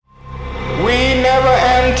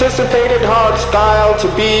anticipated hardstyle to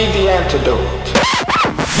be the antidote.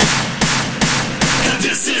 And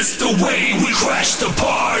this is the way we crash the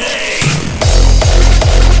party.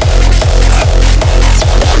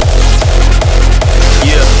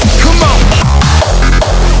 Yeah, come on.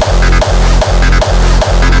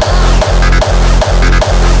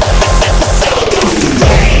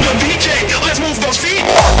 Yo, DJ, let's move those feet.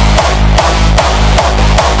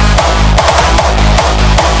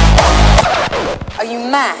 Are you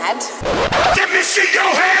mad? Let me see your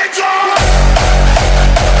hands up!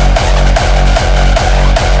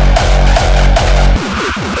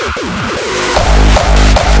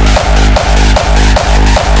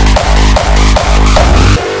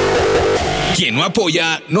 Quien no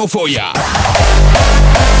apoya, no folla.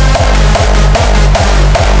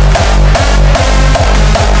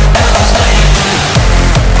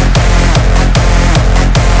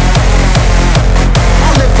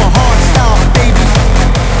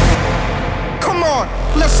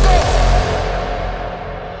 Let's go!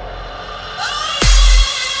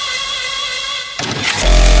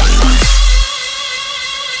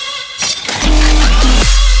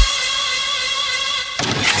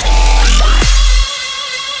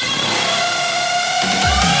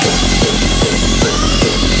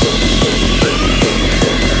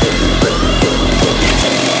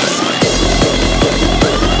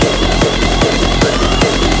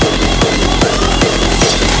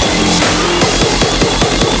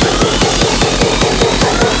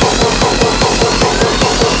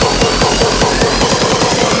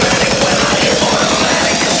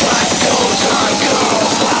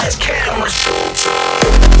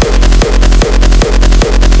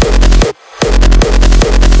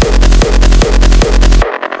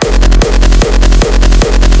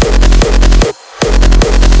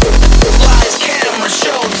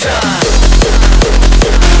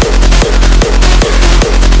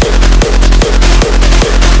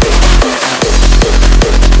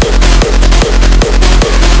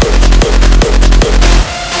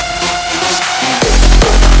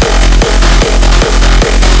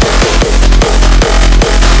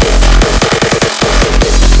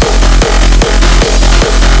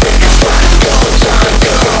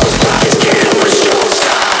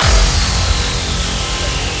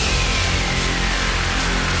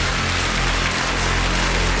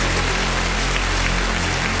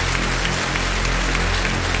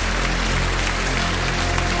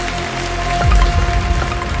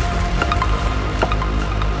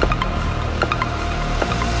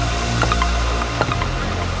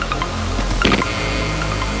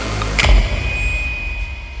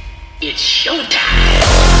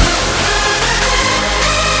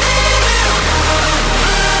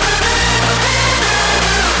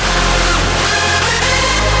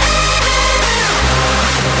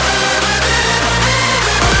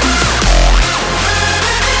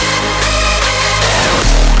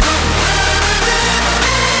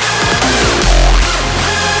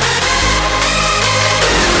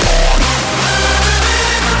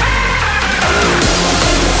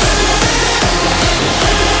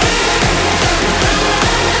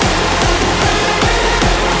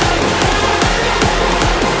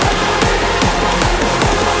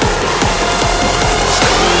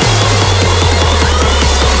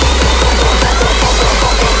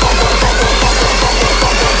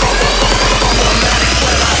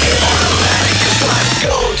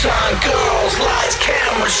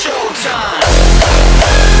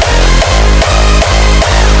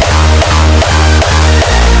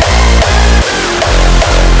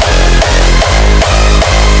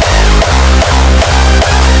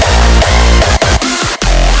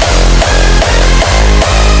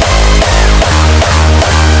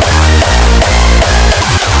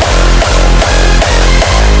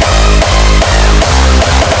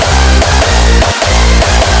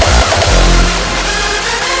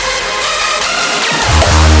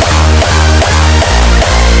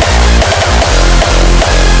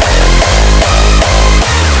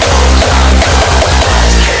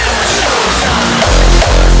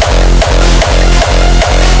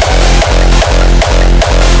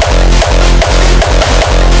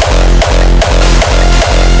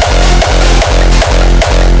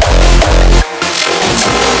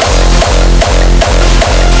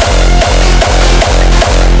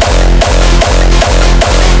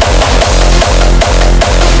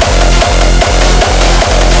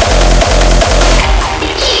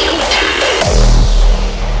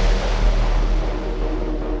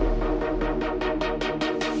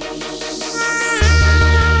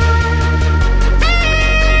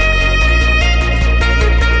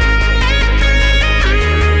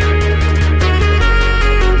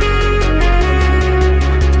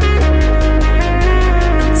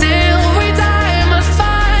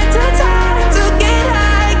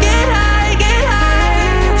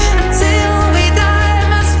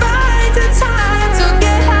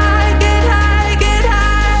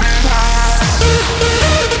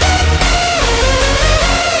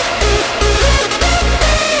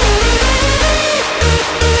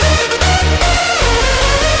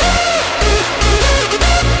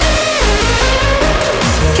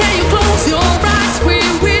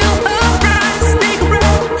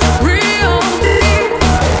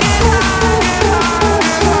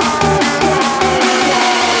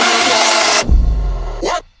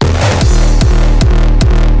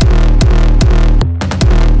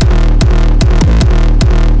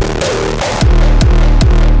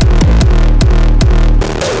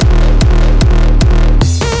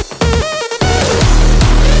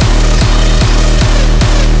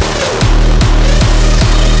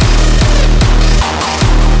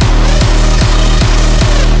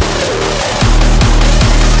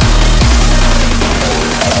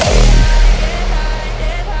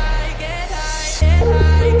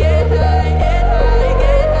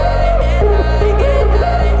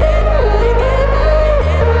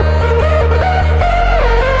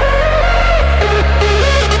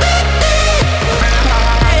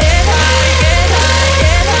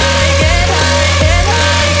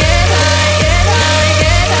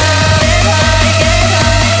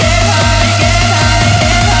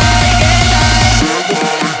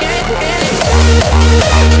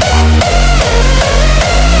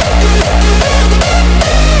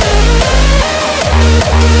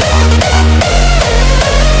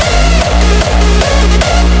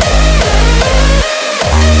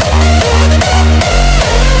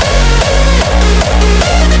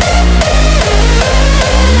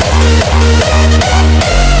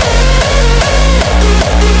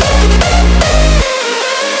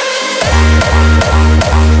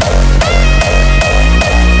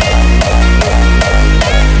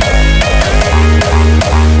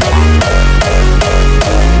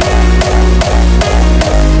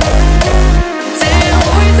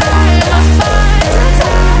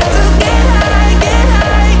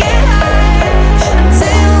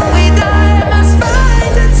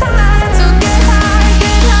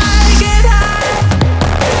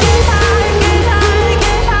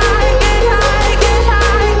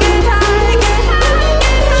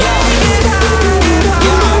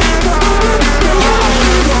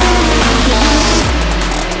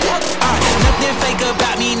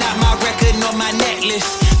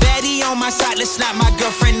 sightless, not my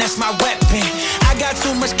girlfriend, that's my weapon. I got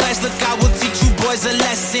too much class, look, I will teach you boys a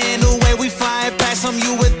lesson. The way we flying past them,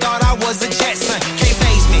 you would thought I was a Jetson. Can't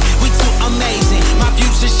phase me, we too amazing. My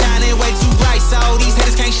future shining way too bright, so these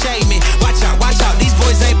haters can't shade me. Watch out, these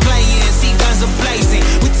boys ain't playing. See guns are blazing.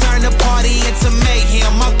 We turn the party into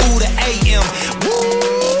mayhem. I'm through the AM. Woo!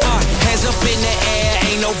 Hands up in the air,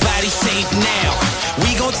 ain't nobody safe now.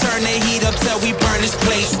 We gon' turn the heat up till we burn this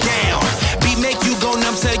place down. Beat make you go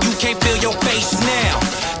numb till you can't feel your face now.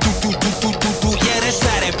 Yeah, that's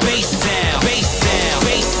how that bass sound. Bass sound,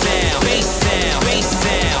 bass sound, bass sound, bass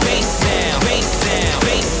sound, bass sound, bass sound,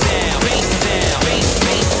 bass sound, bass sound, bass.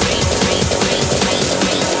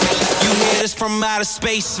 You hear this from outer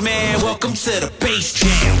space, man? Welcome to the bass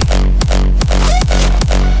jam.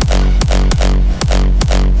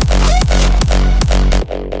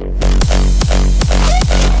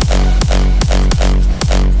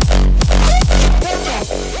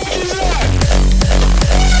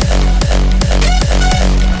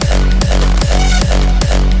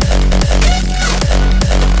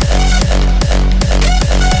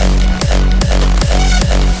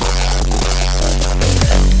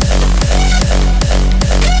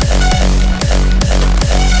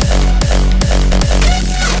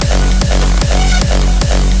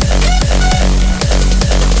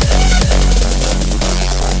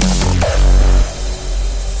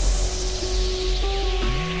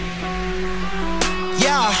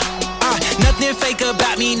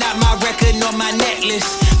 About me, not my record nor my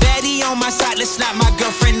necklace. Baddie on my side, that's not my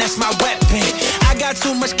girlfriend, that's my weapon. I got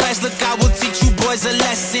too much class, look, I will teach you boys a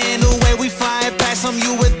lesson. The way we flying past them,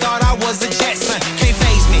 you would thought I was a Jetson. Can't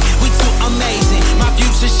phase me, we too amazing. My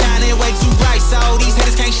future shining way too bright, so these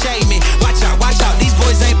haters can't shade me. Watch out, these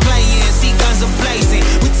boys ain't playing. See guns are blazing.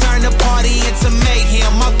 We turn the party into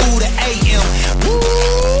mayhem. I'm through the AM. Woo!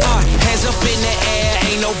 Hands up in the air,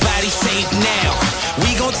 ain't nobody safe now.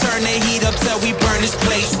 We gon' turn the heat up till we burn this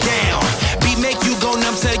place down. Beat make you go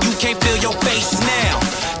numb till you can't feel your face now.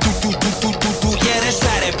 Yeah, that's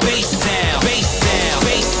how that bass sound. Bass sound,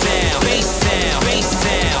 bass sound, bass sound, bass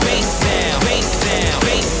sound, bass sound, bass sound,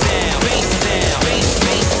 bass sound, bass sound,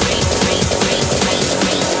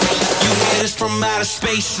 bass. You hear this from outer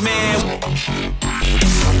space, man?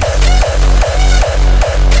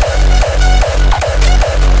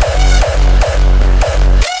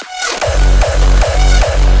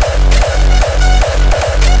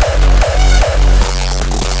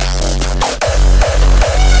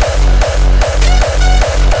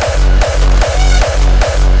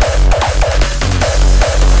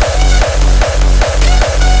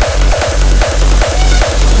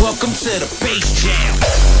 Welcome to the bass jam.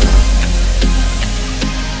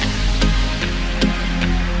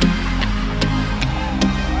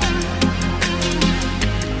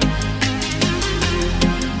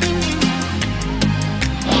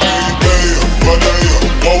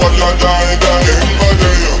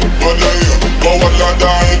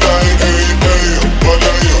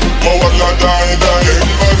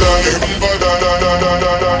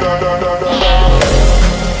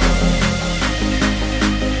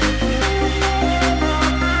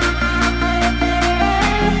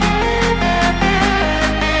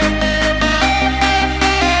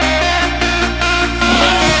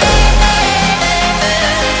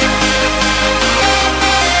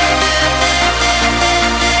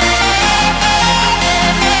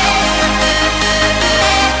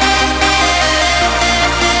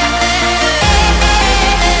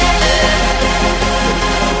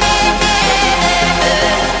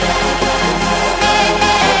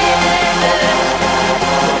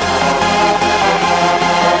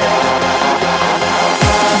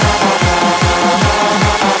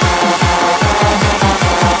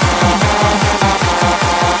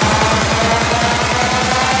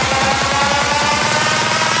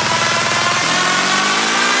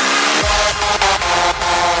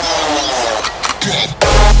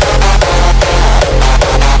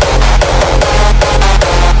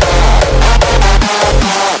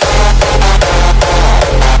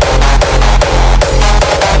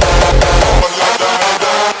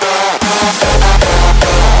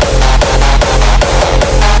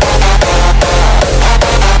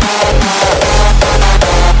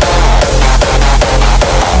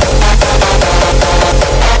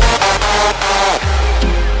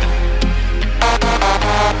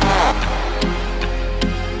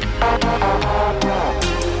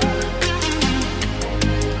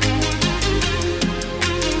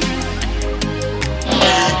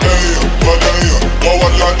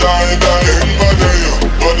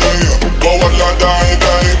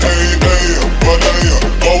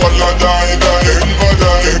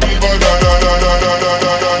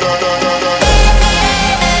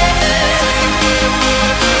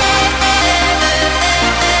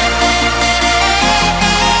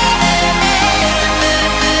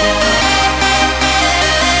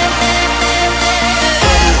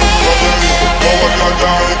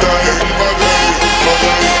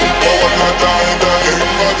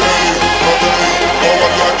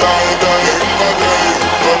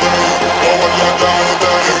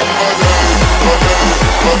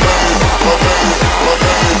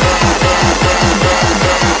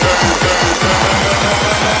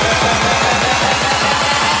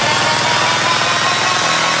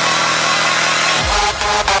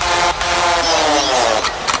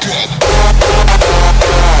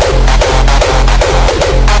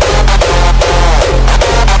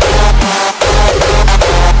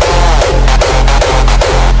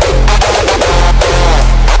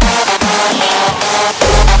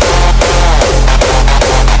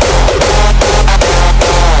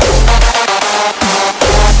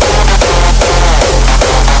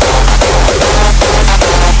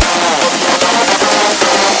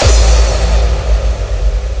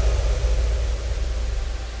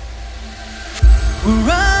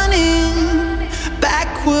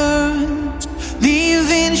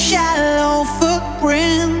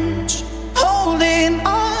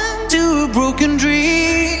 broken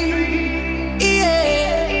dream. Yeah.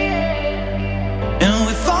 And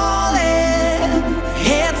we're falling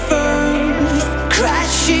head first,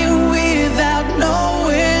 crashing without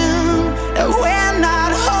knowing that we're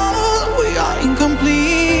not whole, we are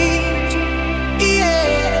incomplete.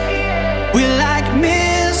 Yeah. We're like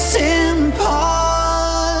missing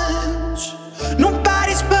parts.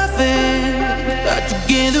 Nobody's perfect, but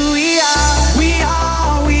together we are.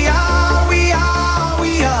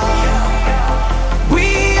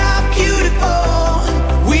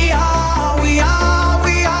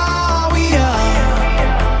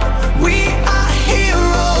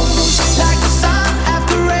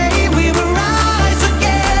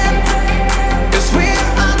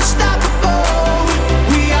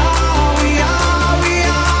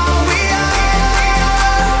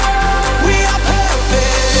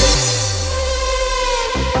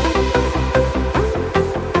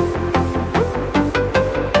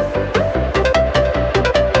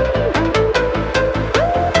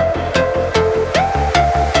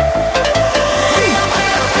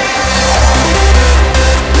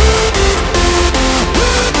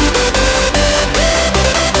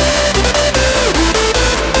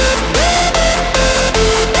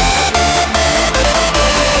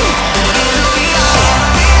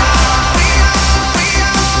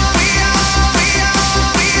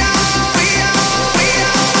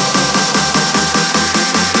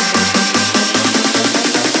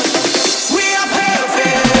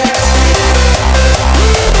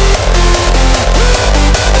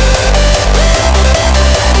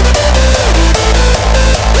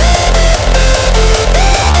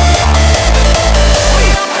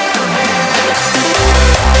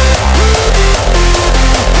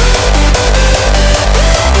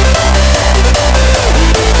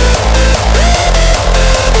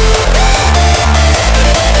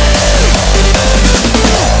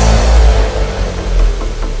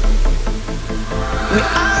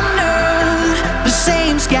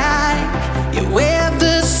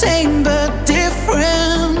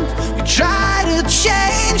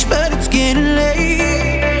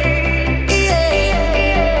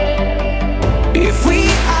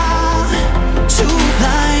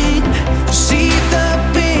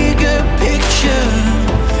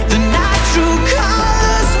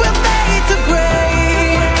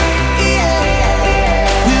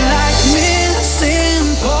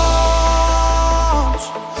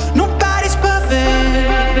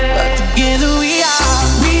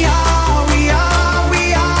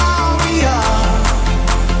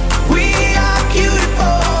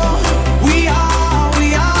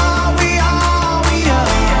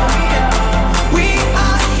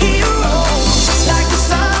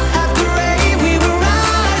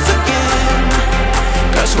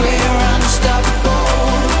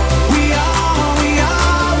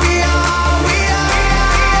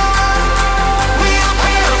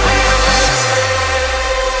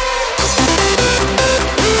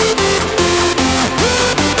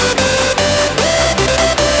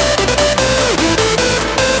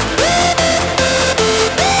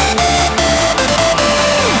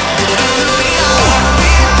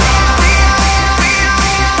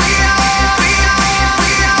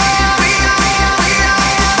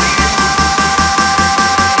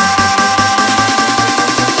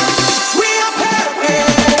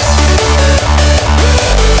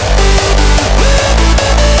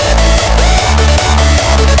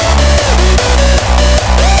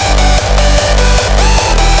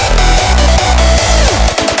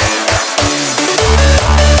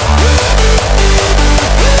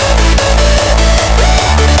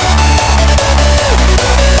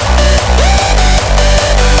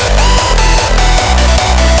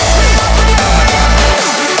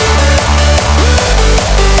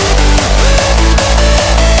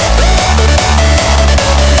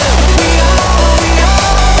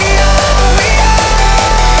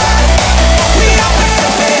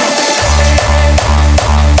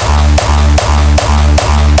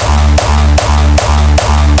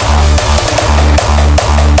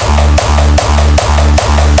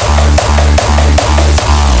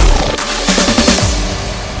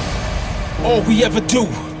 all we ever do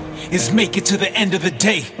is make it to the end of the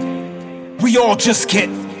day. We all just get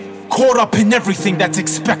caught up in everything that's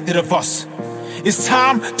expected of us. It's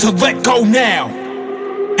time to let go now.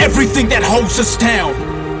 Everything that holds us down.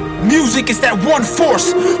 Music is that one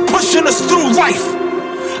force pushing us through life.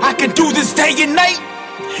 I can do this day and night,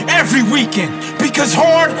 every weekend, because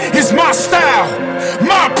hard is my style,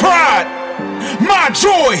 my pride, my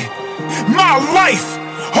joy, my life.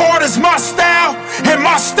 Hard is my style, and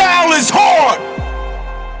my style is hard.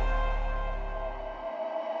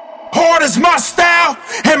 Hard is is my style,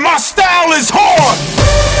 and my style is hard.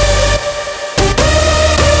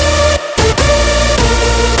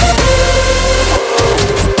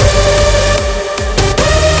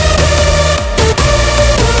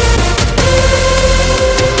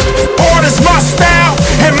 Hard is my style,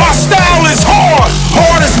 and my style is hard.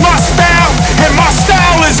 Hard is my style, and my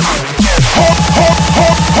style is hard.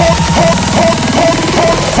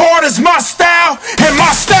 Hard is my style, and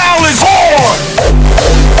my style is hard.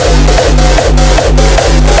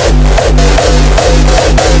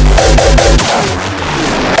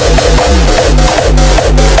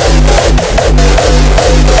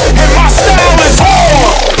 And my style is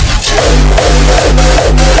hard.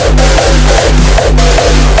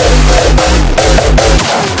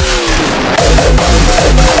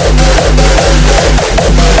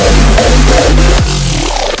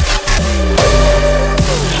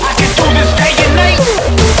 I can do this day and night,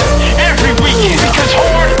 every weekend, because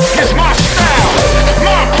hard is my style,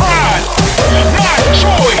 my pride, my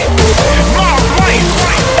joy, my life.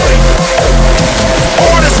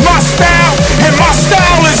 Hard is my style, and my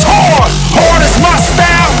style is hard. Hard is my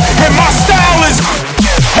style, and my style is hard.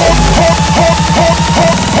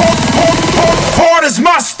 Hard is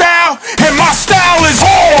my style, and my style is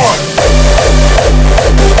hard.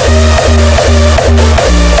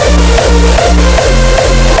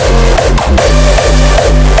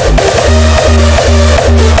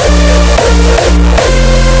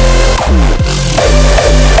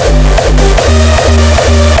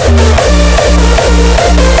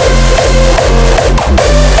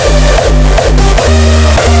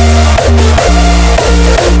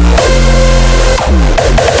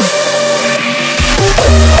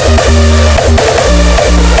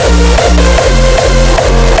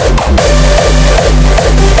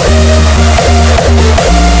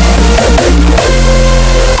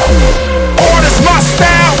 Hard is my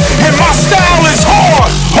style, and my style is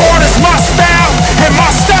hard. Hard is my style, and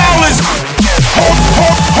my style is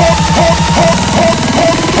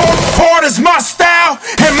hard is my style,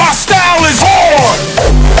 and my style is hard.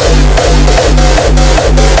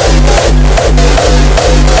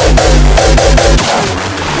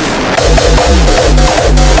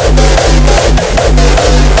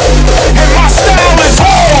 And my style is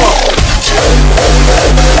hard.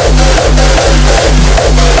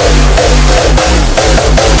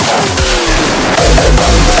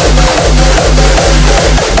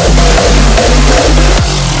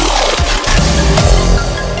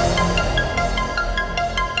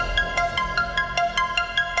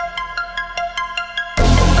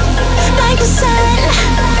 Like the sun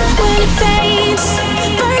when it fades,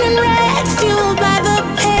 burning red, fueled by the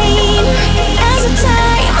pain. As the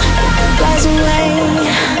time flies away,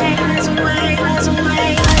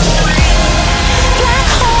 black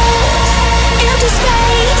holes, empty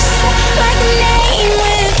space, like a name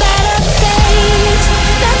without a face.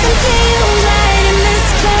 Nothing feels right in this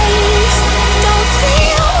place. Don't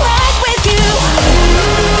feel right with you.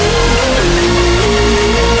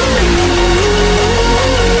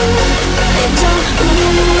 It don't.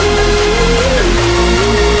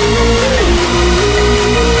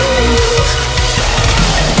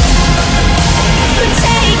 We're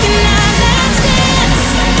taking another stance.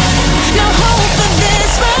 No hope for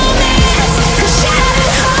this romance. 'Cause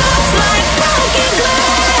shattered hearts like broken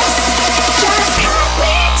glass just cut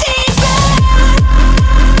me deeper.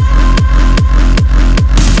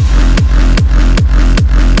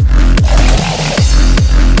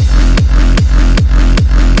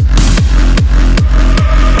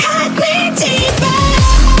 Cut me deeper.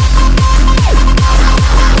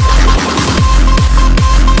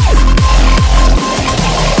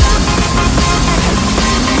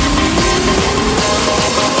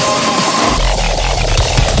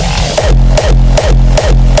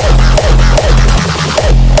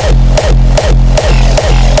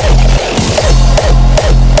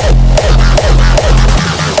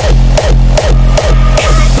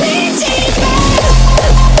 Cut me deeper.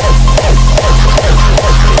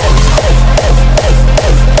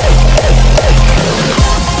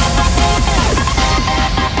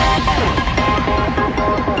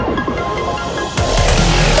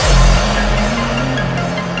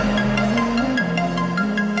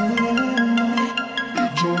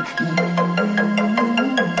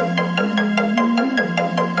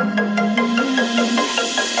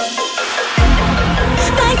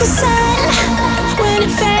 Like the sun when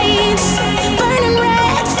it fades, burning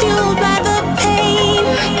red, fueled by the pain.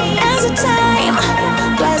 As the time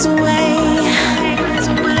flies away,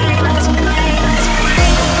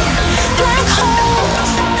 black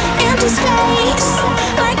holes, empty space,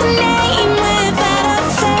 like a name without a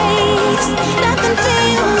face. Nothing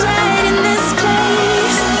feels right in this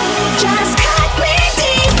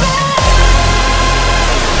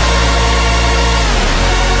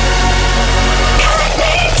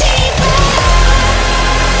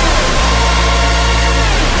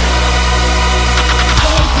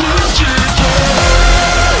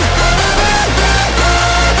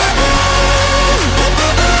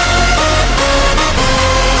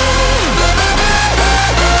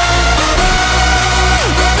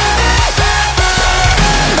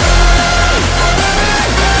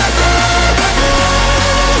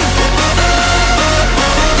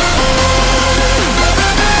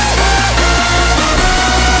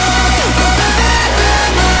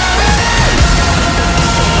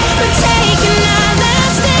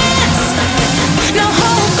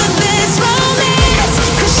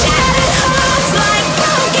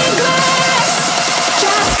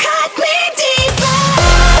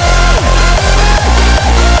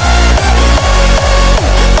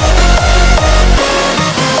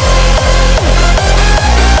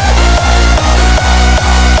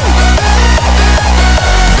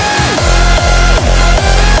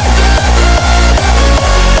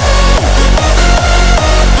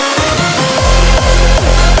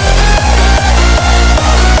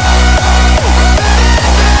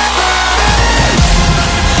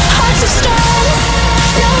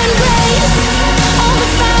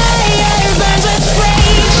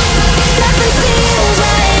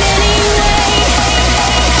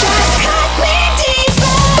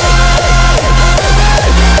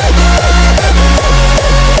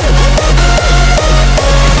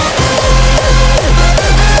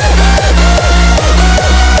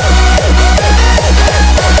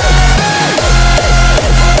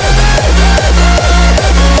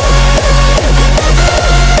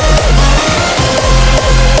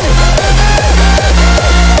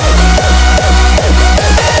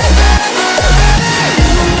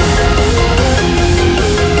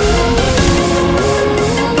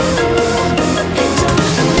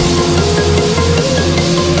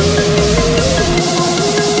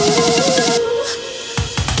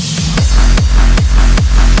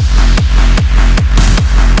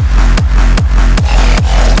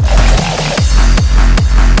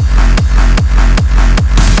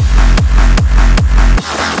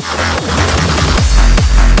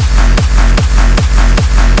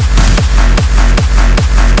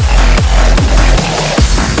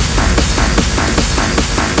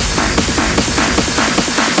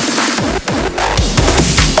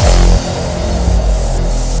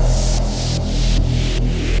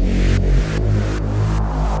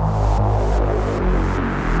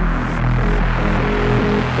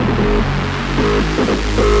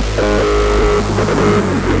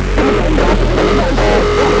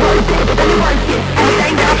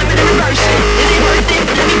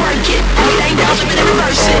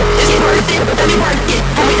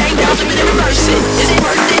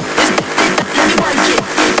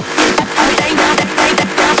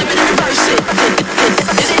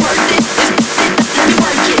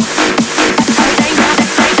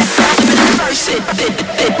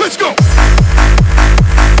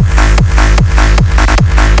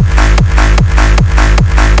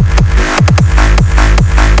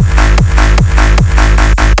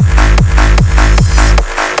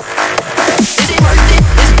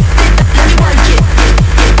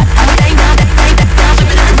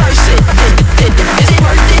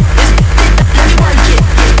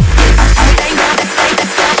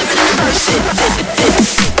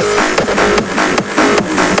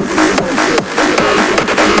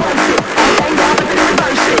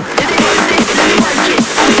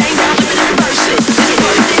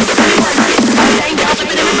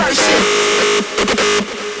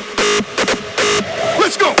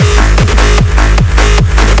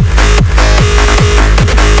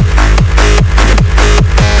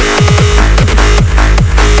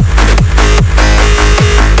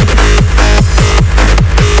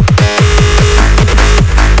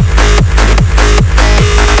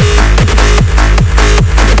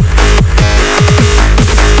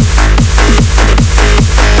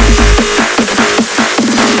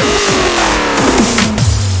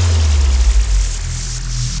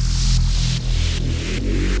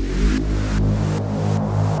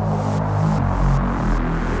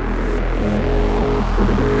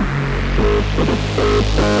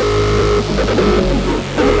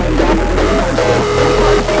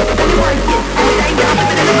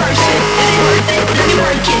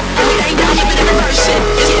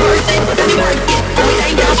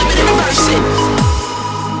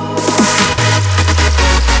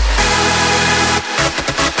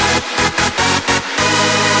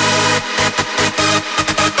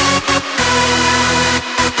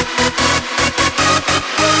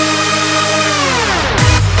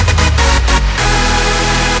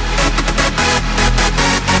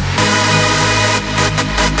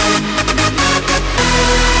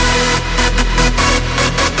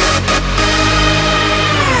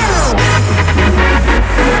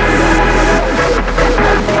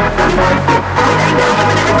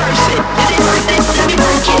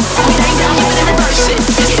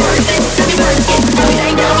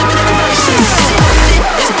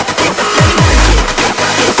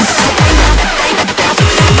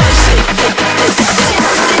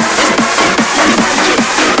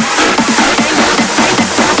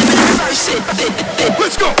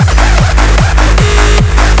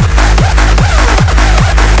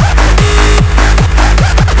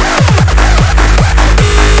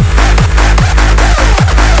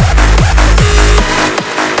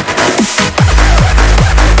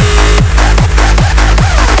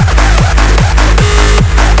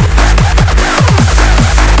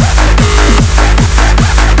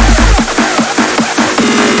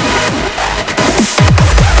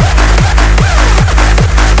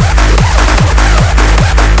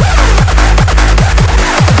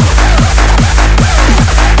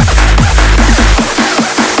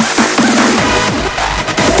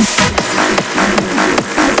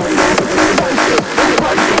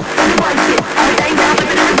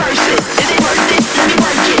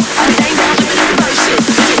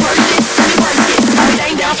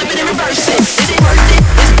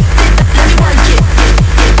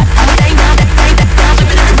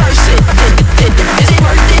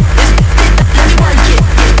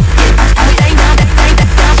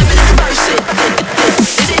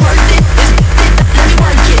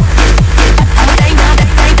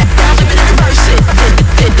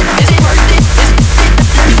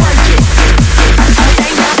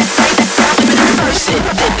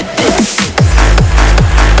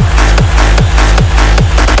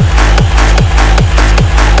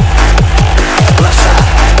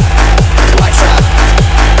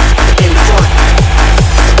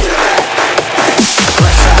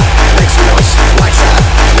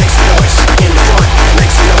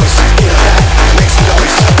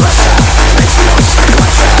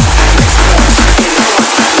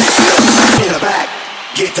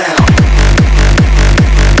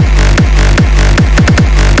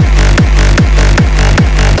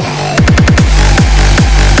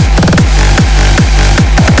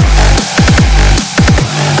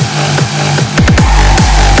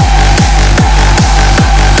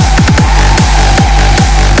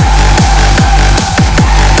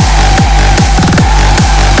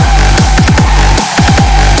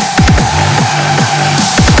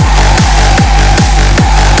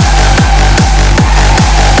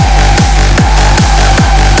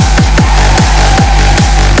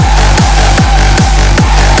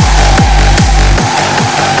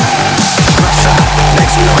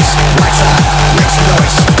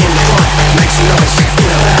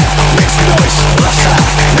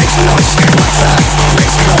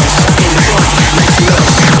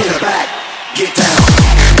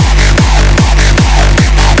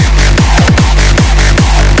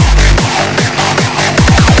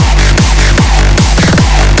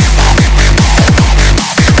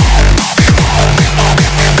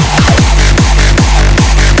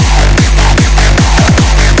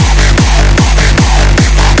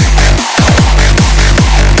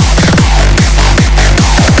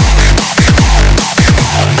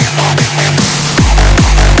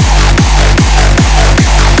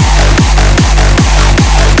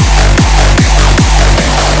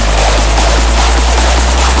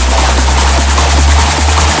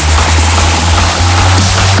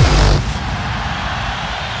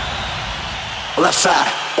Left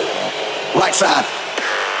side, right side,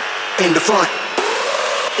 in the front,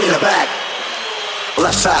 in the back.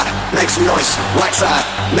 Left side, make some noise. Right side,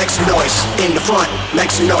 make some noise. In the front, make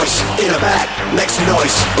some noise. In the back, make some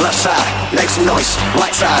noise. Left side, make some noise.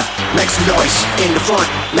 Right side, make some noise. In the front,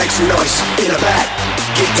 make some noise. In the back,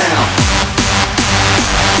 get down.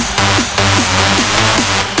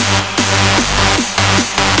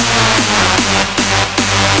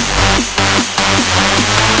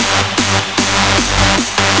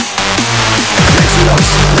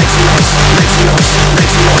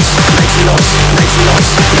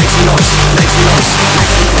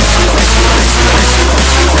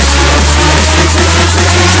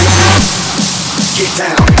 Get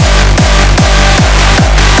down.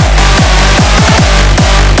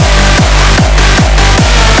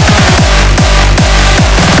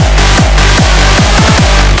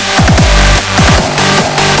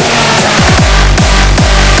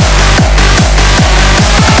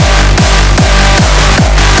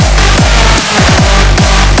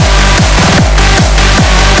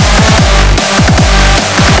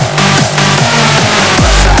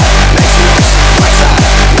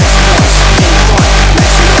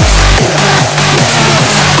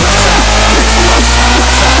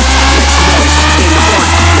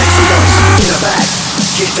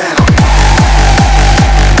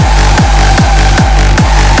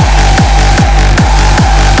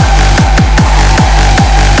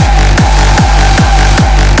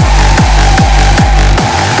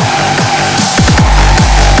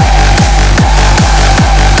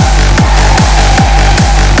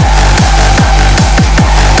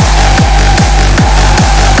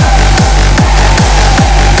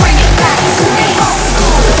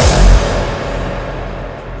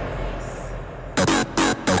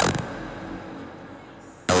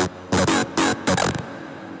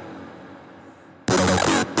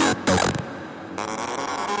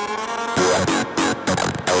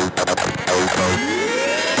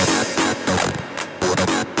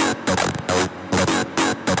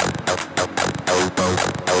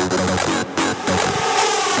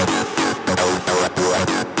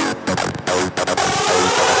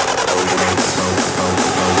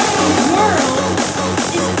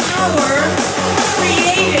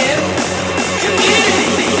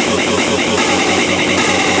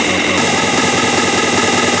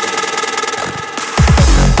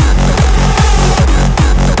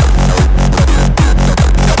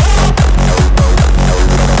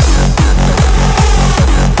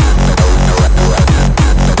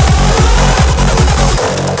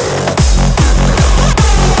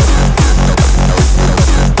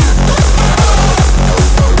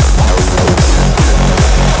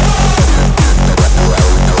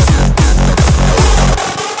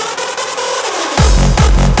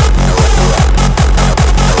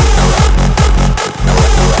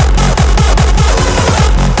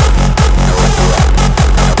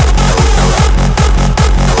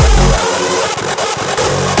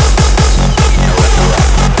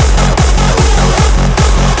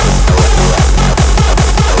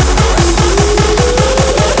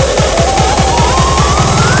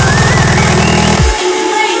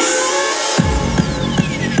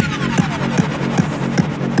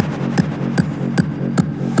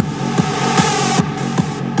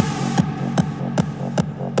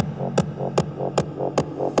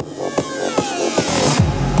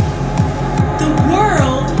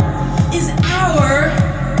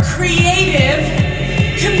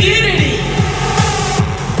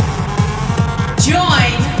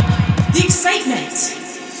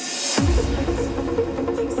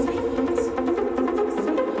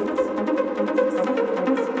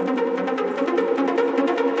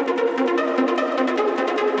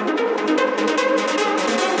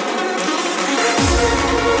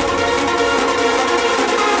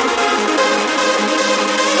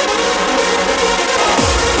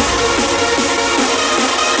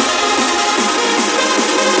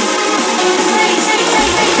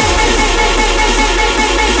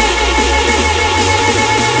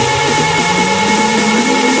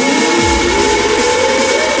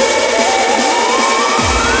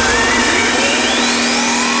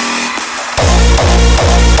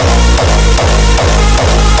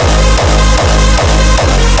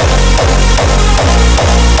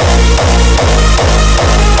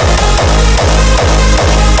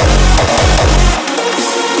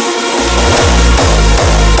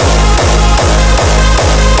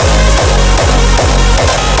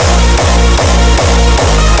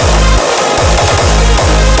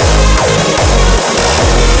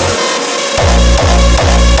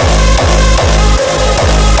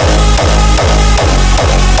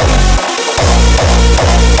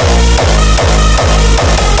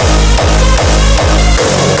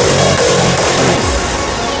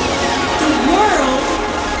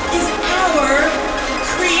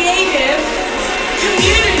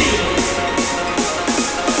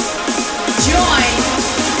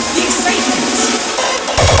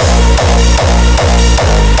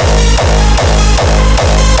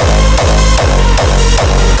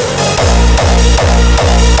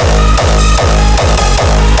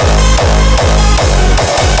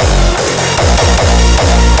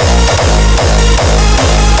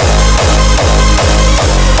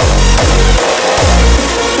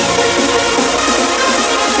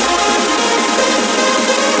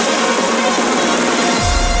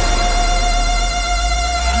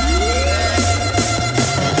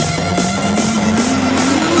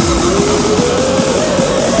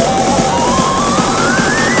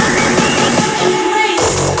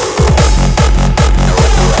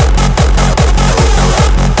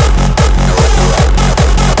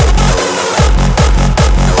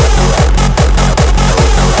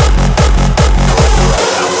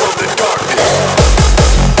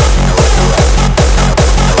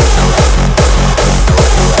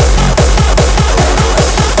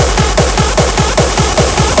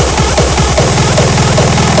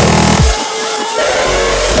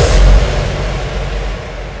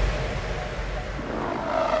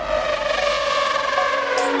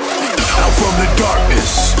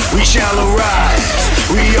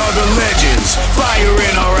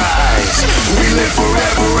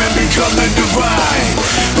 become the divine.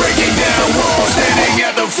 Breaking down walls, standing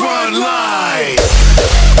at the front line.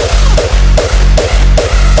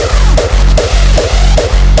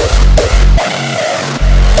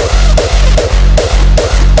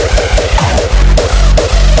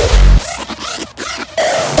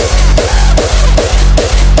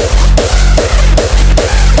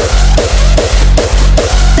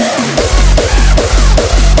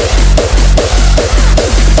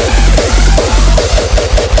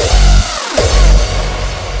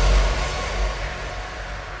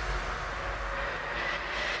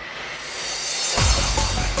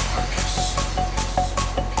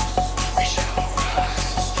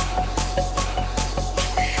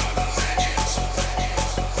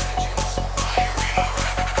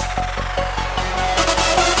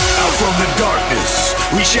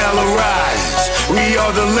 We shall arise, we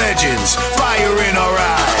are the legends, fire in our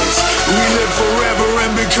eyes. We live forever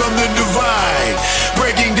and become the divine.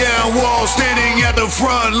 Breaking down walls, standing at the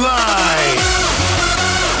front line.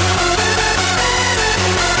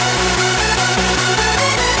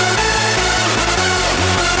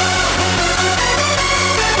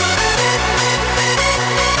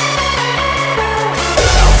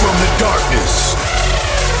 Out from the darkness,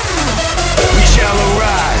 we shall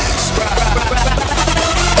arise.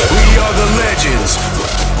 We are the legends,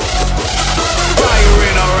 fire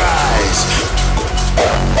in our eyes.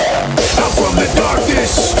 Out from the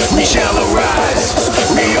darkness, we shall arise.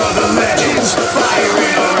 We are the legends, fire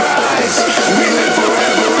in our eyes. We live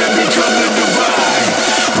forever and become the divine.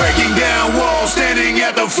 Breaking down walls, standing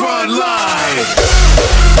at the front line.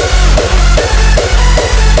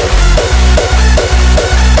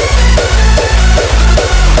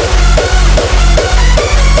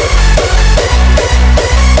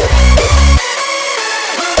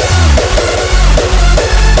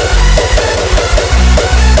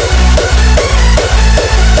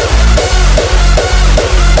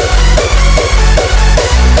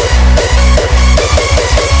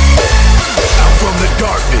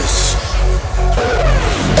 Darkness,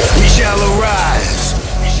 we shall arise.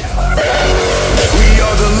 We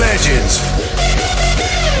are the legends,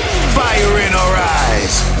 fire in our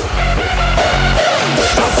eyes.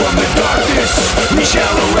 Out from the darkness, we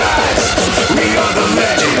shall arise. We are the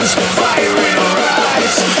legends, fire in our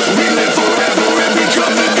eyes. We live forever and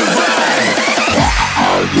become the divine.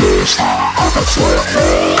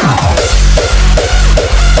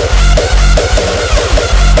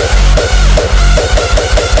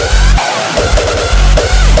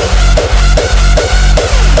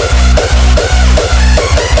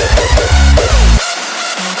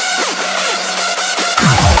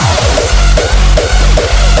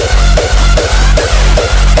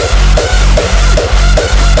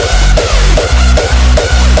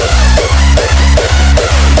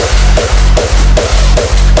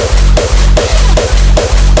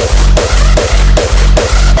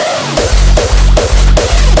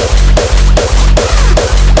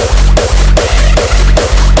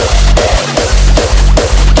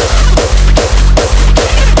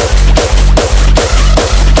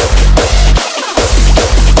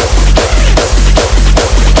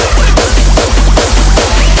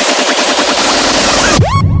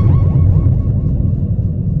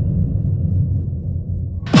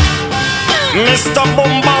 Mr.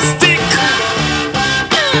 Boombastic.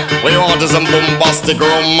 We want is a bombastic,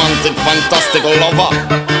 romantic, fantastic lover.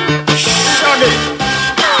 Shaggy.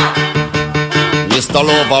 Mr.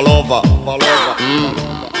 Lover.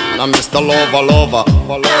 Now Mr. Lover.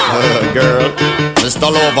 Girl. Mr.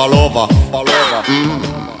 Lover.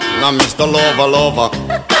 Now Mr. Lover.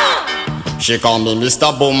 She call me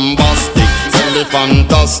Mr. Boombastic. Tell me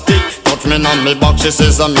fantastic. Touch me on me back, she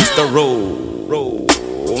says I'm Mr.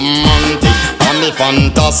 Romantic. Call me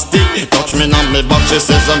fantastic. Touch me on me back, she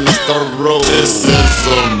says I'm Mr.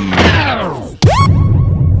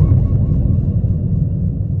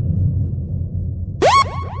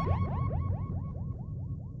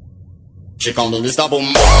 She call me Mr.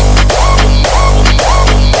 Boom.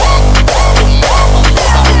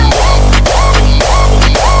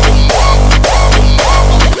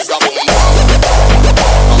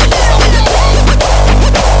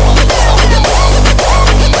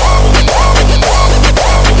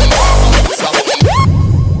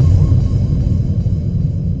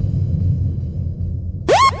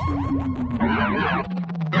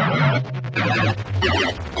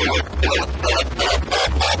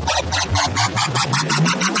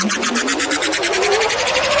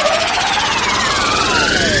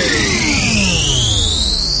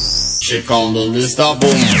 She call me Mr.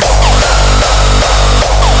 Boom.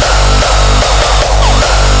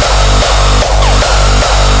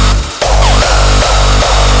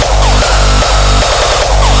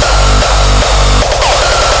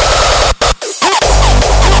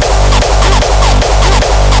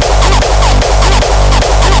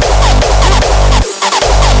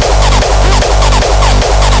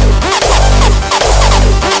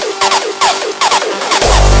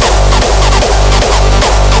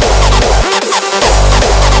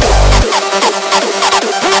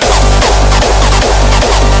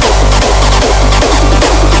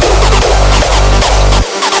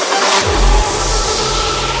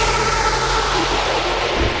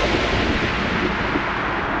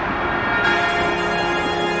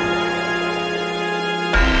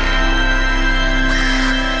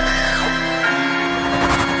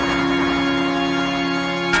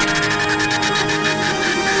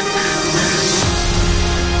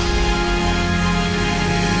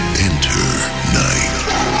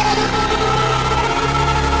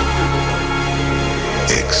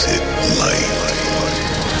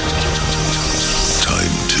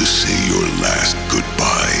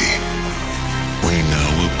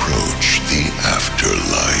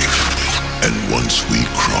 And once we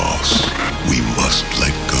cross, we must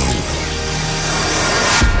let go.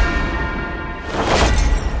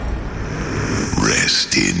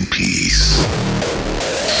 Rest in peace.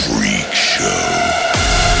 Freaqshow.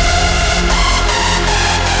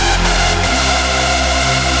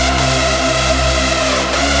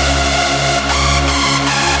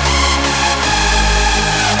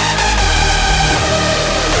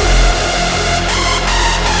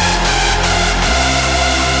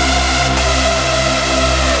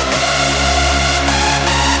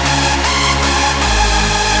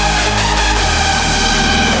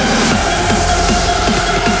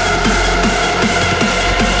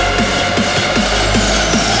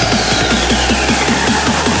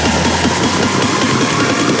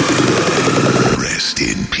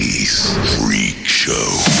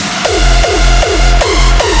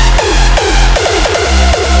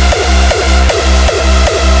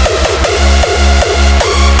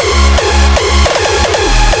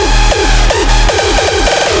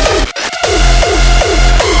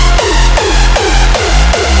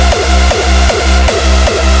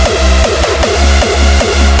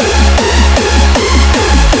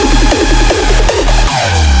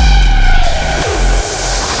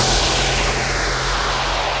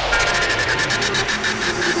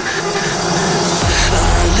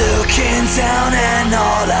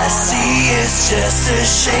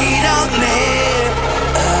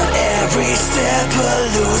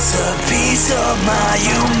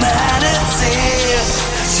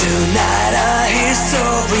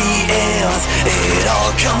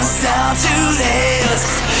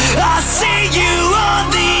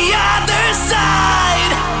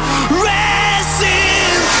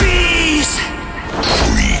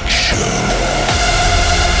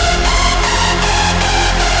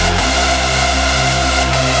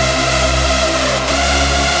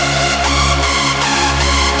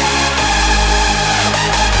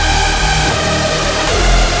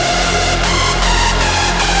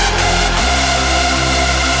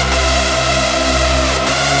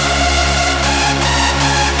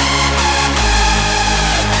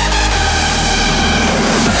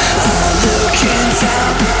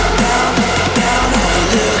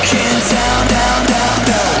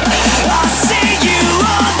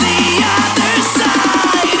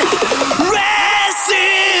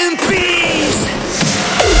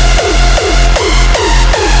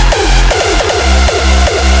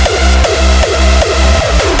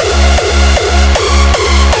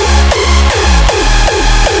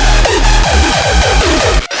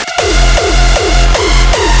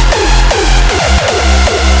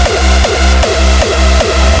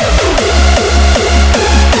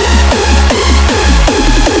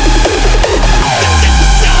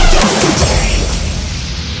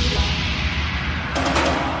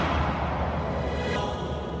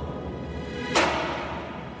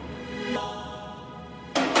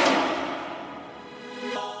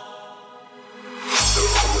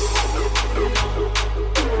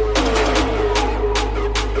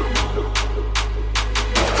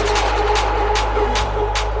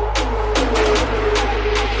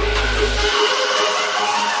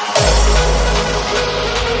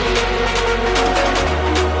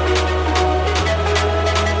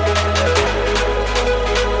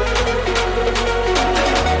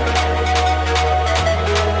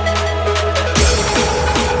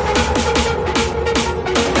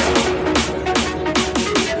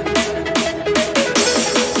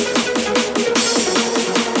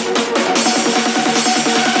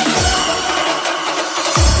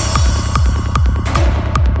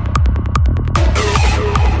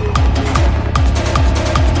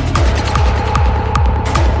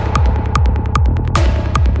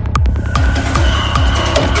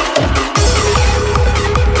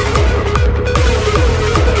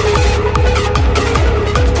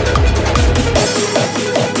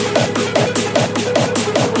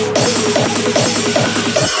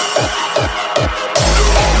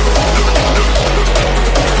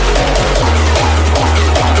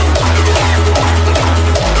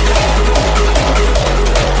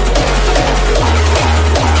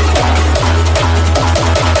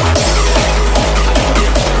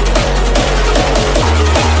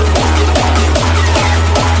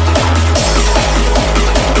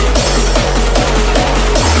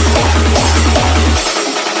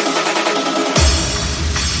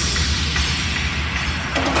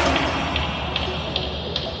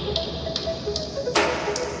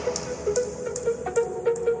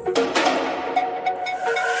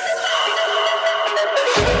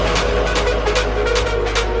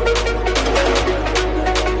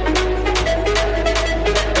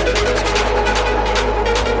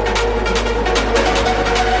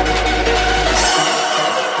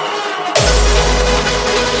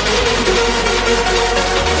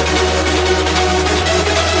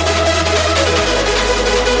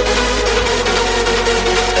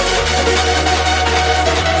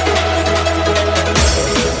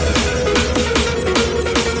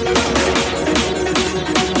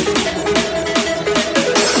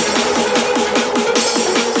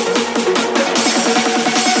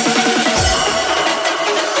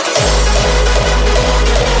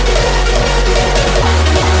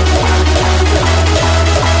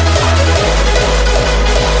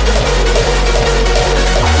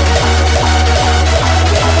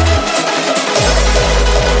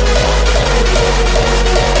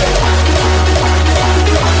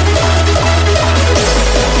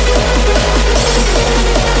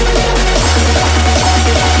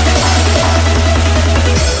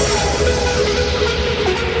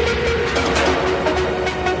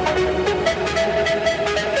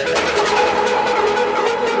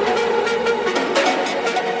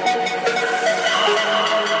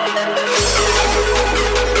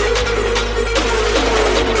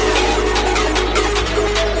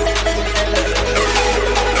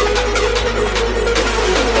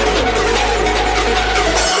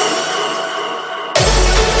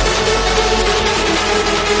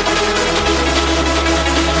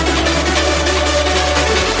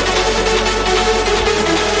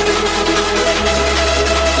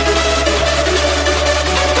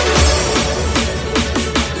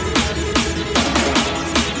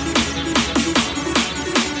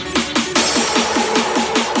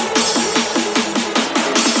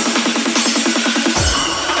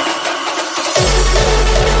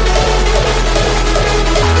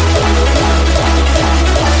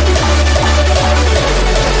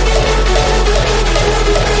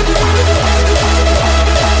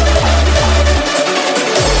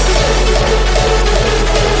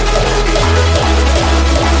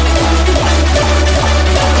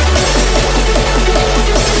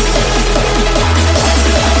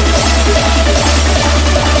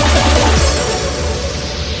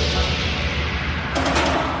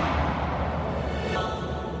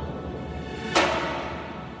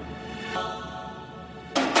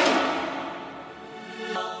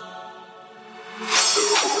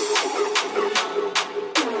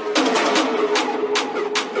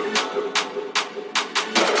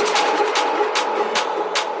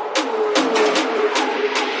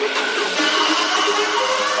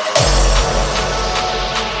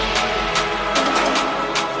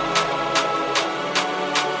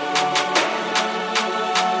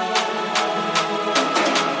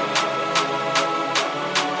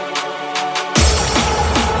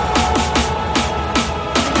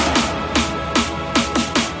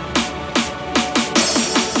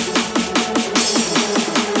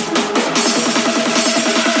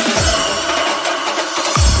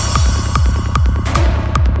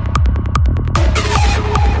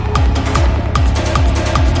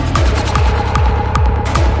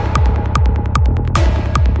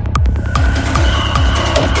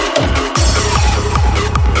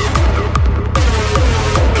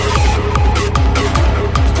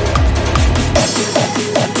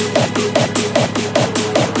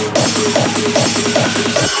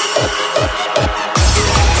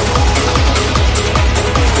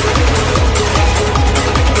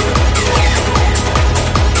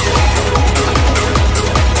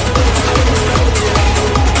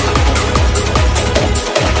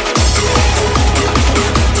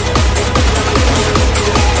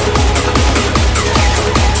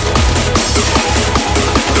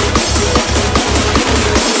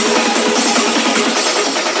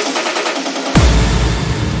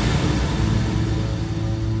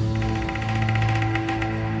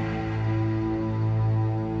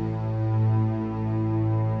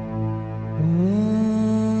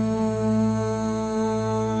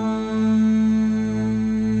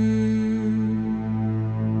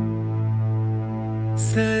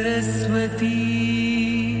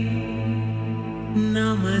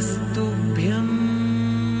 नमस्तुभ्यं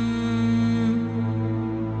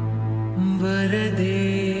वरदे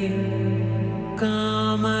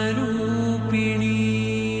कामरूपिणी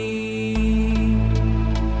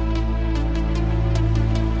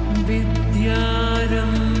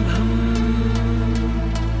विद्यारम्भं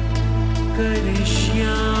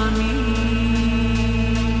करिष्यामि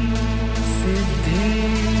सिद्धे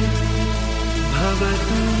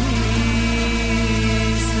भवतु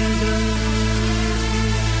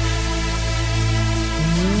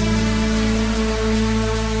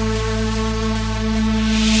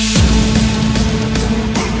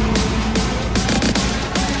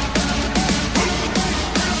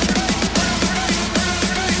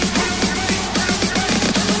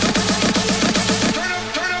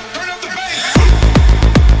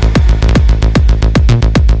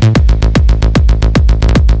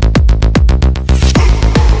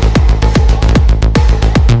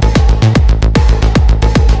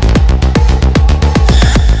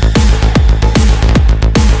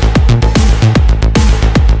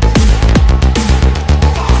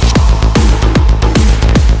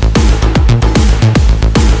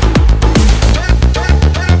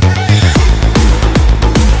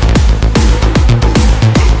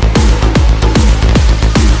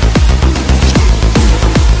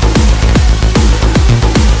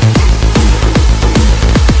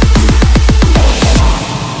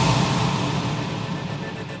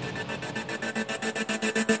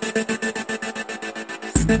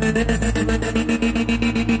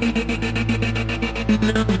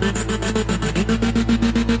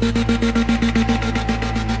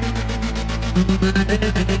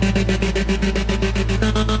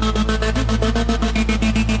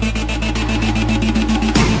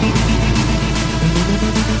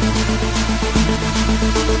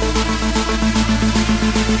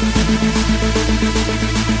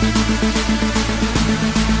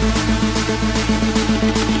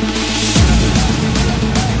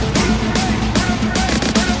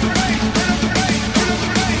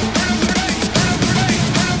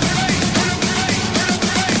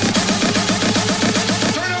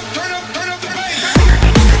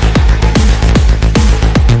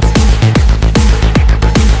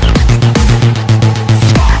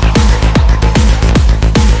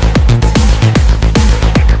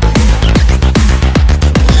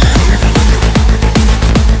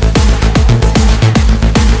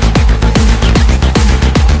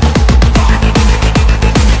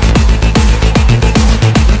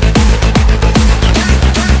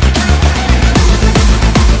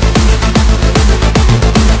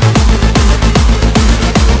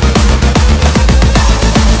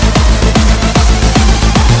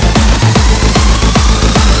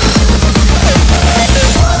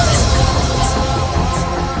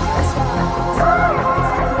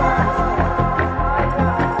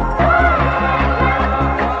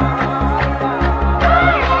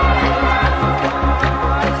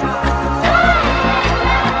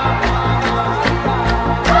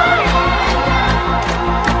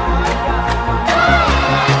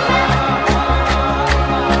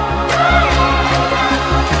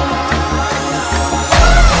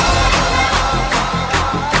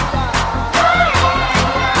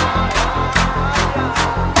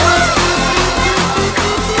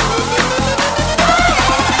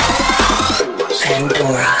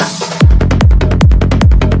Pandora.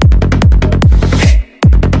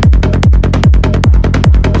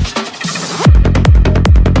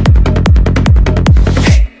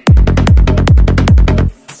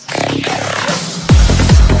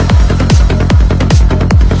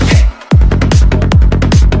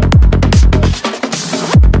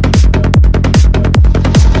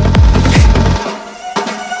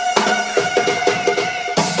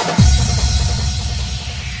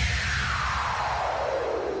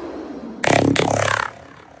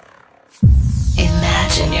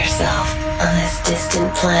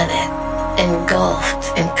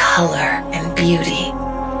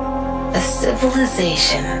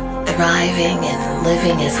 Thriving and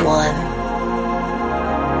living as one.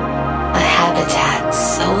 A habitat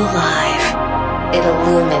so alive, it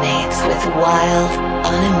illuminates with wild,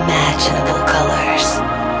 unimaginable colors.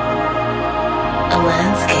 A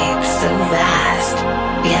landscape so vast,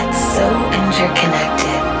 yet so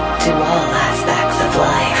interconnected to all aspects of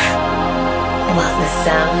life. While the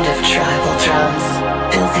sound of tribal drums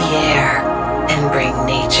fill the air and bring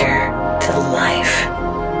nature to life.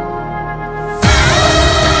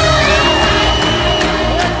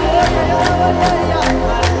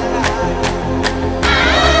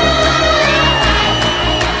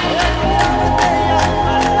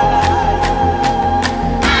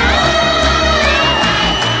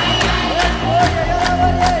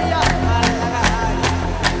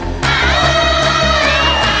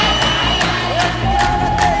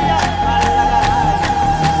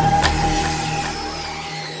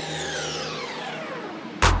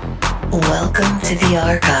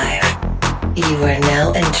 archive. You are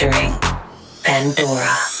now entering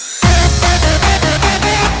Pandora.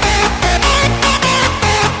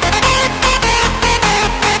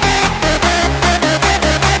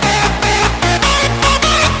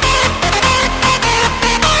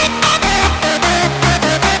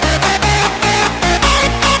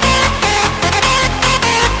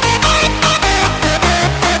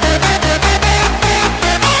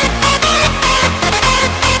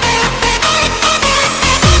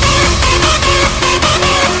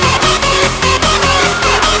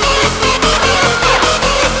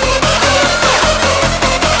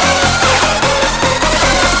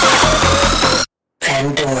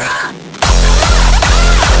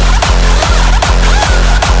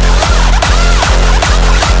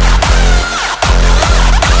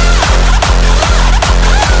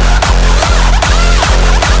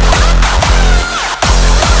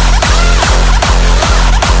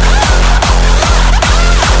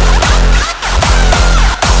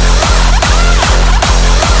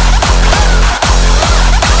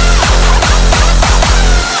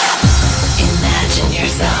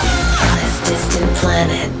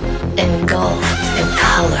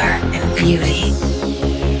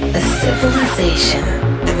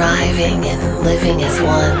 Thriving and living as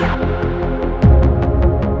one.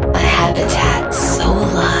 A habitat so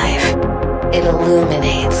alive, it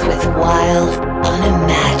illuminates with wild,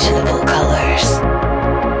 unimaginable colors.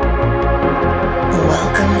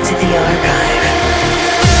 Welcome to the archive.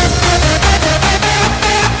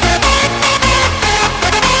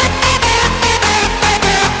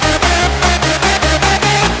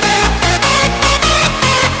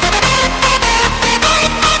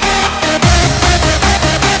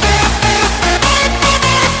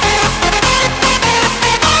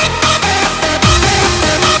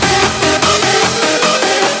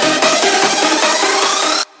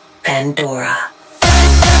 Pandora.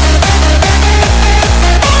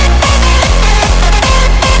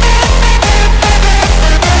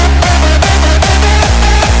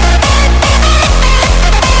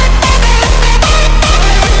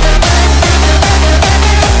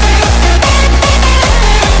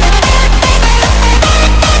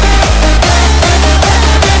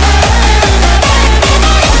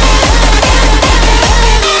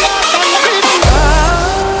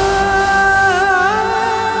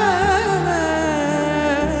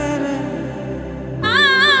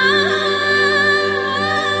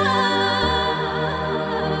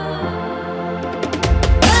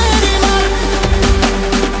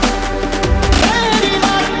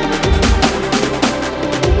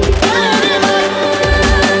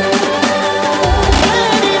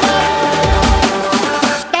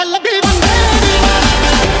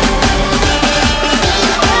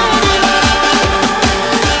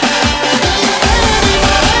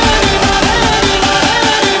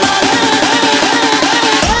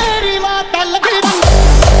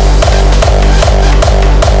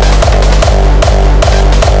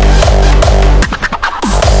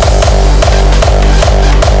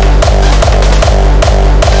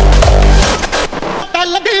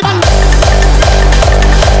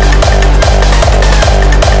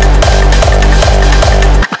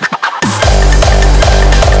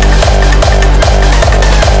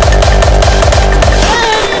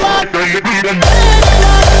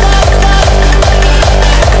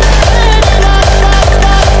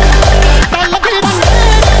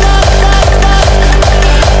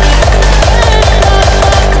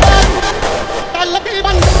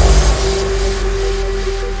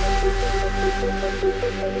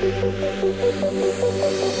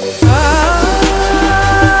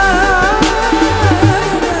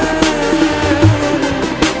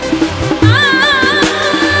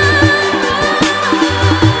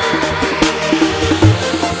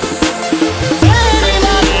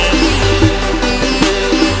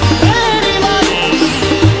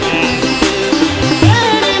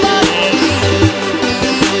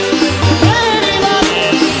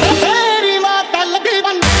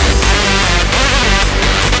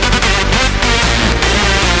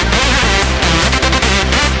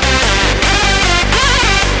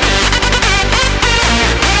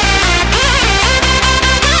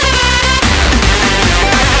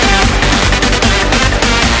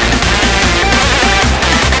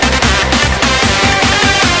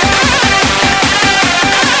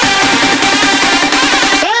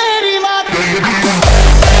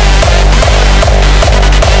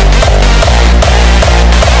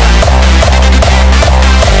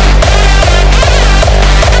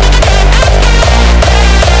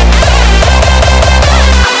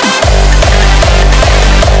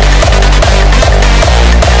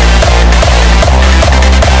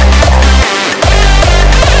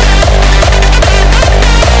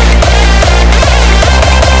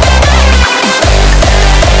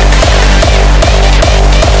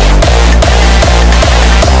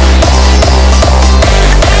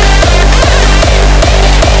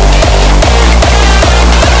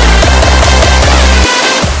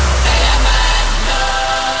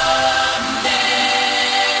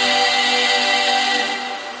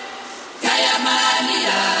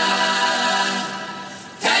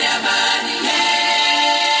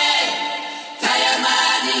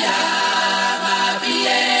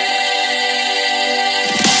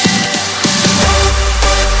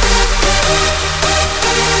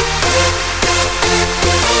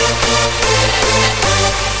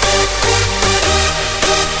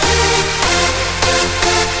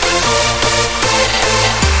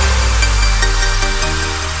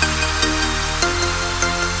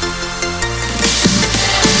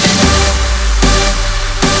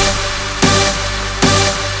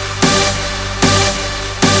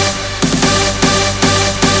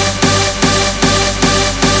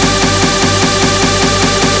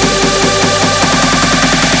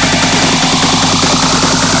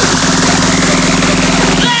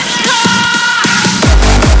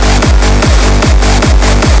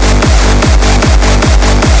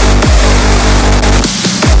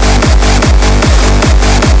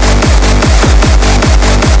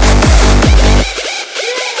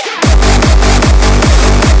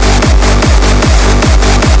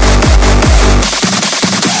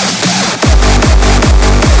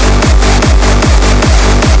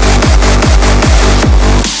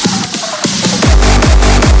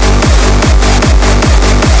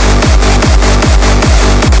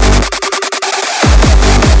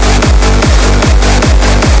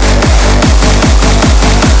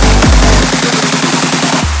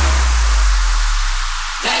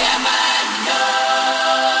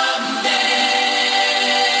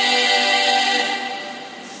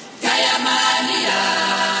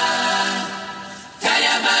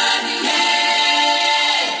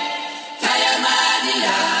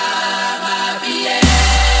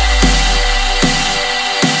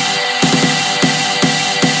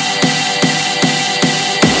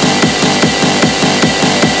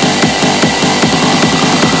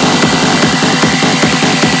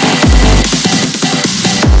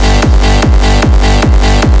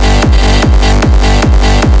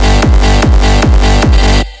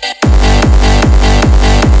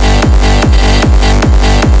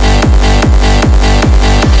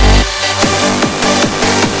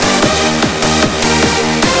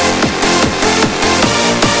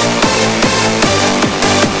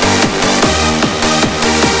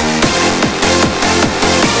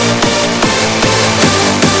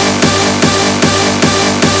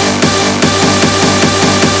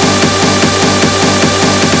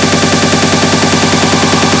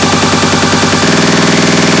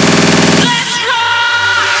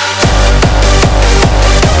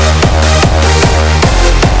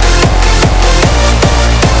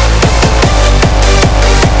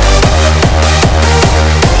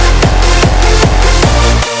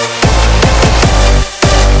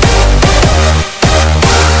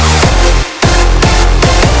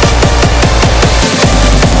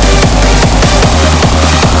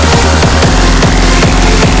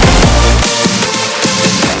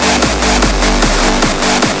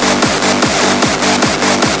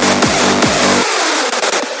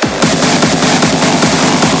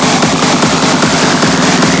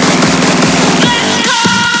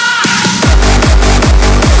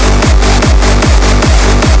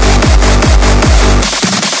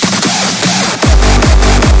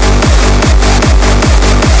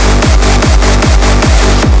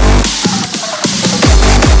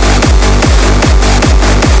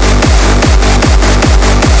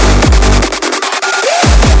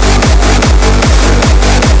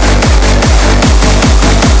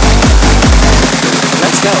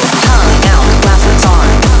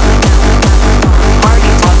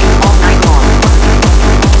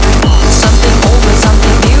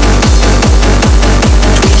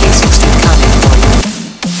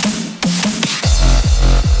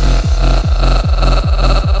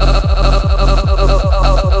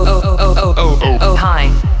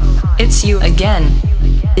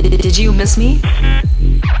 miss me?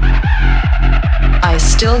 I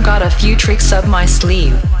still got a few tricks up my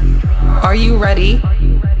sleeve. Are you ready?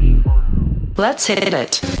 Let's hit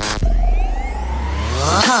it.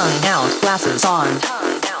 Tongue out, glasses on.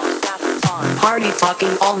 Party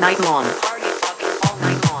talking all night long.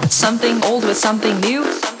 Something old with something new.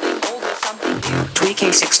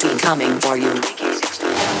 Tweekaz coming for you.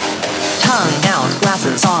 Tongue out,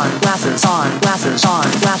 glasses on, glasses on, glasses on,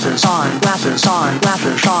 glasses on, glasses on,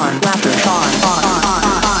 glasses on, glasses on.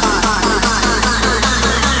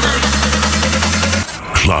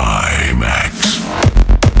 Qlimax.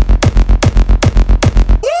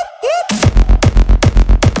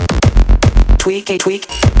 Tweek.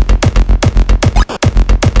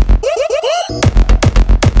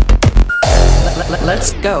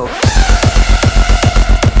 Let's go.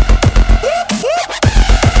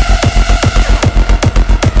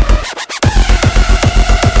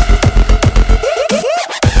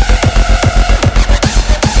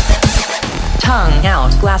 Tongue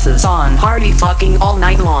out, glasses on, party fucking all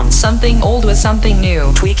night long. Something old with something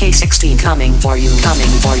new. Tweekaz coming for you, coming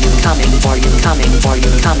for you, coming for you, coming for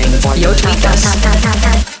you, coming for you. Yo,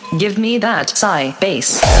 Tweekaz. Give me that psy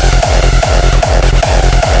bass.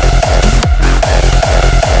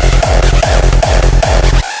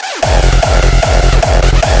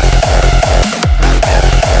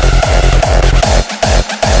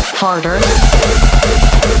 Harder.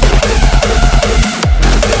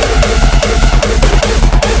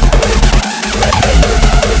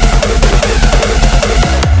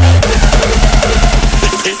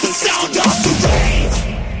 It's the sound of the rave.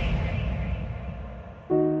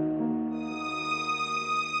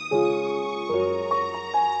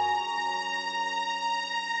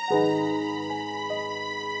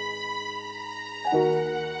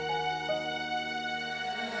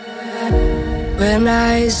 When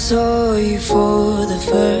I saw you for the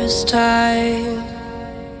first time,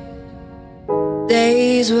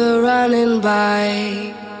 days were running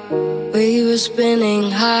by, we were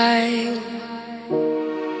spinning high.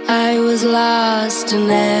 I was lost in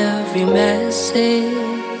every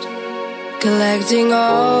message, collecting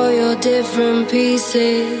all your different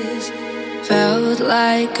pieces, felt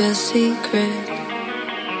like a secret.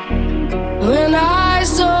 When I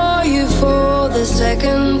saw you for the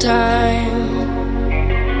second time,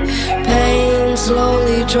 pain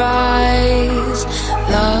slowly dries,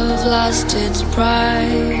 love lost its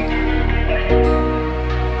pride.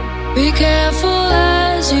 Be careful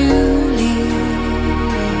as you leave.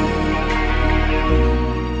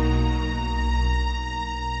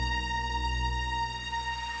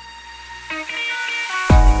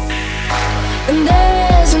 And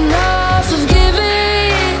there's enough of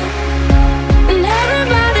giving, and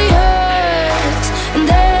everybody hurts. And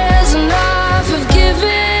there's enough of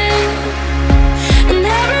giving, and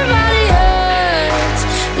everybody hurts.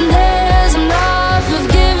 And there's enough of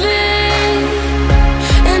giving,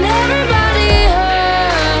 and everybody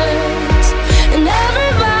hurts. And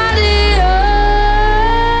everybody hurts.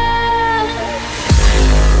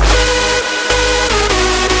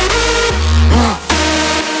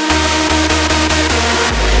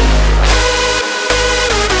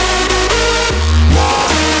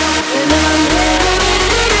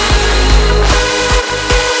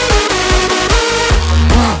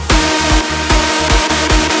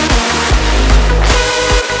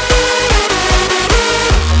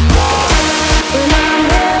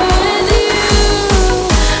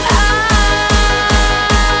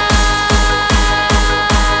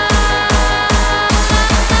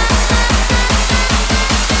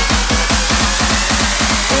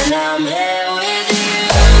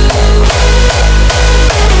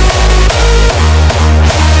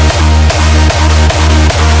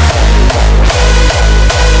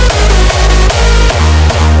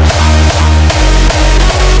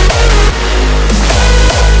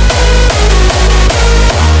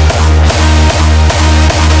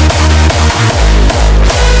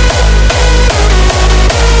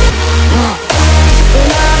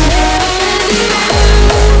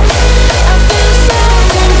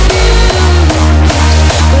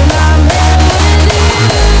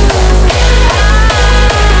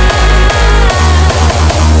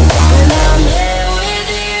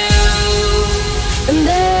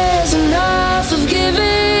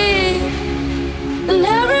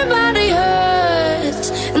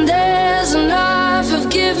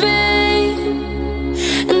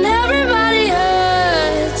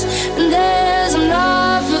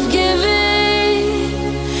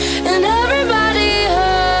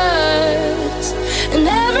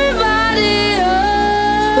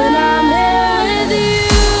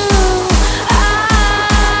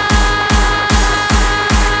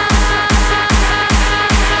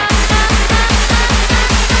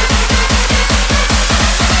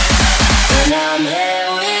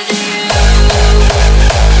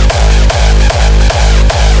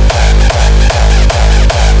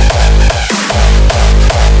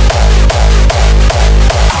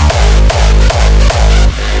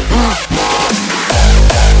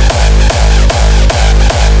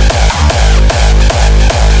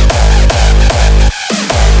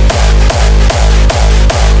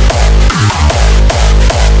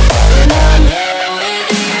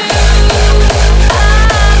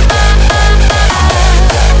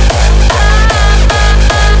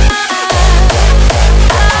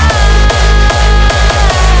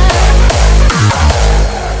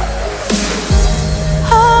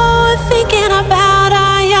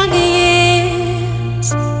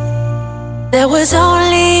 there was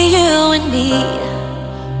only you and me.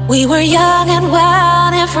 We were young and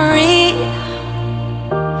wild and free.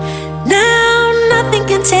 Now nothing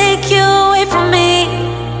can take you away from me.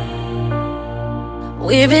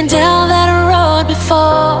 We've been down that road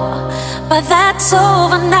before, but that's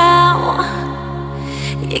over now.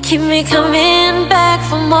 You keep me coming back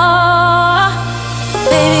for more.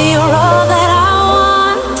 Baby, you're all that I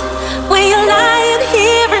want. When you're lying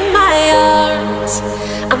here in my arms,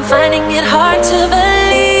 I'm finding it hard to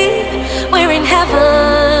believe we're in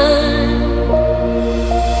heaven.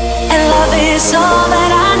 And love is all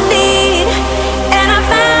that I need, and I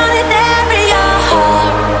found it there in your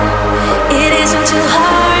heart. It isn't too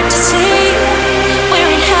hard to see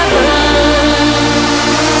we're in heaven.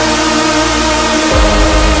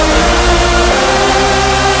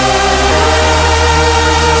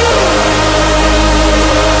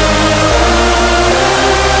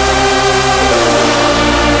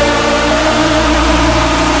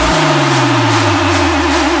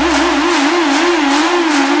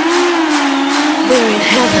 We're in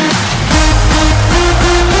heaven.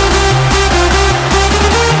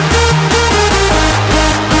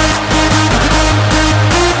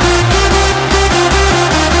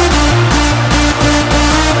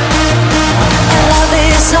 Love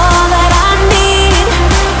is all that I need,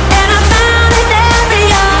 and I found it there in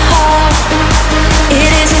your heart.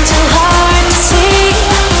 It isn't too hard to see.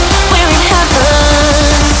 We're in heaven.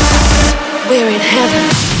 We're in heaven.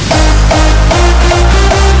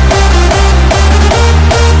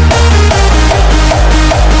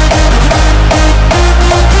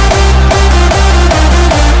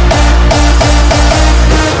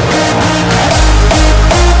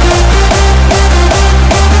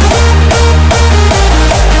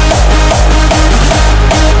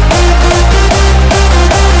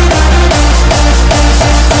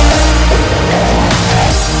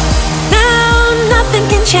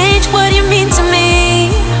 Change what you mean to me.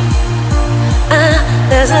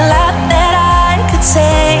 There's a lot that I could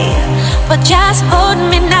say, but just hold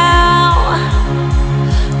me now,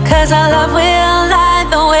 'cause our love will light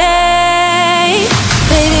the way.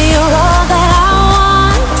 Baby, you're all that I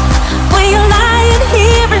want. When you're lying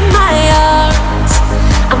here in my arms,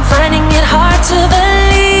 I'm finding it hard to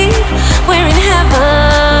believe we're in heaven.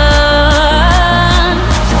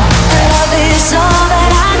 Love is all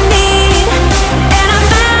that I need, and I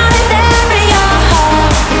found it there in your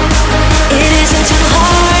heart. It isn't too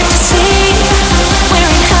hard to see.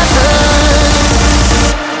 We're in heaven.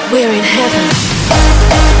 We're in heaven.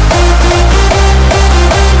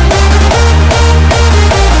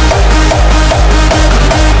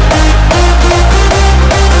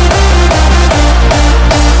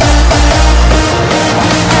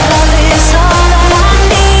 Love is all that I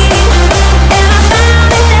need, and I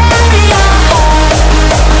found it there in your heart.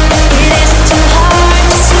 It isn't too hard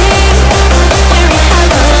to see. We're in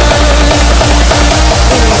heaven.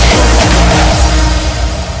 We're in heaven.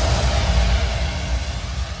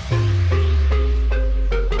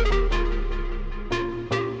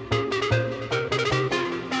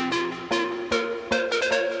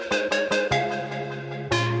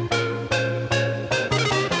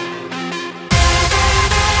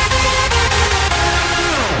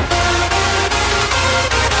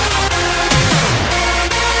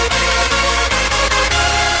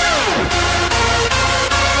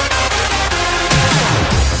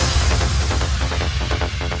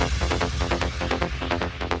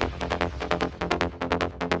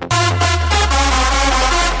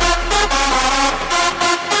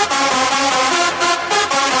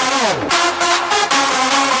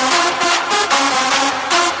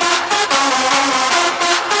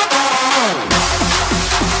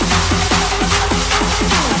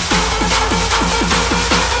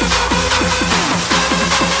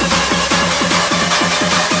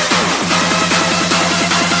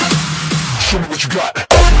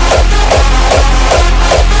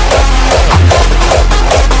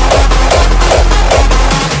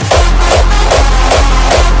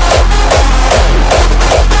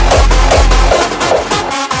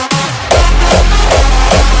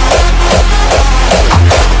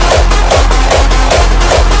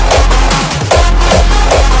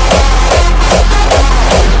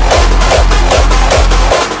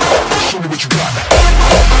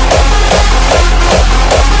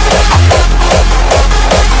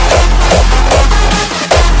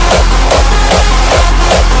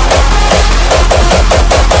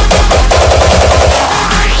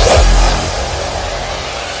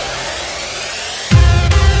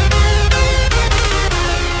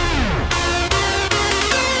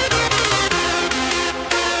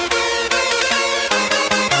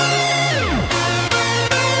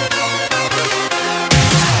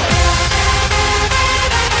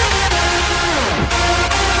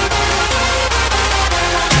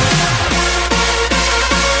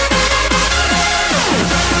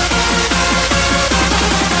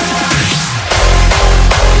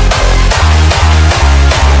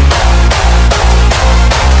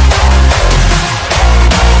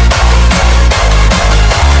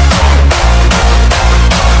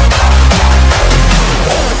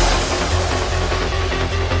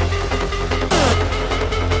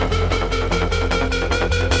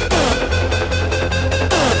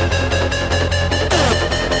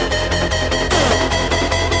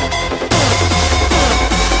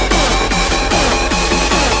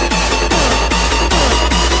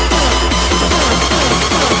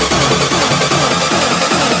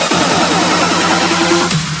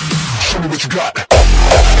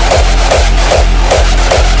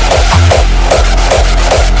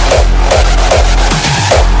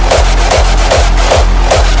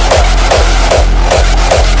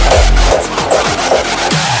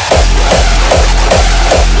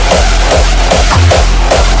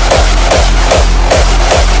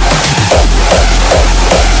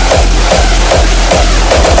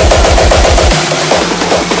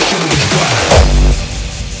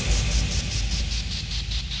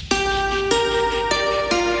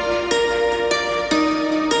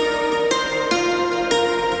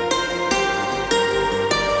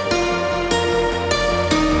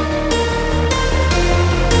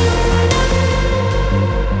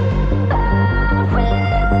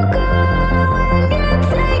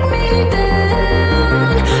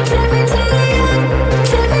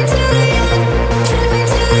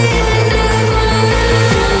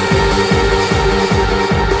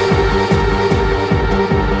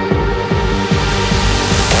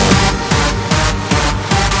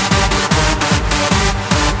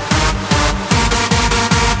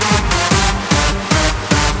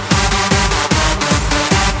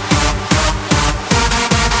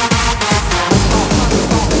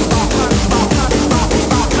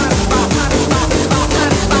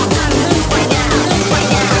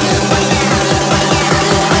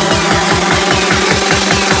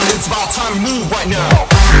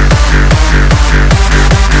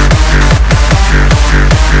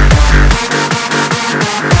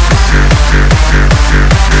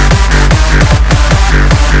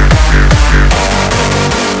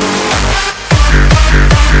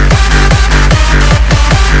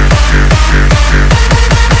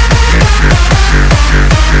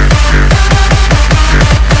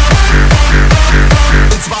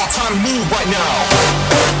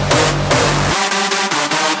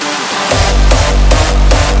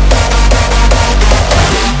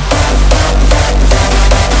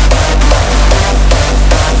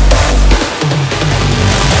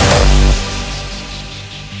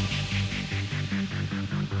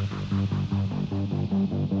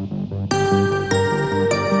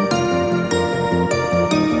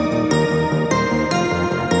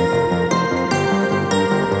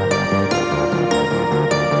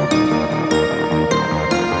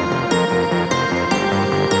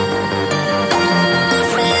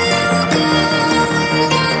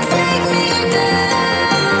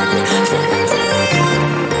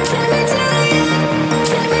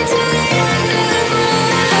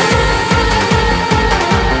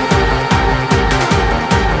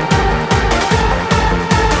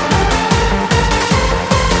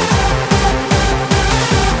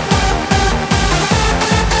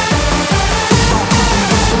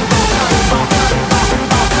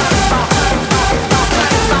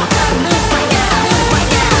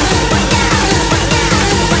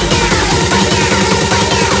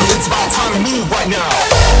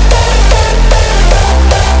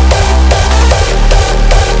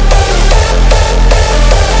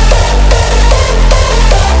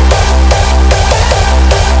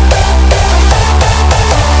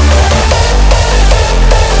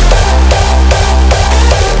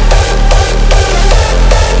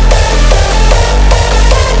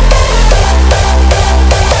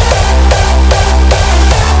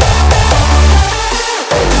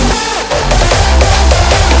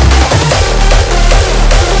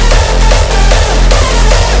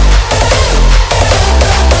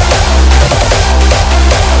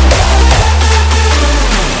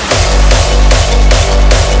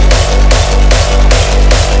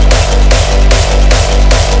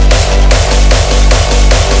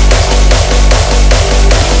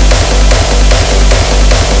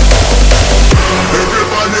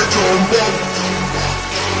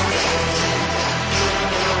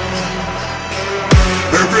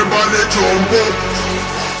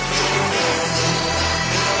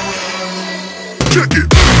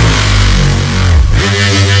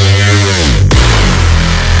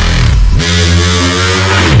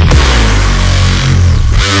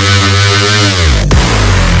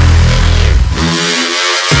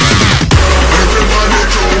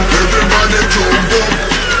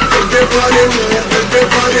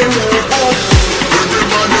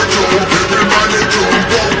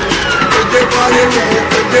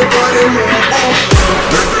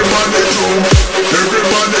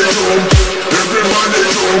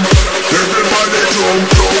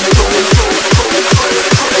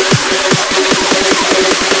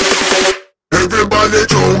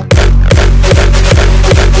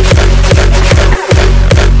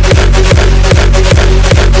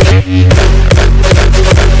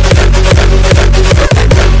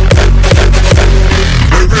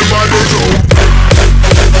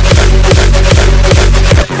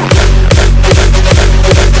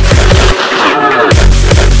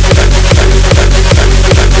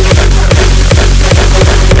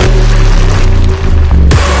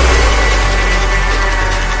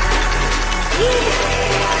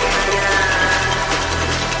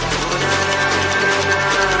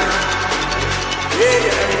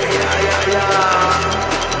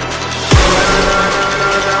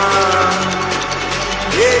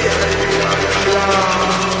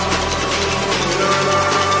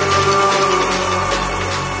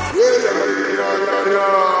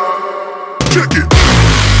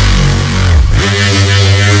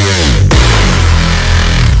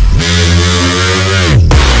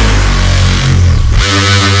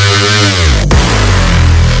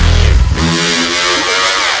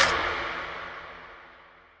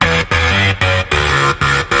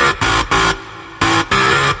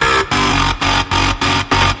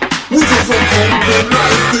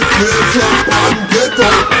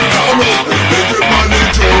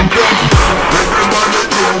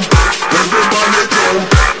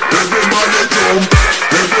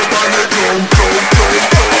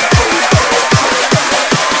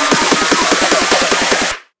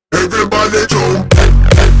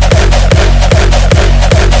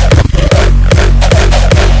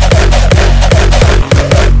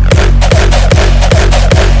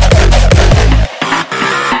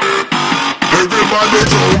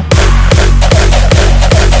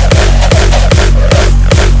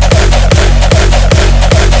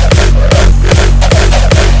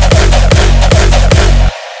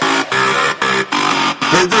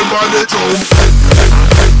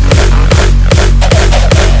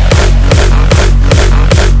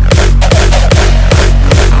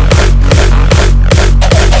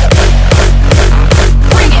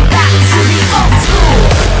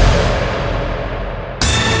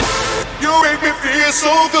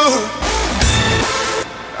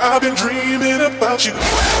 I've been dreaming about you.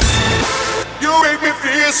 You make me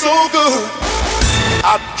feel so good.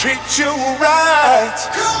 I treat you right.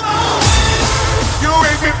 You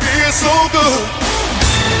make me feel so good.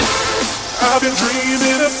 I've been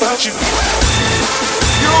dreaming about you.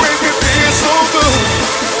 You make me feel so good.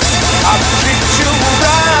 I treat you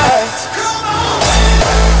right.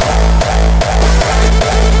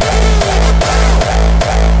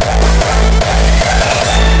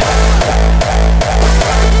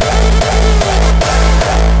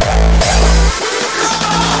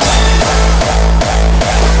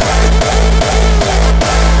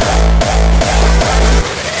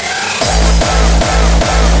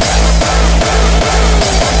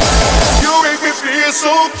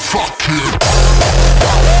 So fuck it.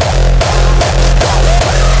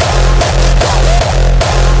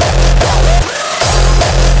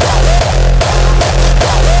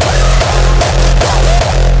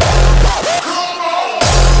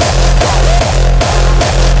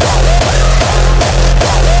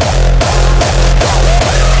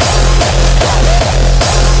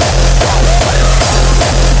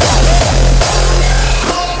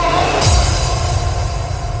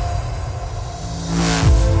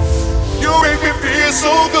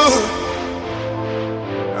 So good.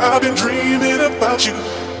 I've been dreaming about you.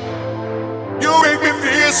 You make me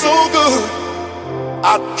feel so good.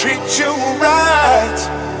 I treat you right.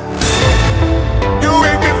 You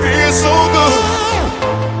make me feel so good.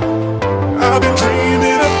 I've been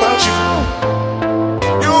dreaming about you.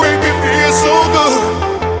 You make me feel so good.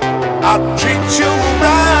 I treat you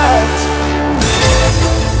right.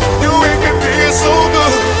 You make me feel so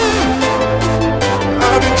good.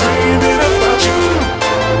 I've been dreaming about you.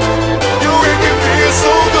 So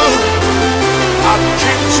good, I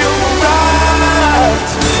treat you right.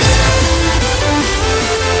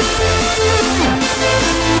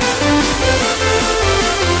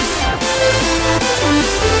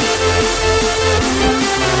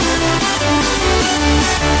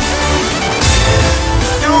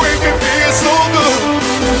 You make me feel so good.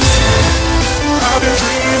 I've been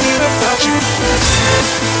dreaming about you.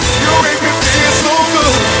 You make me feel so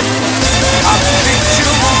good. I treat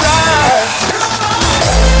you right.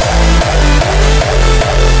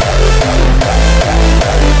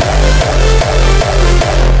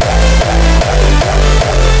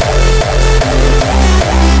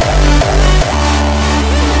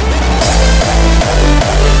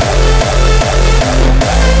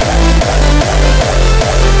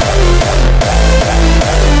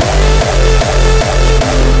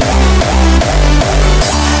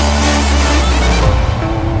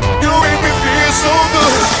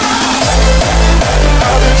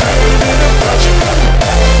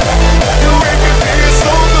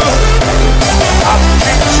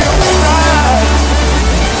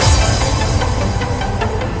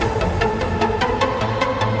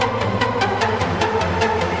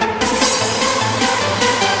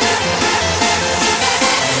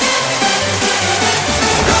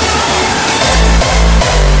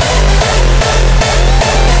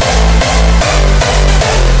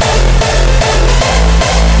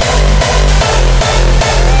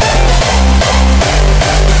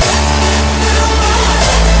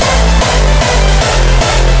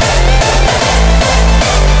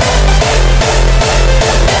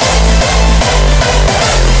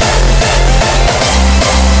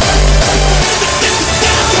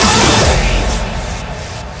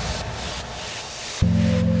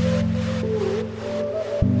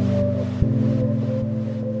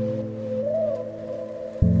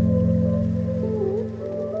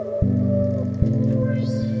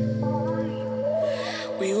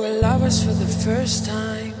 First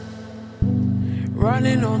time,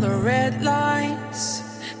 running on the red lights.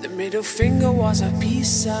 The middle finger was a peace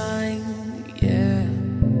sign, yeah.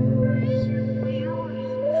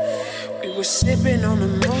 We were sipping on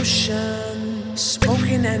emotion,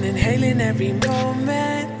 smoking and inhaling every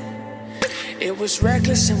moment. It was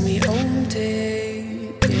reckless and we owned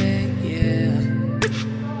it, yeah, yeah.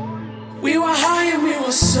 We were high and we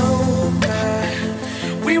were sober.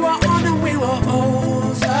 We were on and we were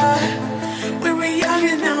over. We were young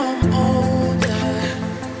and now I'm older,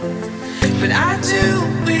 but I do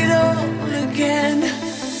it all again.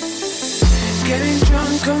 Getting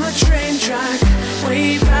drunk on the train track,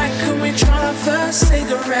 way back when we tried our first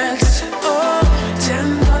cigarettes. Oh,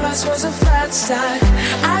 $10 was a fat stack.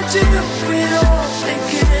 I do it all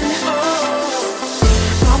again. Oh,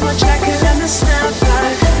 mama jacket and a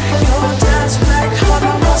snapback. Your dad's black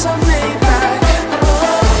Honda was a Maybach.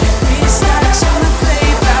 Oh, these stacks on the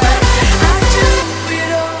playback. I do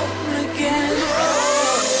it all again.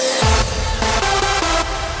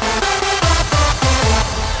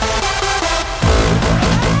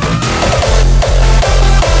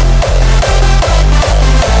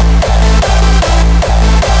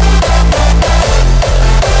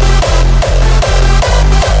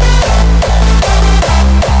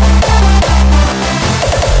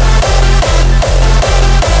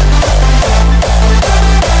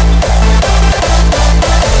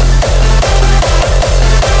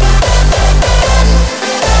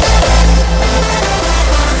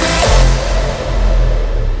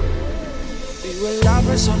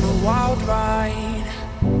 us on a wild ride,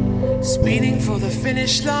 speeding for the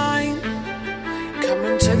finish line,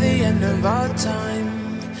 coming to the end of our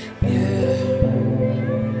time, yeah.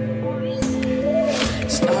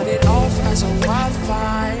 Started off as a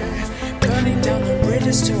wildfire, burning down the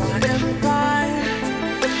bridges to our empire.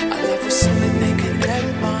 Our love was something they could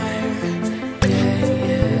admire, yeah,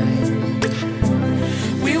 yeah.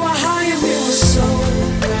 We were high and we were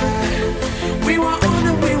sober, we were on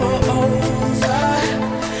and we were over.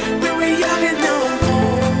 We were young and now I'm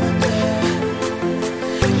older,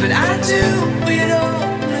 but I do it all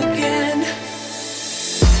again.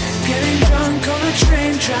 Getting drunk on a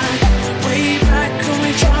train track, way back when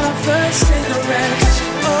we tried our first cigarettes.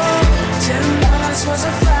 Oh, $10 was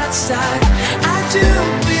a fat stack. I do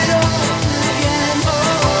it all again. Oh,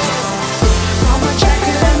 mama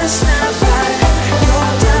jacket and a snapback, your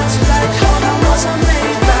dad's black Honda was a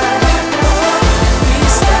Maybach. Oh,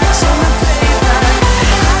 these stacks on the payback.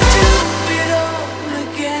 I do it all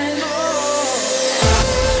again.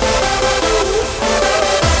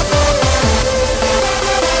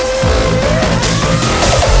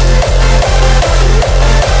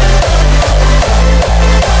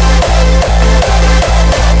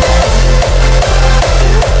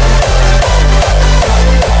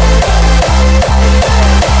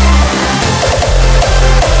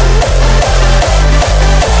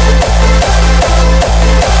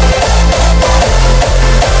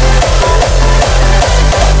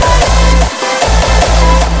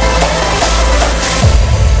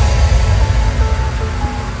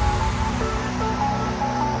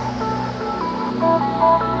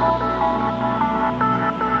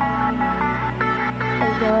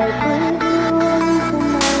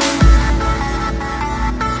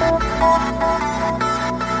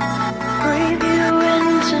 Breathe you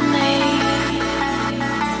into me,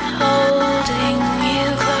 holding you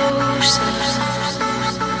closer.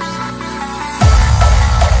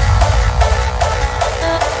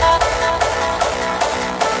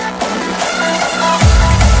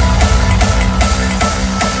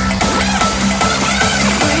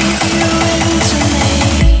 Breathe you into me.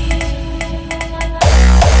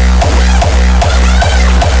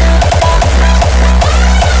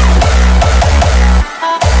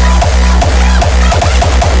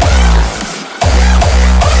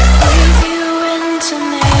 Breathe you into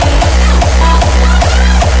me.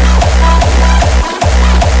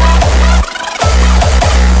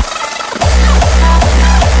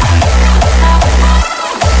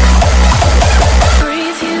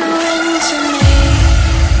 Breathe you into me.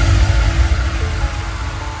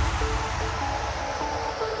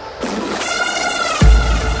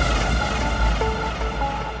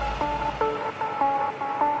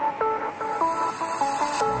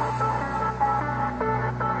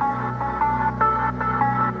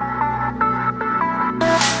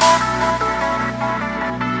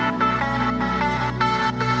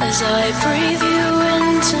 As I breathe you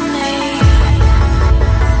into me.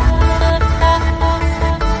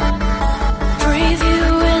 Breathe you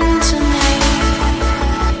into me,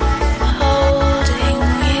 holding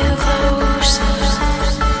you closer.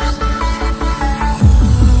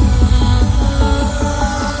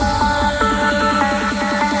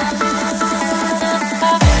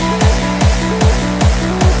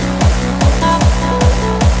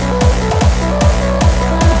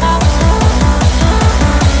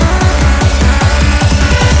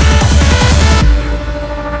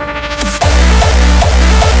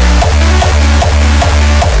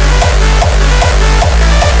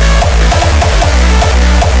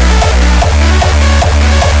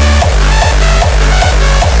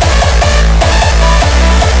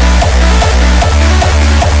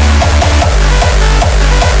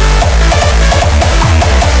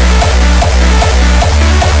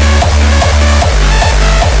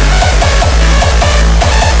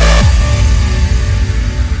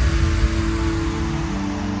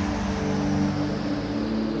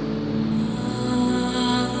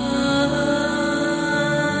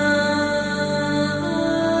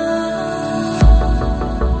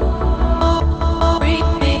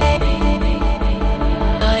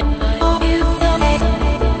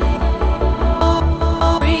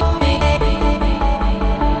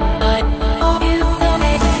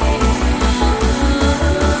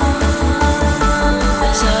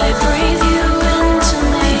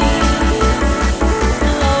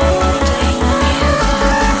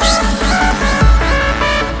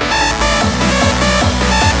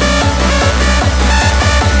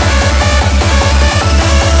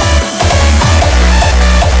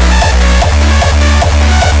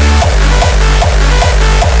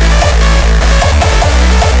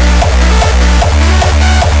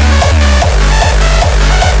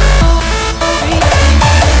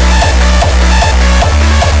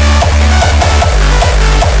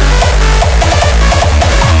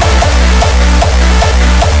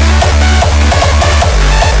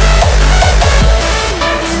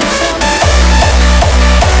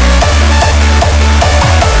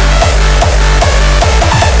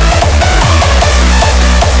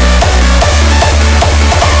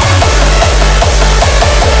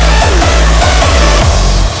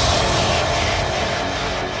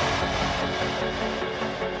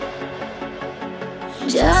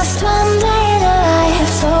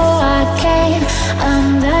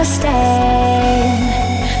 understand.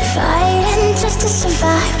 Fighting just to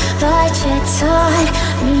survive, but you taught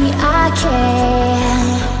me I can.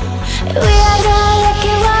 We are the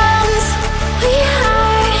lucky ones. We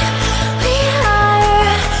are.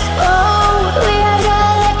 Oh, we are the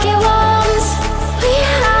lucky ones. We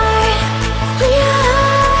are.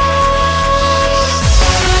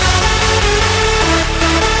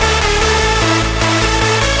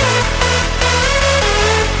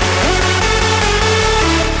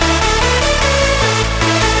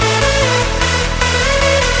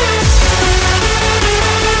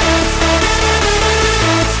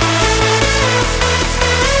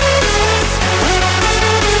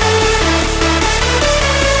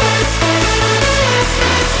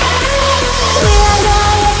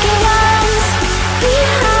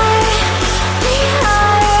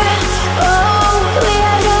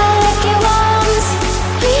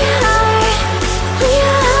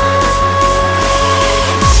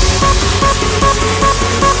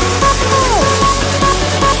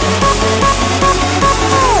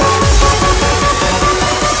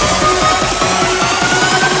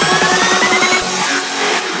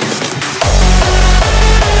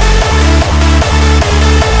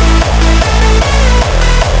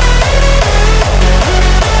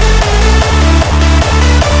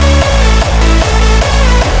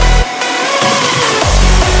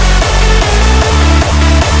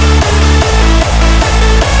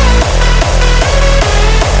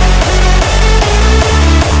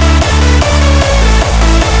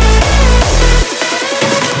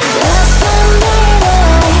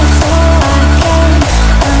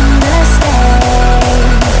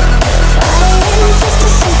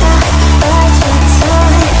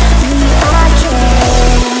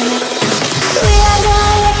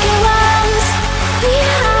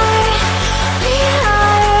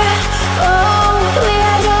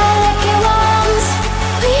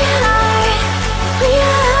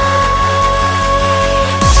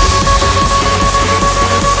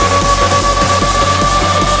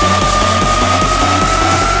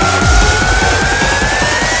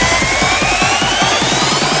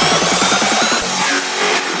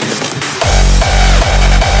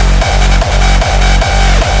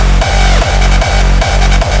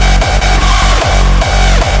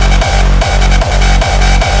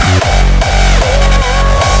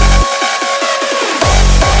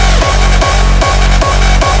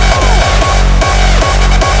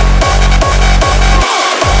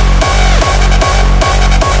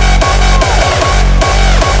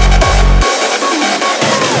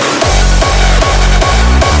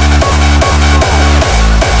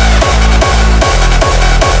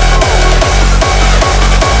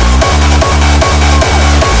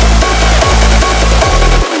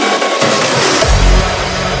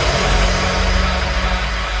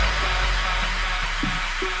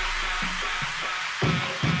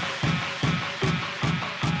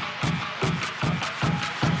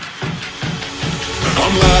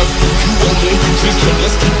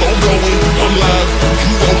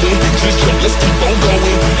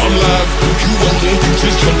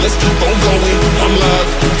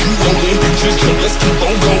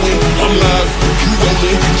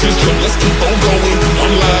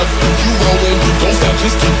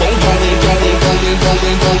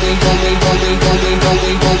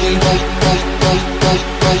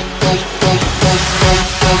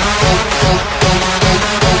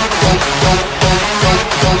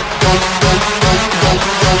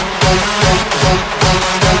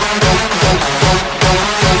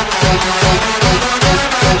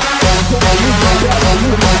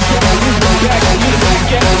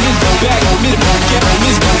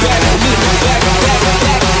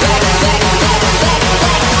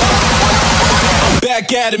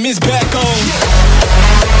 Adam is back on.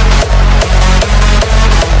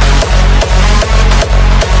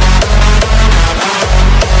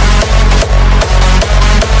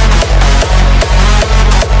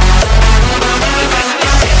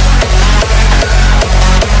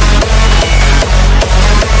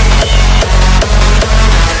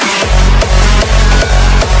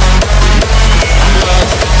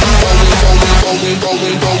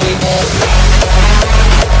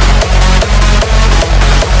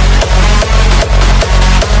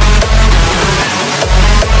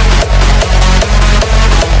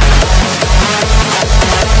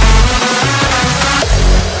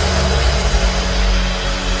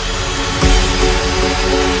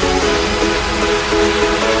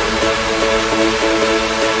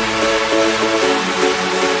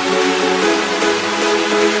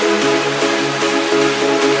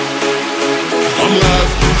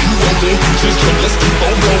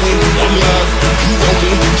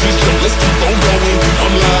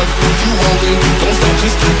 Don't stop,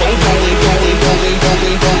 just keep on going, going, going,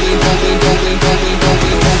 going, going, going, going, going, going,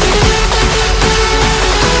 going.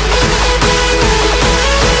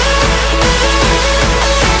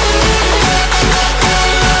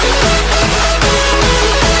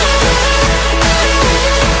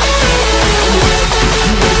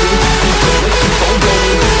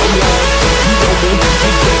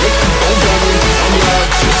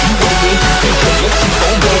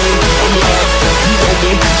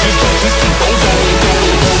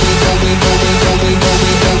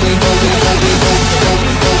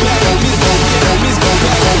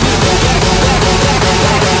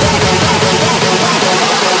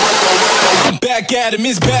 Back at him,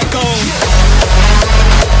 it's back on.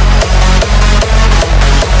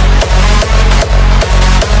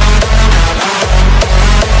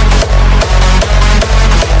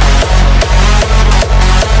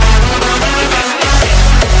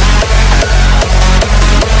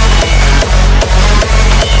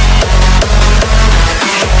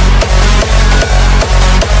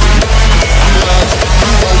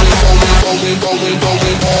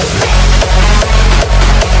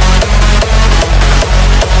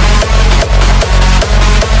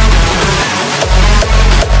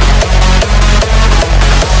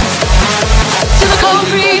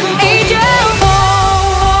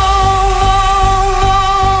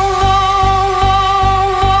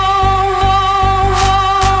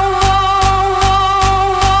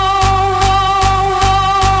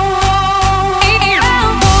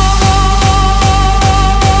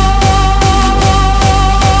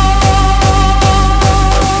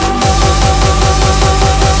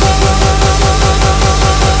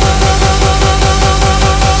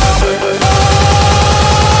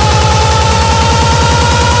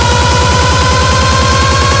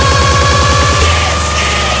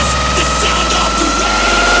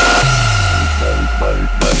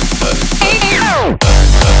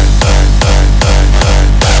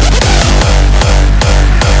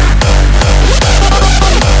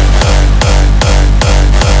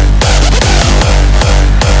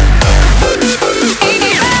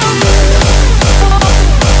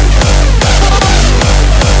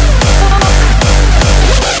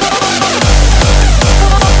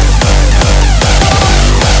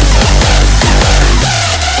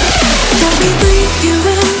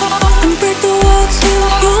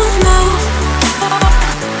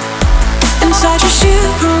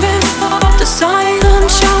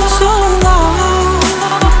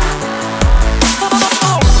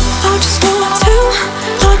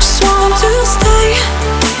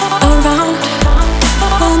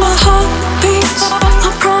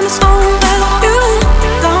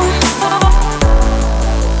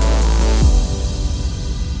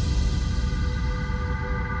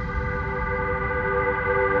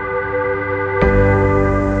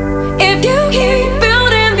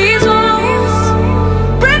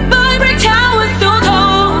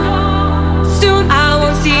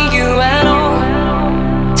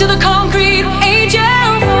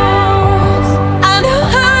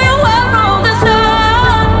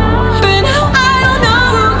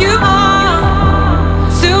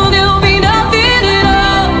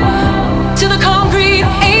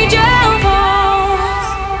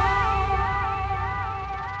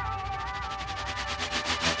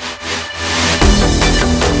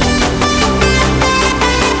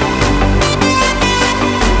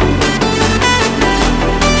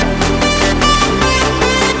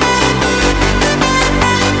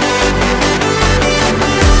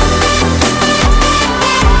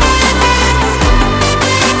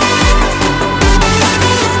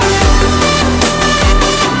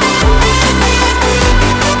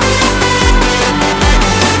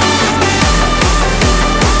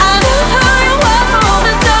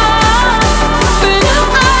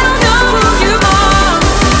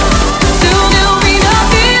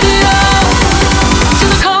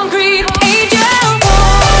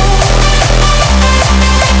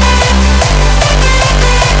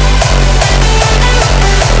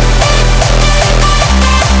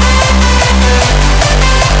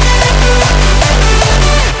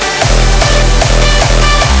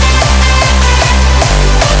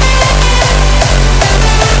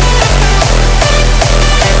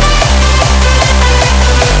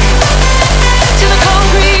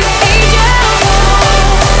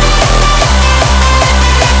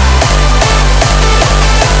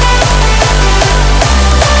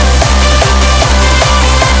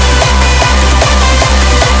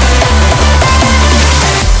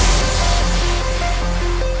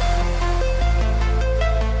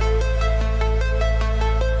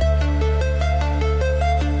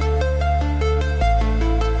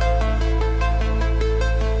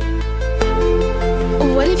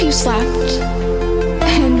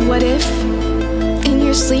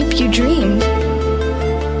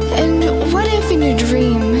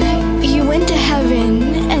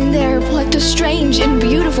 and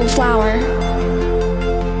beautiful flower.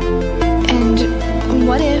 And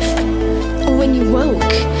what if, when you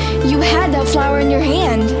woke, you had that flower in your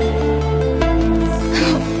hand?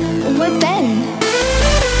 What then?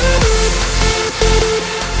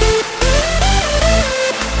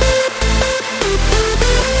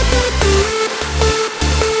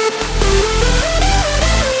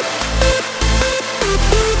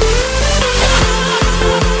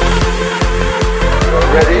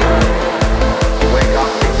 Ready? Wake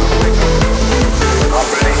up, wake up. Not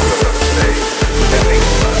ready, you're going to stay. Ending,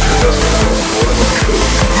 you're just going to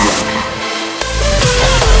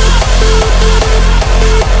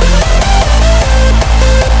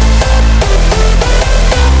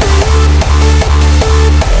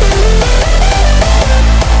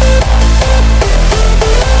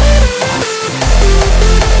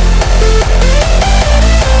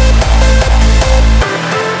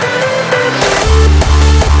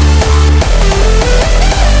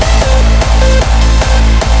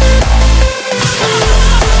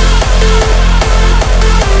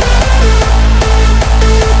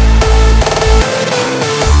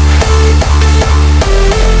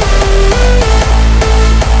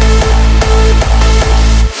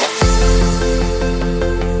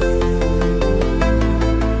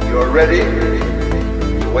ready,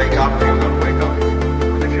 you wake up, you're going to wake up.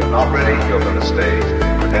 And if you're not ready, you're going to stay,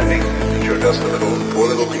 pretending that you're just a poor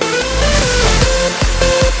little people.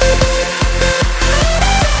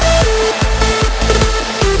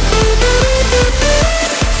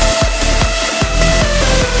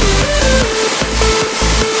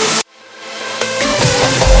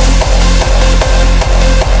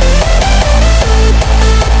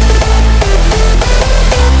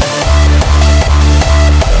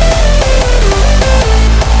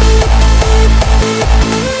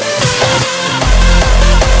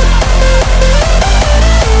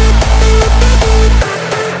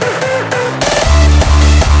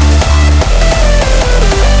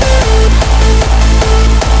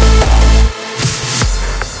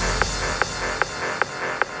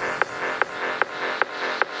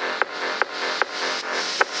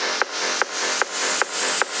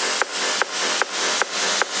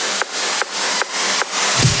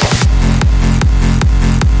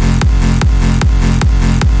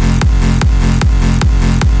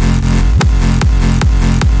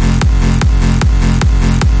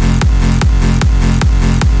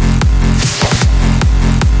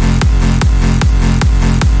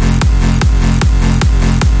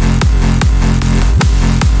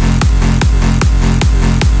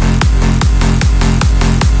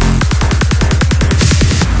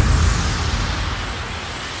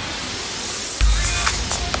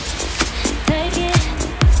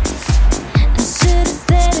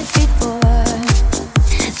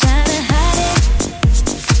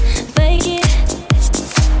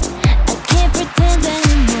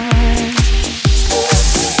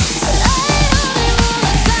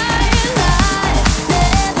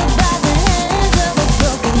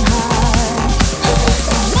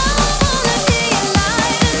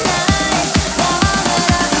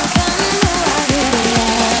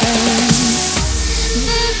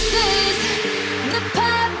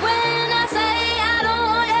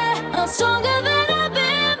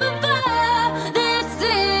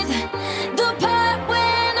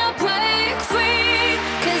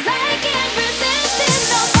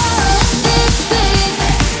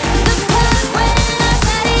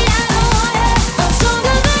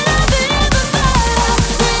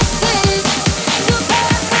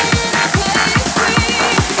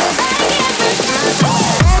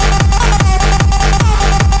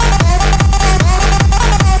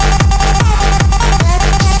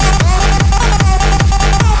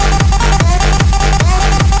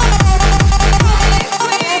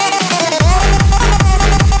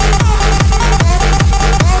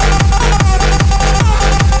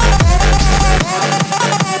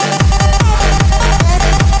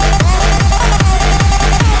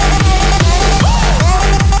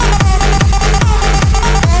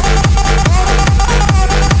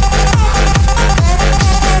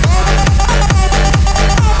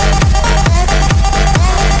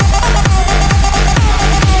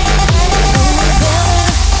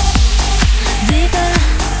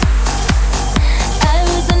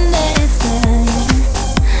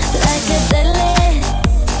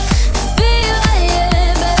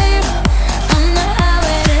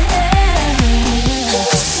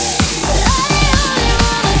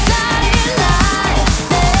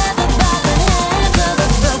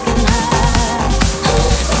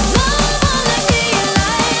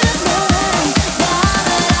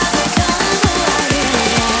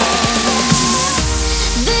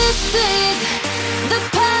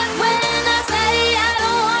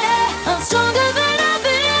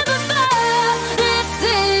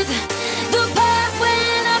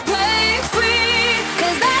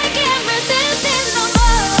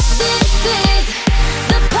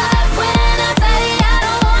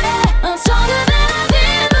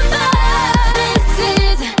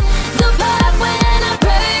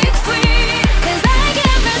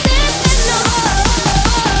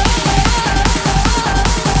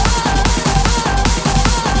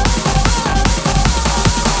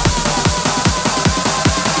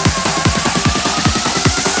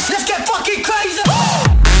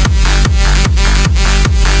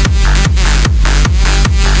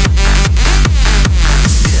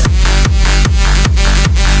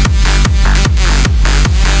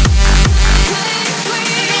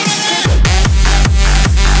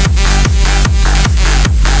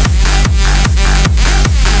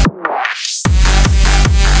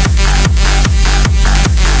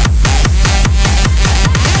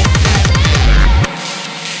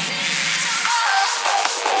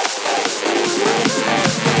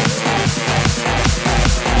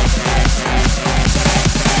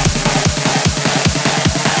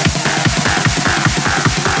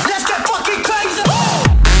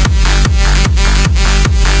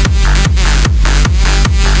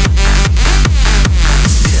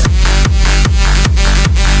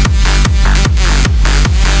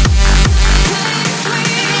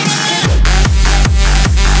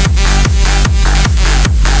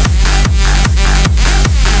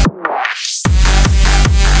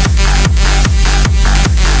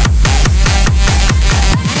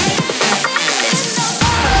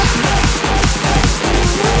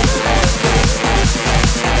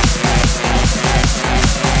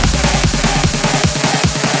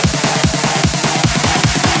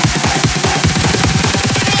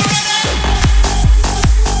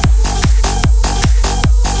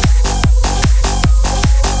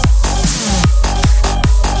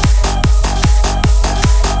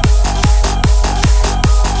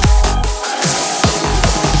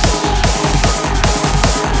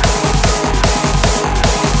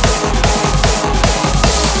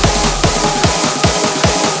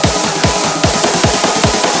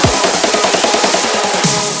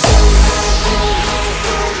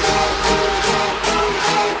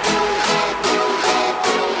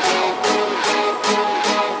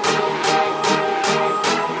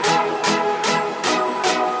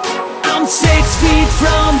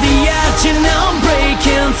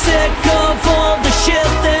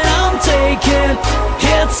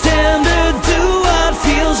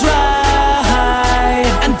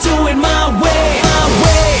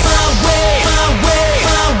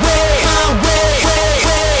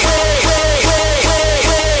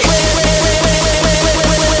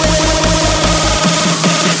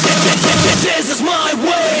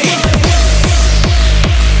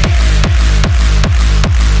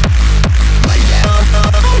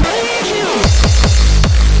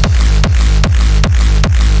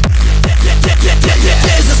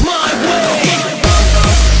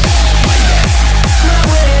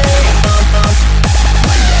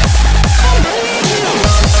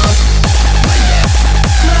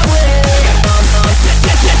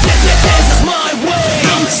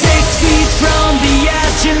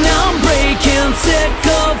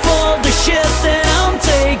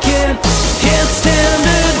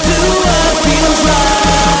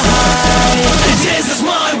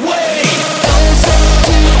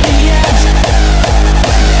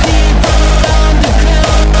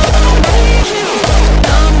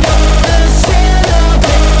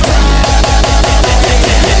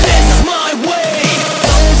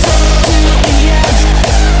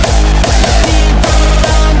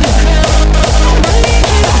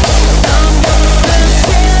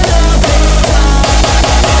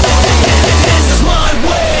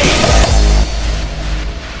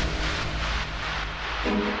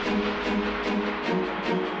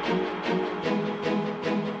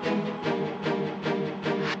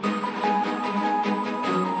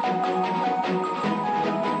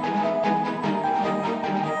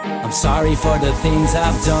 I'm sorry for the things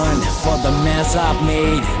I've done, for the mess I've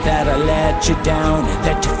made, that I let you down,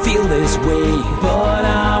 that you feel this way. But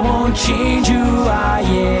I won't change who I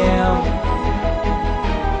am.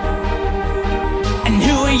 And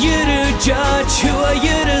who are you to judge? Who are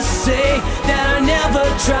you to say that I never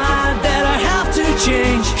tried, that I have to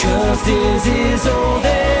change? 'Cause this is all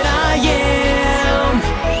that I am.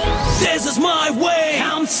 This is my way.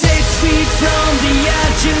 I'm 6 feet from the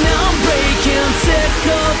edge and I'm breaking. Sick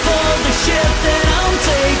of all the shit that I'm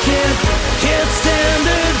taking. It's time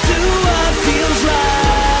to do what feels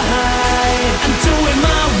right. I'm doing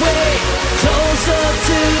my way closer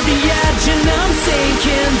to the edge and I'm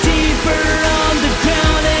sinking deeper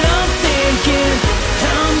underground and I'm thinking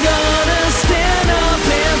I'm gonna stand up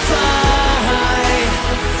and fight.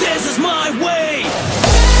 This is my way.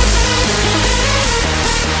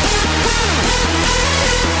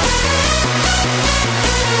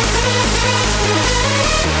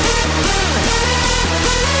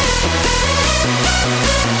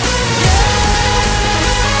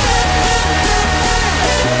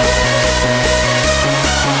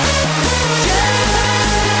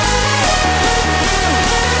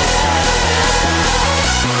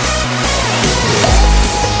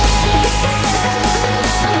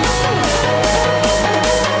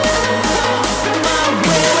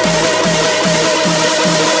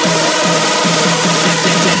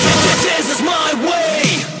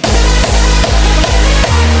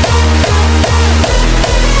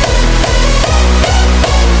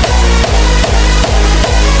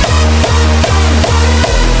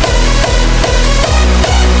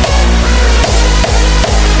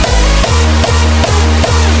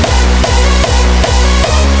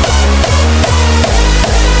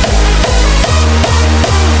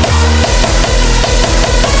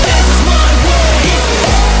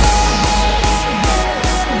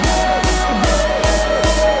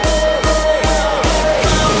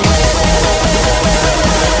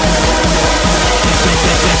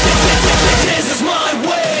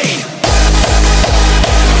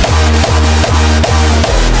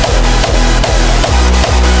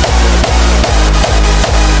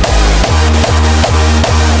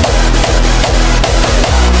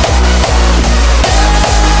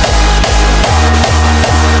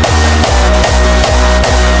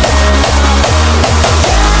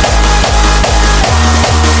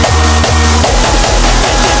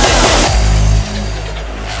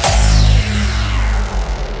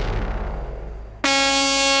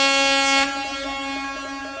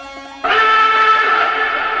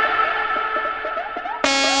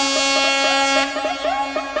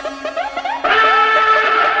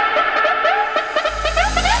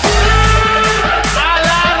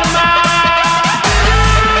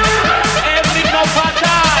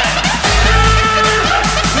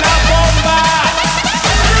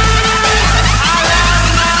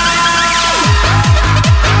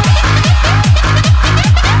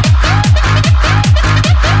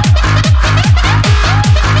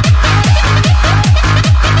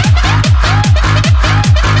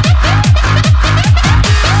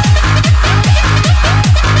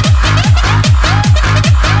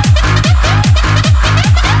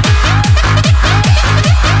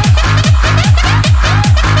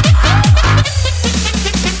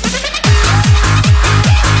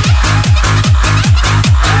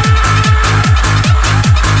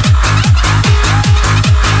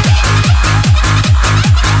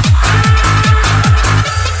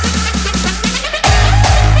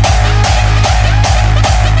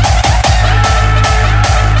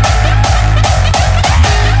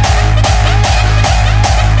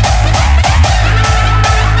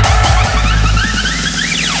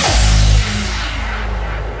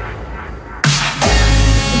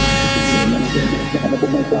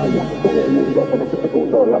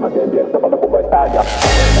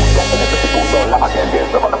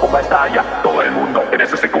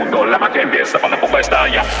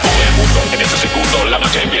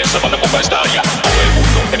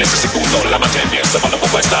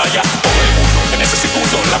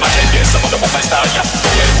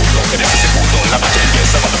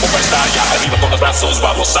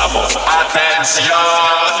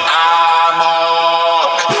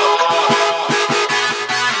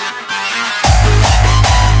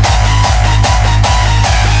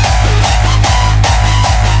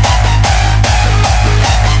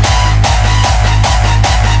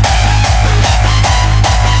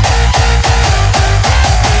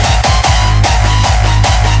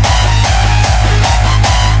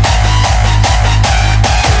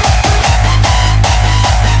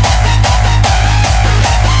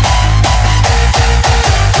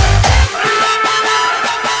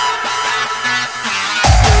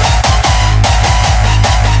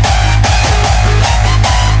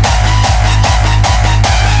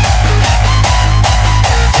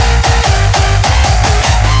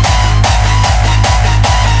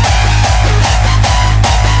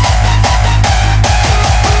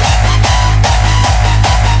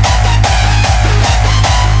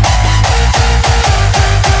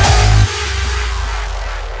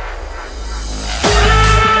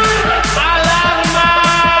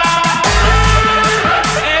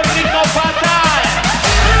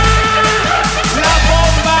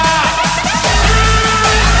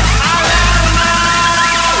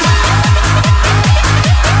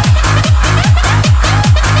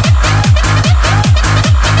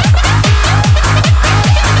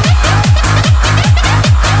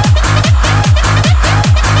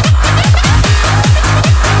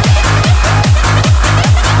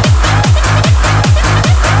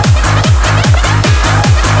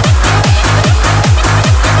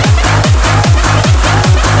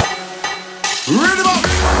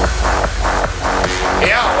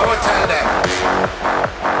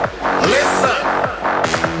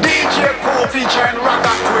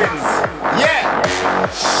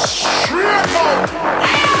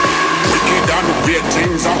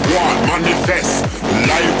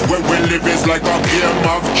 is like a game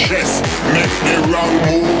of chess. Make the wrong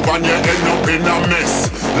move and you end up in a mess.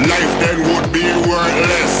 Life then would be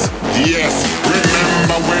worthless. Yes,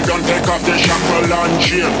 remember we don't take off the shackle and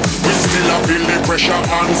chain. We still a feel the pressure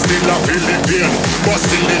and still a feel the pain. But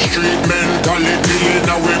still the street mentality in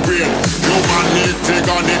our brain. Humanity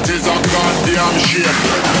and it is a goddamn shame.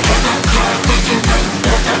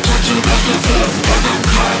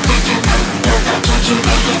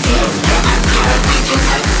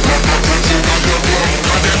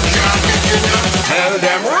 Tell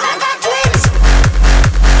them Raggadrops.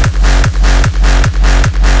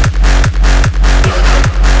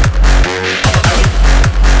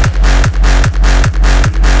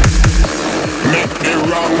 Make the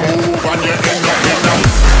wrong move and you end up in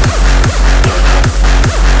a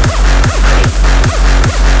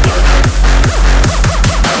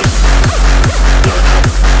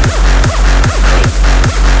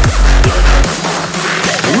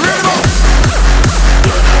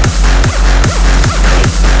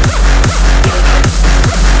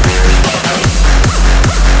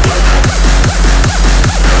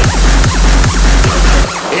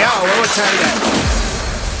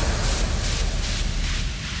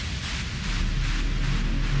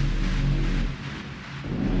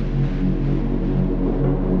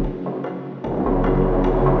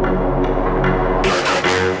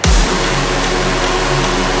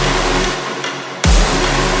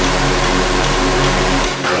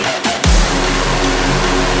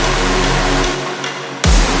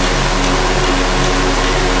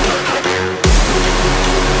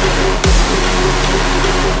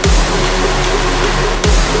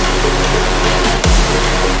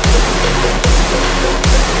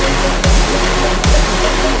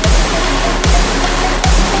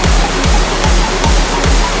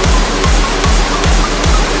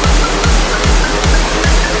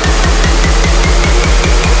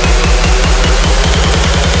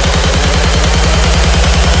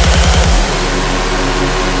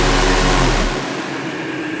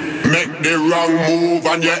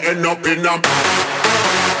and you end up in a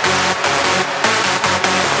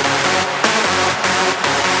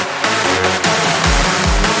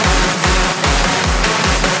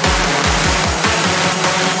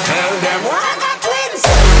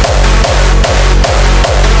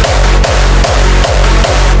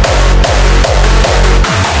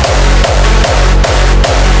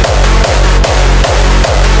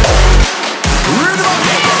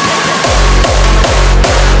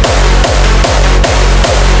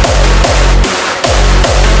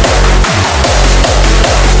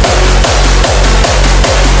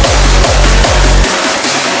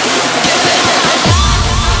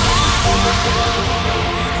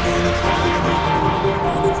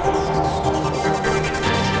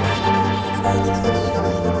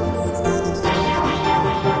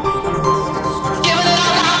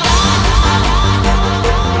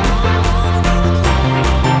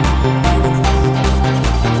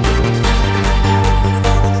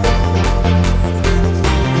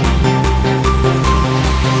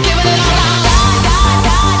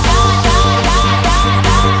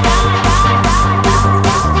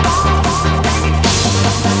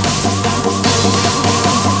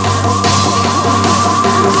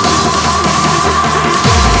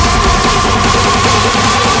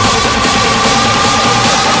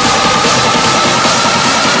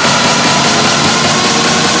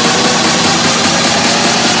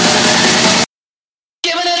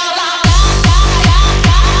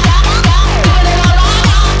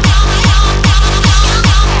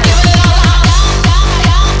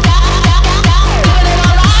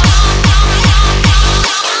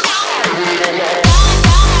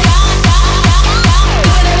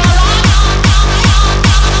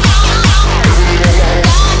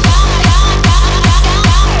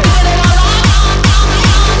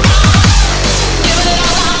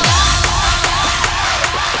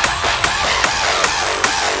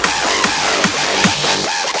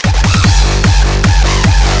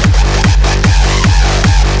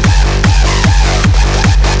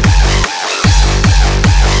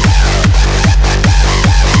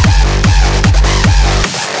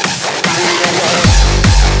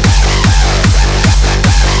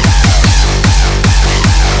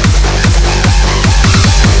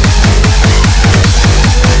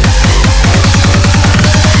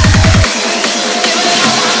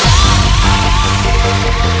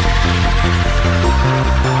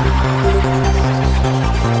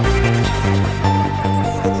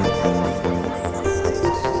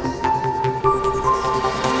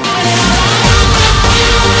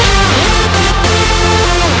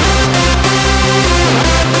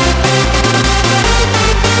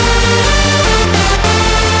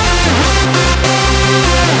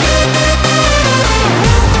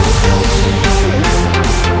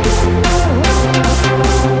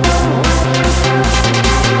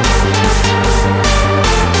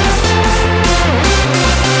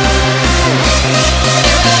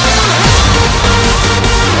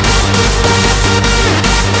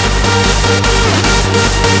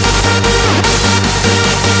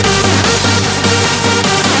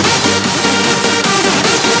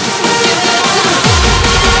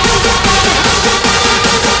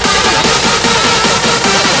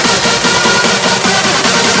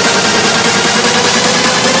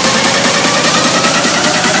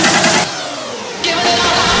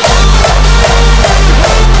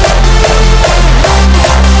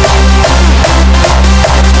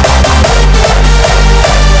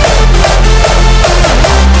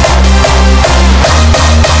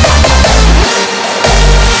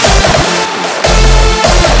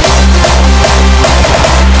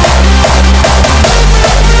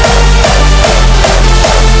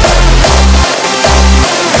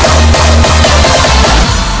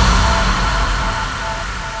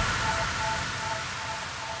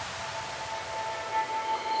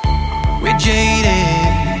We're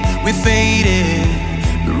jaded, we're faded,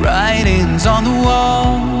 the writing's on the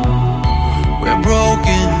wall. We're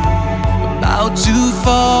broken, about to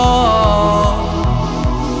fall.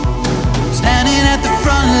 Standing at the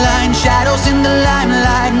front line, shadows in the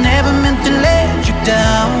limelight, never meant to let you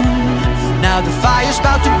down. Now the fire's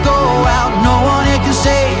about to go out, no one here can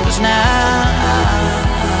save us now.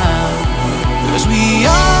 'Cause we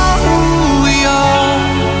are who we are,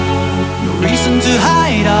 no reason to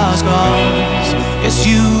hide our scars. Yes,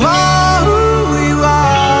 you are who you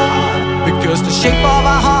are, because the shape of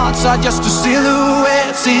our hearts are just the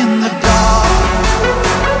silhouettes in the dark.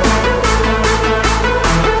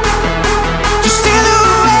 The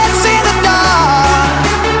silhouettes in the dark,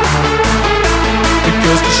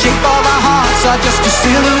 because the shape of our hearts are just the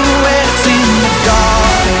silhouettes in the dark.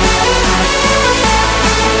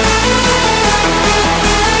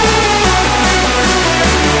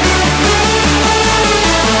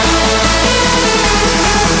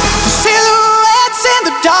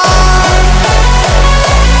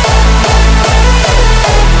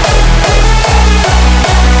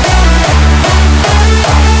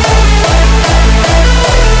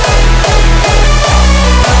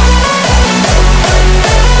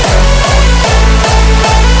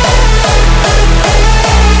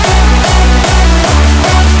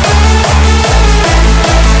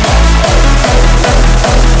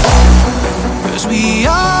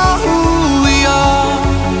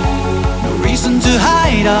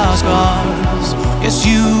 Our scars. Yes,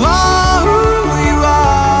 you are who you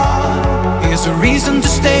are. Here's a reason to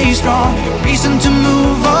stay strong, a reason to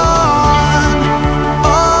move on,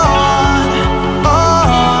 on,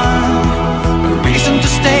 on. A reason to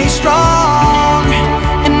stay strong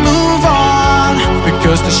and move on,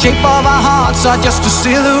 because the shape of our hearts are just the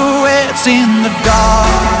silhouettes in the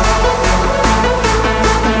dark.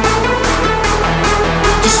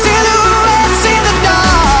 The silhouettes in the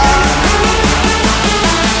dark,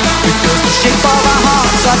 because the shape of our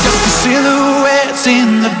hearts are just the silhouettes in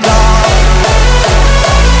the dark.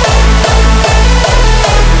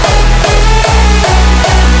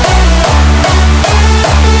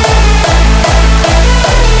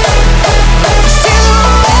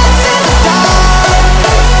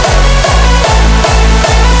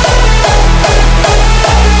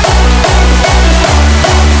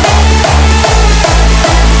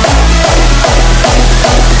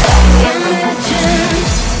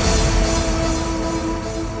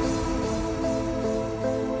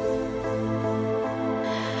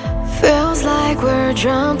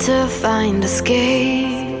 Drawn to find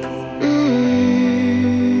escape.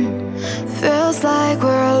 Feels like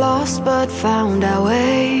we're lost but found our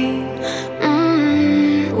way.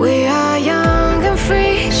 We are young and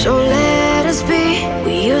free, so let us be.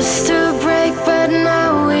 We used to break but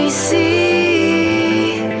now we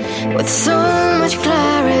see with so much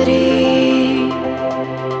clarity.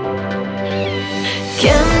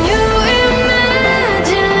 Can you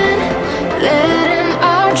imagine letting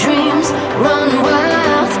our dreams run wild?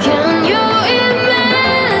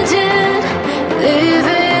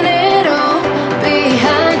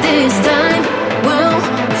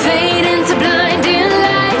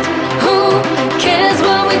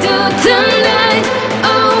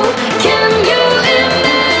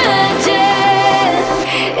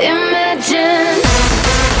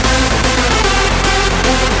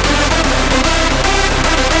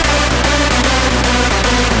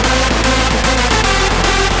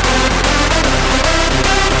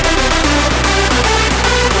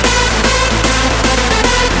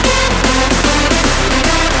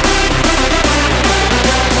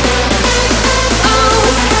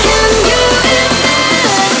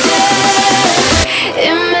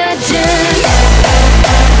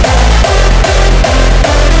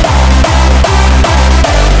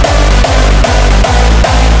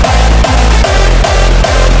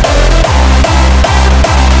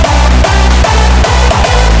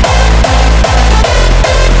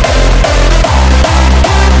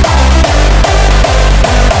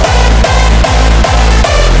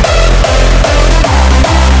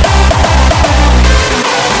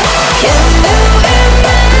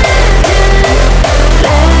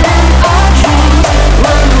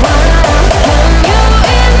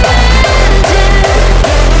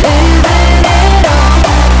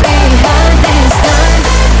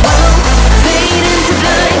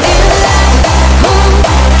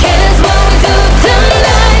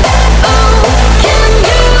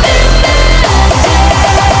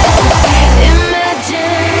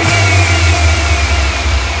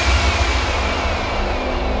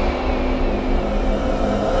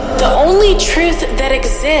 truth that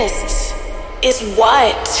exists is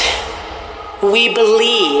what we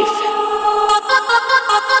believe.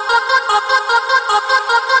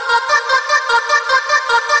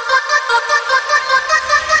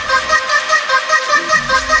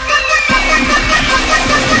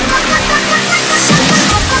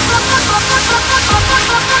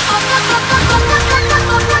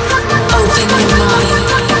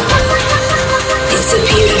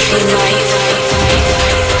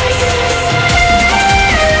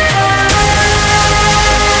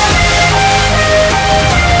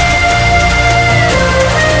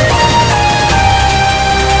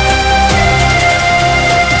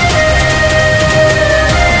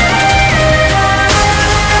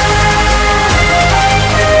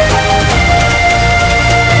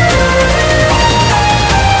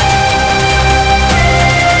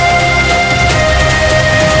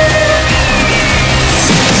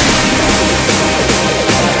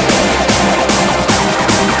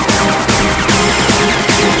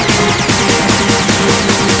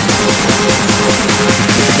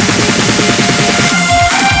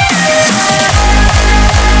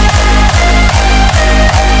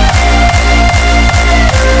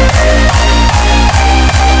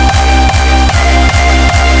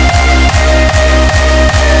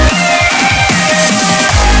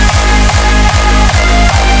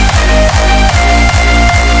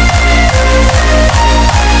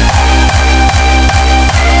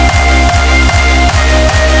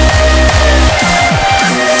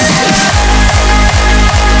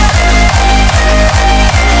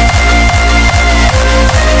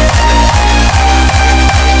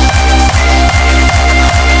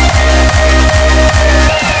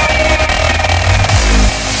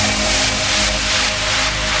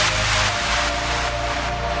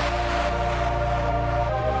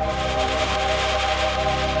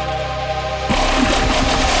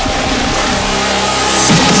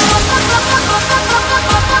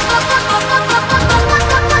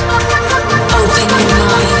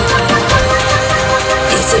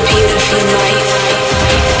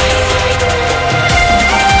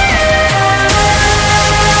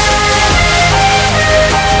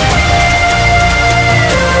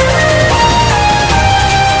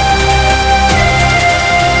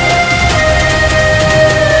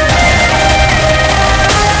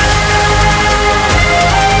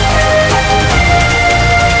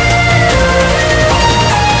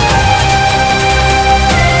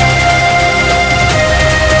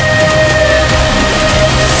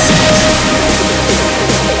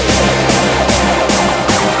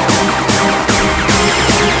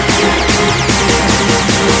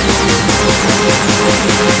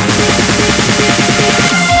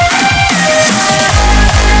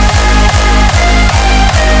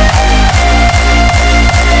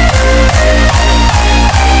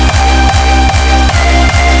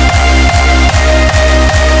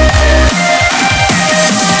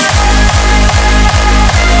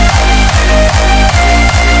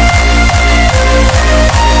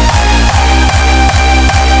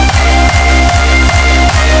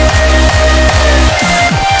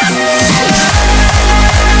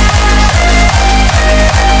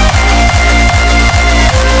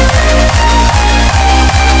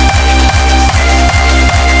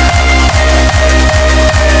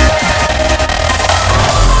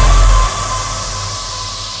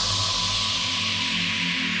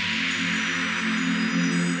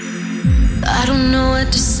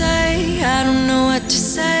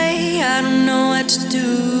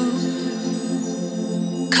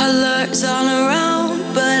 Colors all around,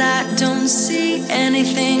 but I don't see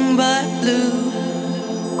anything but blue.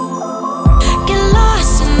 Get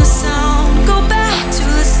lost in the sound, go back to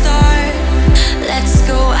the start. Let's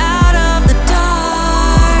go out of the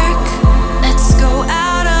dark. Let's go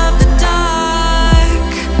out of the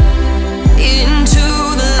dark into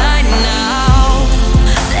the light now.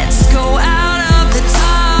 Let's go out of the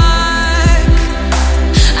dark,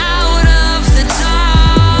 out of the dark.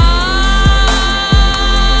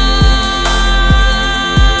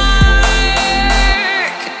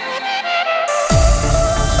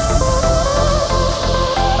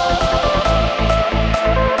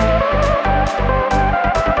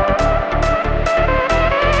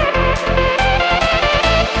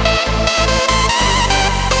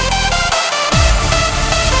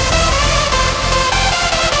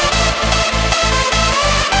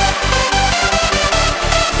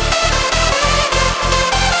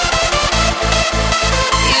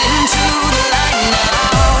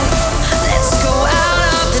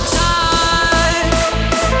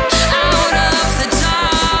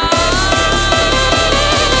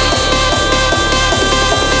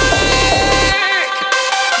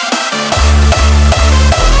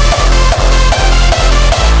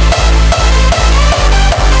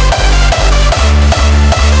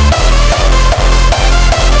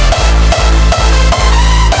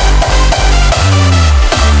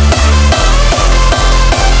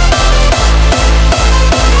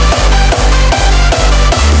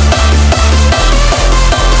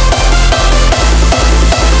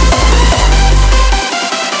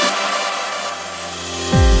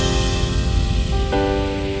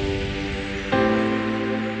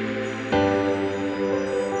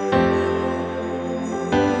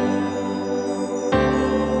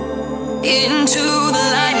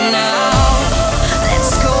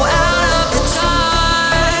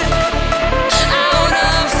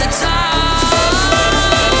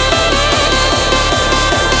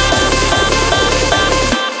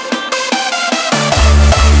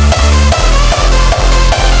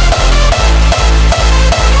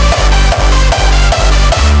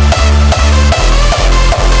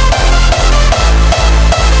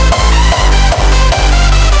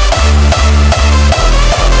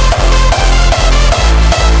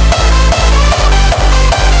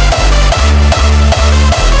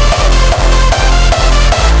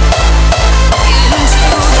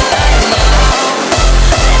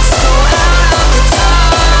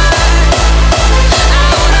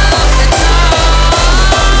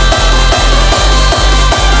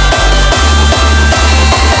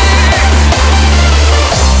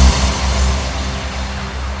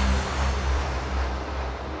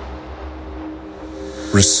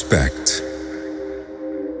 respect.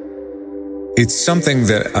 It's something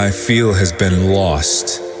that I feel has been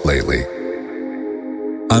lost lately.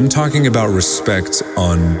 I'm talking about respect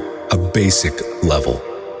on a basic level.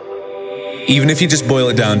 Even if you just boil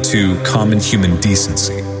it down to common human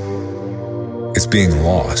decency, it's being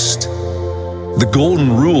lost. The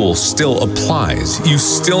golden rule still applies. You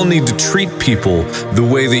still need to treat people the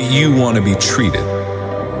way that you want to be treated.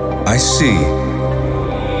 I see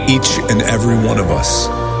each and every one of us,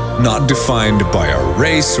 not defined by our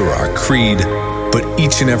race or our creed, but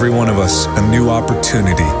each and every one of us a new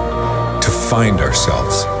opportunity to find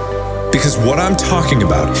ourselves. Because what I'm talking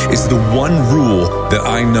about is the one rule that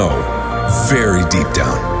I know very deep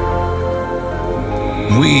down.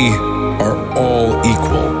 We are all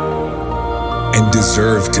equal and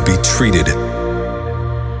deserve to be treated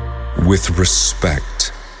with respect.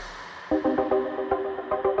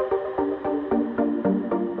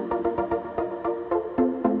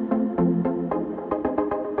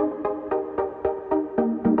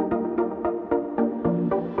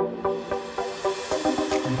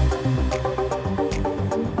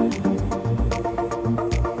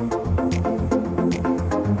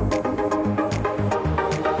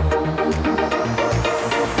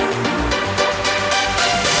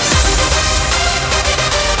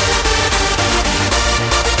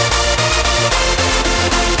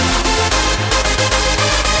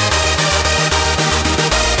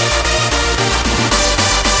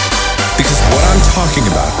 Talking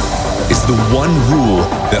about is the one rule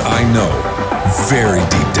that I know very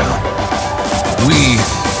deep down. We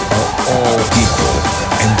are all equal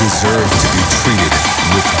and deserve to be treated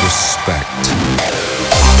with respect.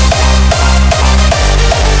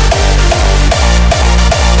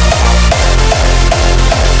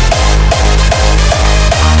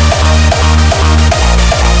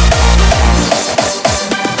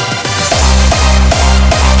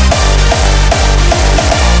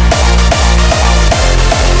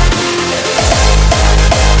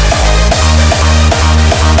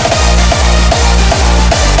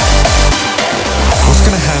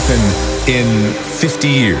 In 50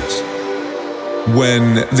 years,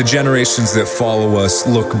 when the generations that follow us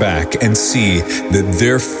look back and see that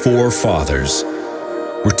their forefathers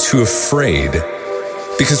were too afraid,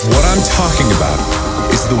 because what I'm talking about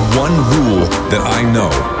is the one rule that I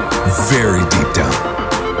know very deep down.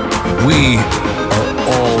 We are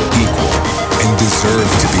all equal and deserve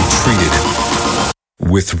to be treated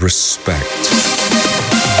with respect.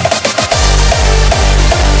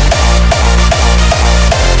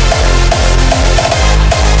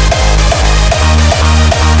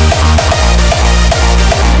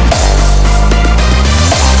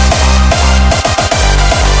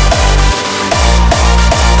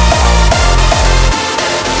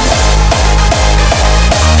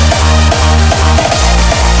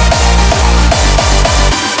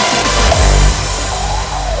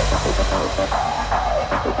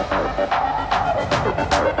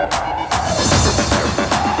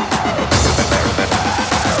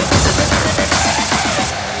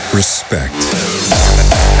 Respect.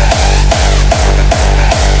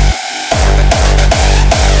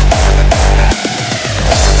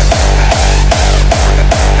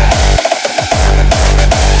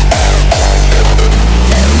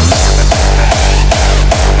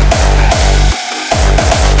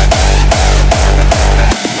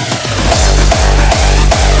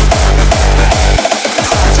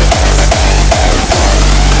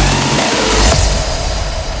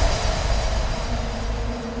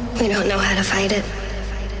 We don't know how to fight it.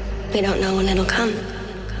 We don't know when it'll come.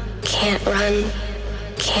 Can't run.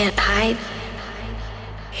 Can't hide.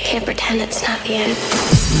 Can't pretend it's not the end.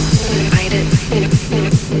 Fight it.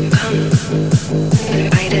 Come.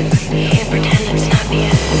 Fight it. Can't pretend it's not the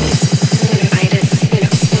end. Fight it.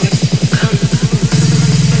 Come.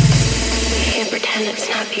 Can't pretend it's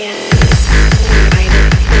not the end. Fight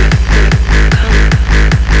it. Come.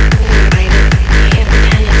 Fight it. Can't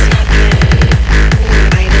pretend it's not the end. Pretend it's not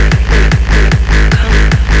the end. Fight it. Come.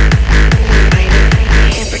 Fight it.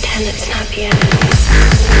 Can't pretend it's not the end.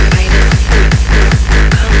 Fight it.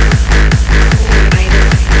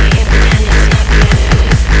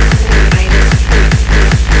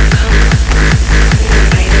 Come.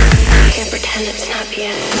 Fight it. Can't pretend it's not the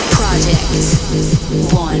end. Project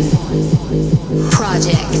 1.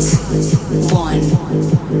 Project 1.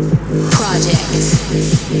 Project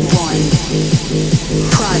 1.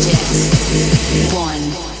 Project 1.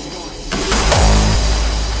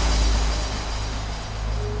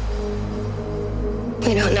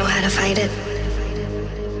 We don't know how to fight it.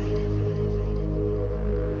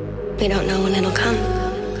 We don't know when it'll come.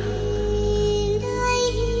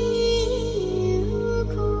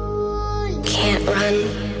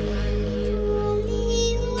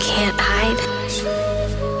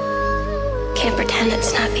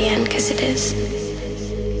 is.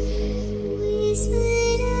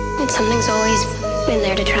 And something's always been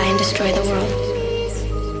there to try and destroy the world.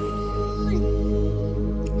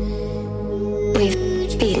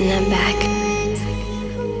 We've beaten them back.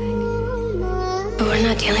 But we're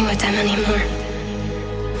not dealing with them anymore.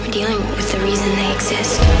 We're dealing with the reason they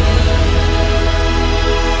exist.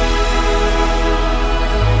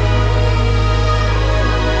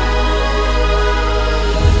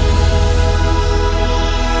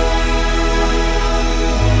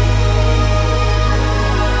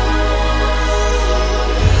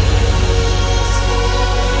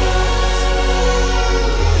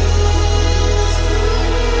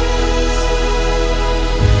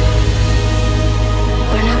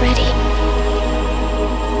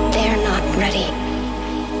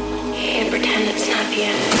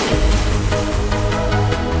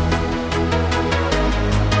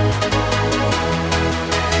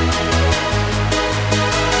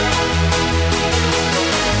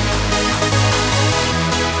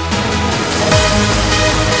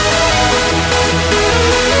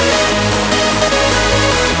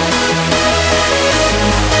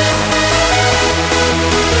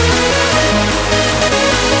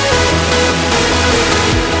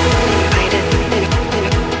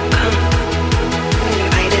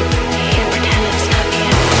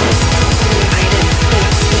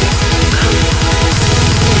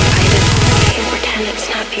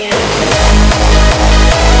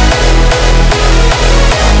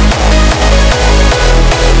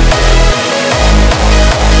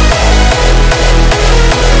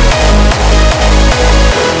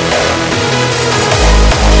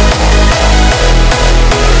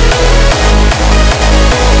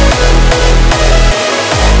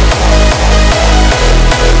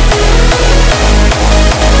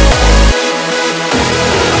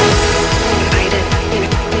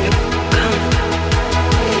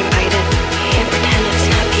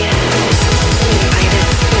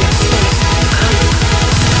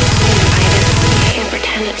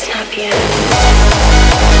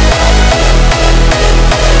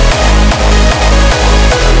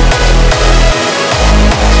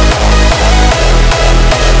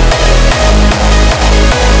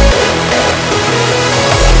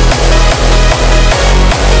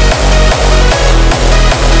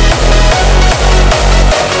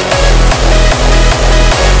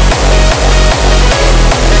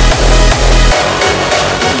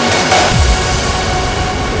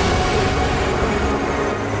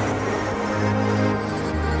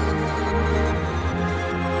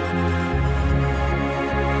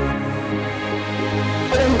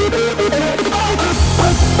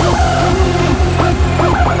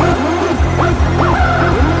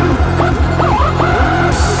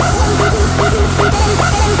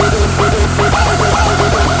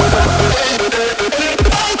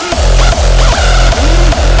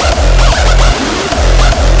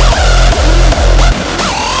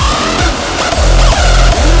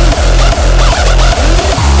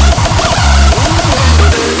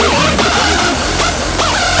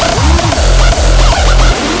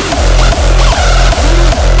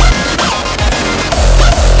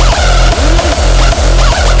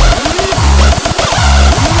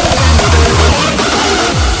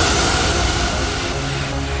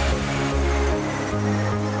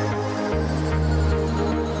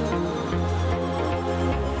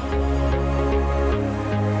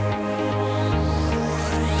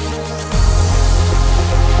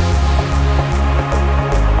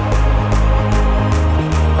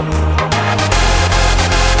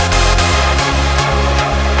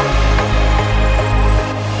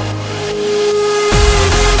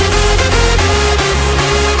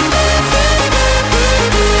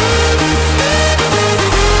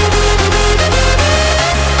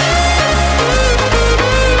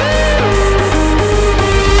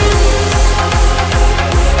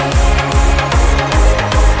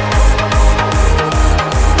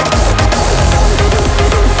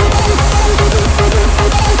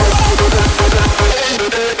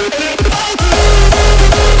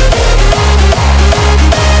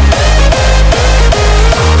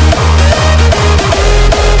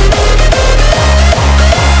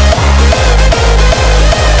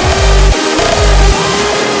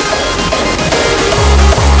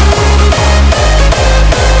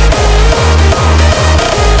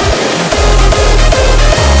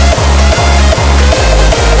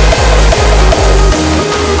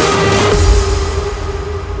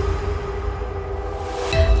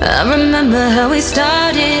 remember how we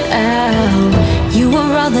started out. You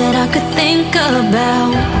were all that I could think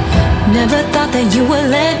about. Never thought that you would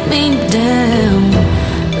let me down.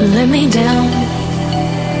 Let me down.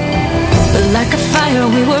 Like a fire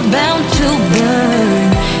we were bound to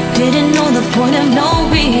burn. Didn't know the point of no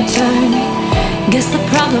return. Guess the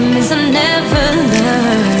problem is I never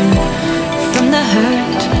learn from the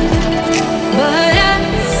hurt. But I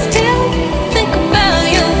still think about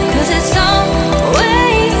you, 'cause it's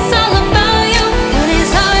always all about you. And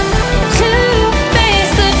it's hard to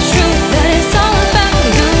face the truth that it's all about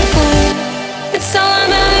you. It's all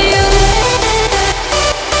about you.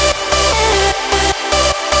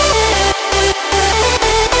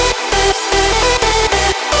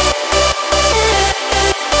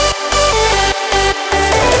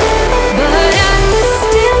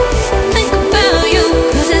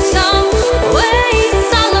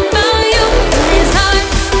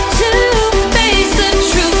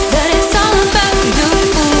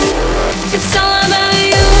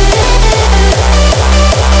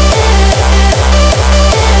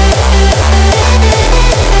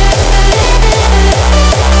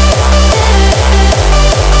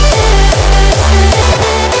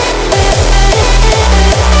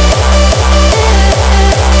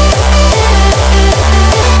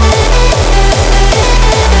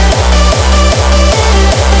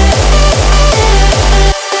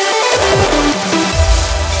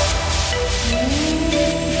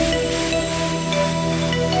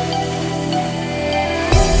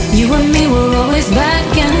 You and me were always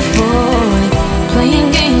back and forth,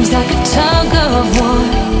 playing games like a tug of war.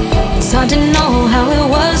 It's hard to know how it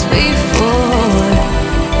was before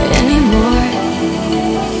anymore.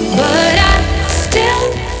 But I still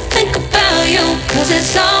think about you, 'cause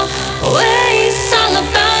it's always all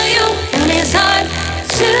about you. And it's hard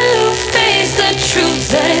to face the truth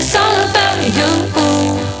that it's all about you.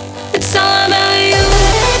 It's all about you.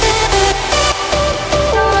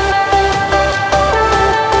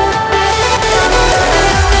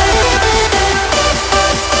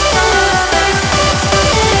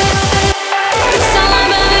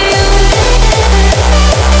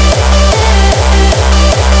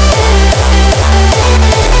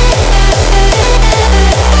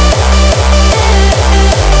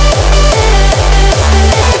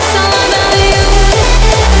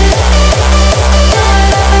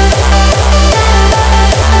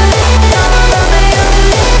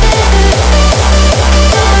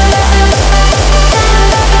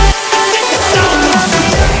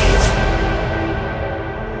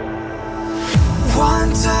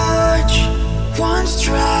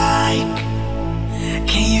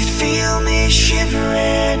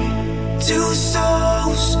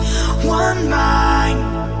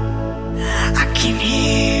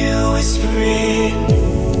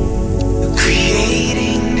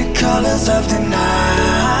 Of the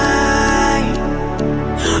night,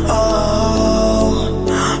 oh,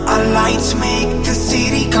 our lights make the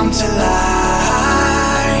city come to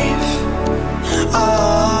life.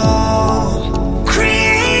 Oh,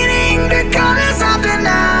 creating the colors of the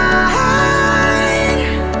night.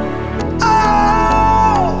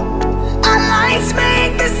 Oh, our lights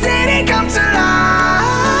make the city come to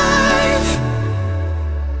life.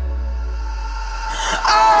 Oh.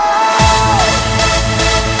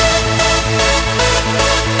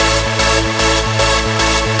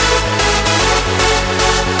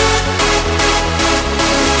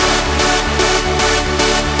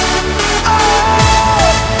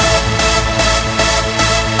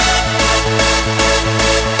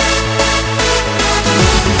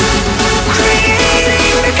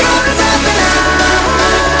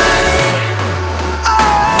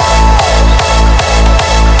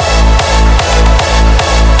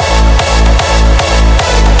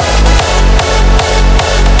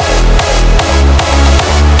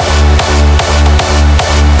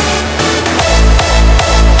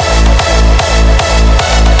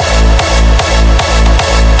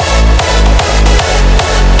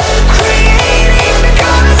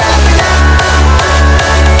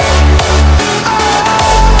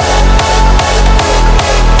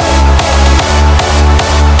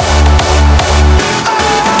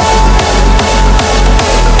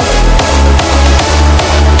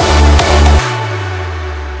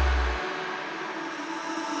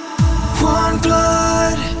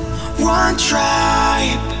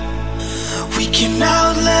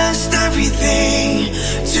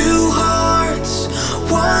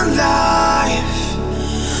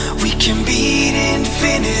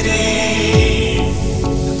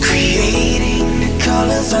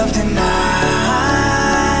 Of the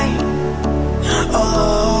night,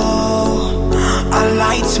 oh, our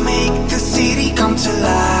lights make the city come to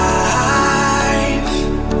life.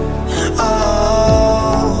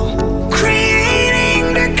 Oh,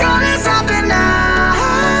 creating the colors of the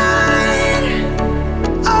night.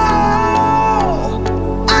 Oh,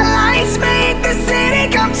 our lights make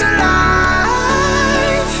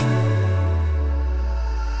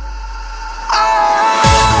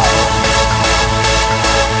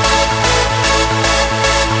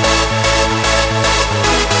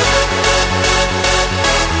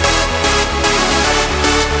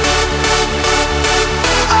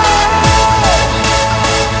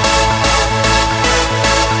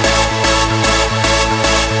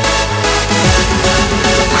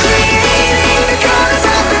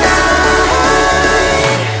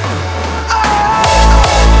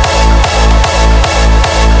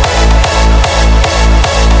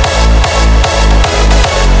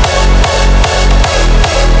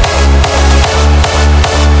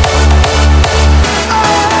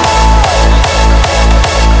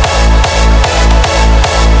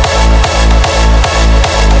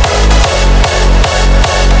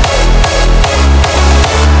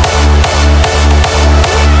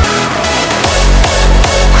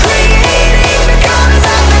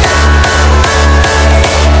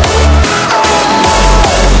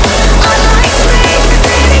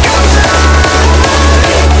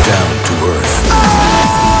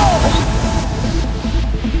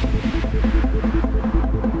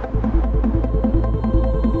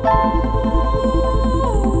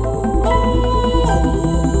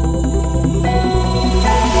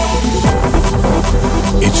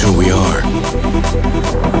It's who we are.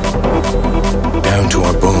 Down to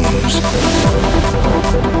our bones,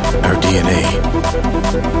 our DNA.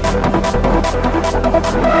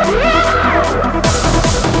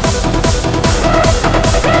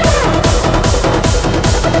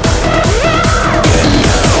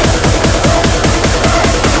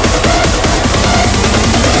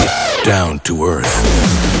 Down to earth.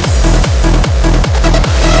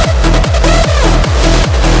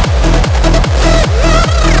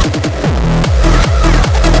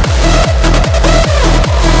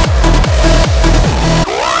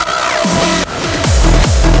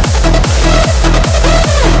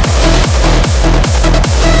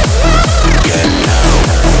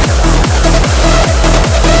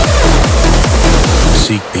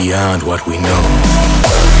 Seek beyond what we know.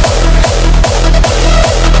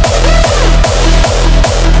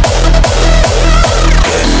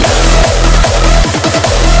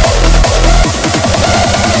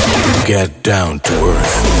 Get down to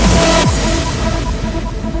earth.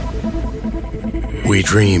 We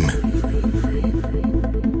dream.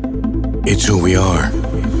 It's who we are.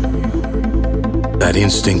 That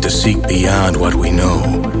instinct to seek beyond what we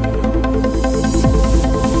know.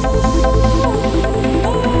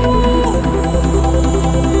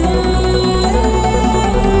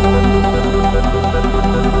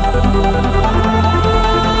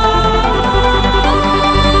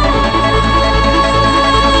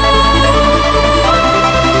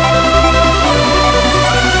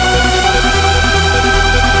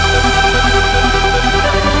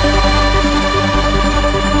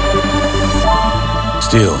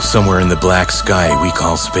 Still, somewhere in the black sky we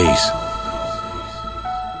call space,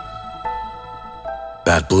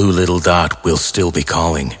 that blue little dot will still be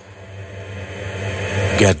calling.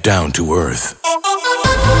 Get down to earth.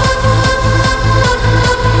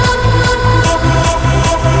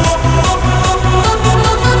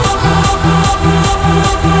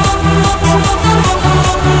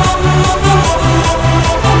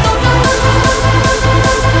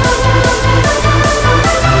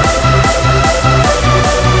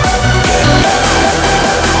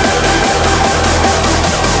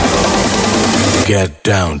 Get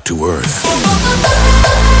down to earth.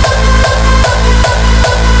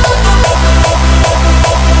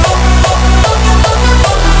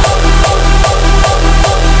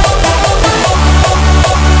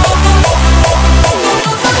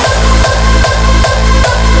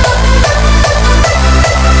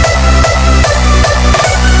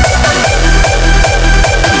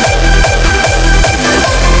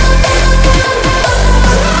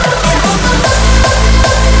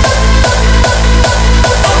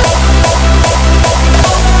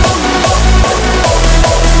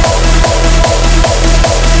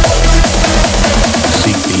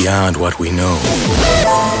 Beyond what we know.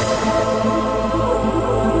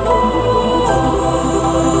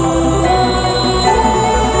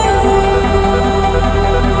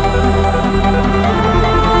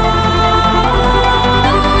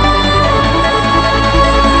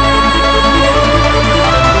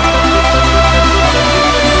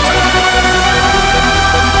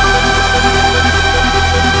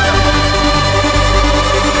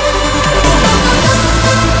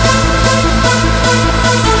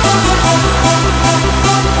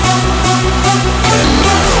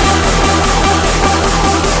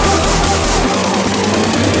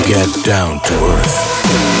 Get down to earth.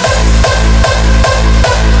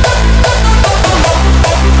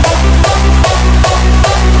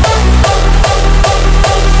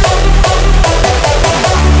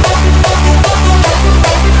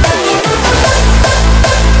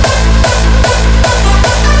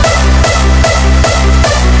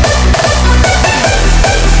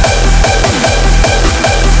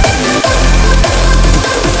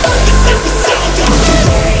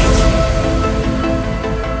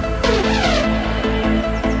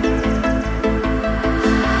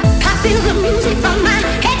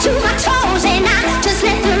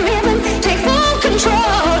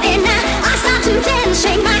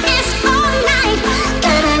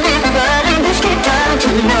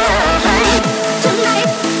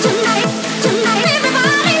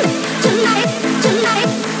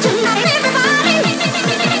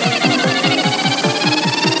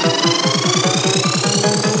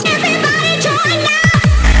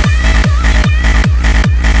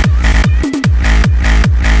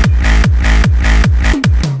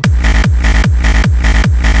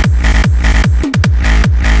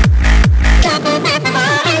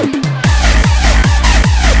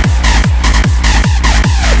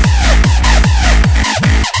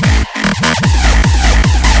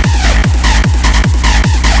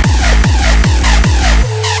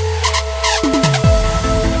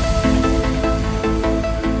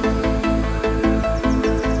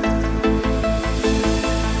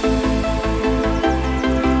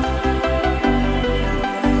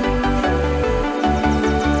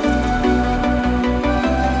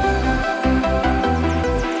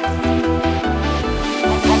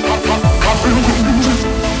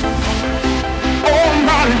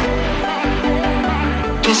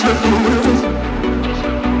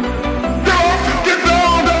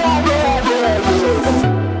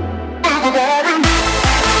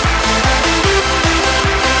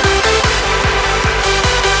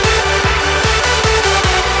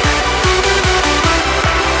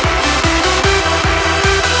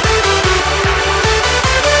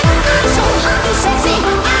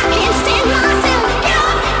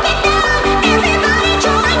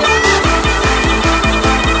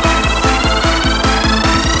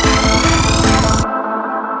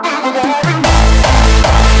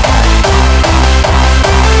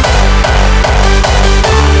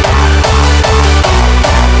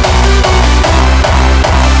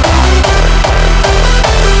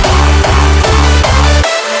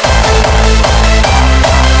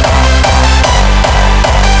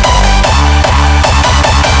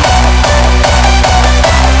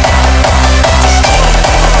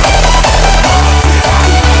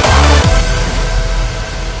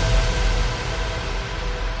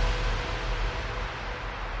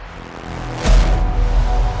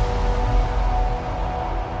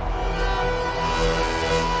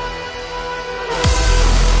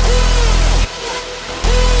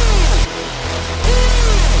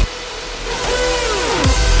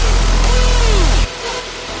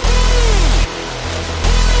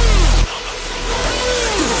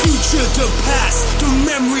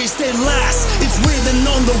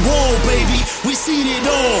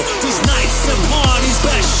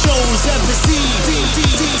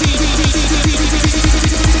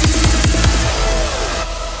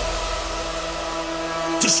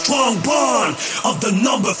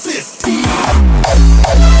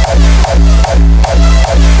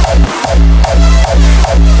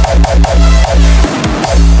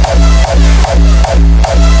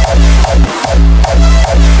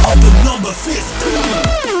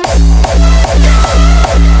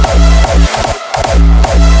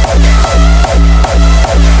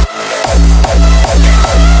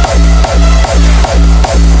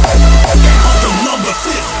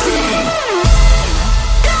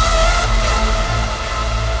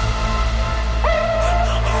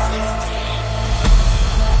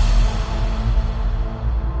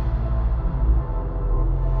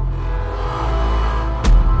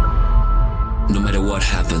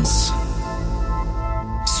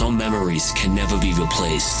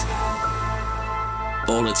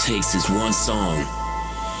 Is one song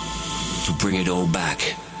to bring it all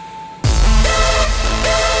back.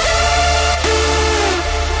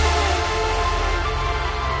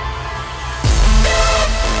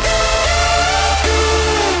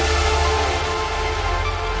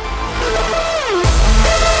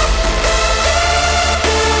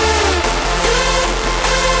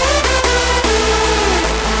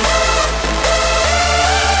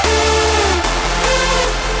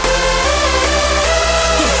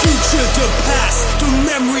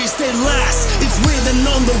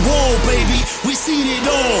 On the wall, baby, we seen it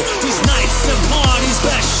all. These nights and parties,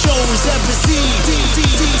 best shows ever seen.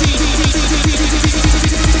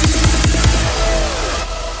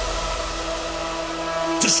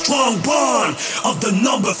 The strong bond of the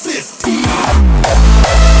number 50.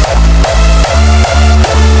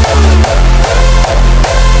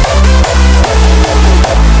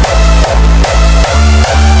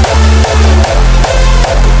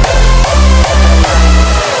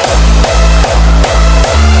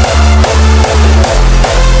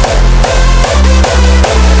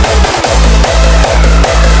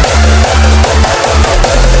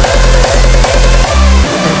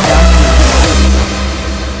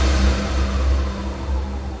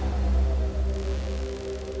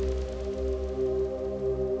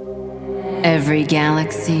 Every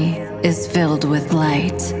galaxy is filled with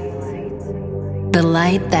light. The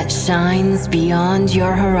light that shines beyond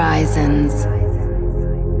your horizons.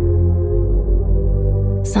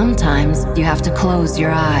 Sometimes you have to close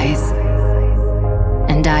your eyes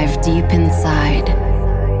and dive deep inside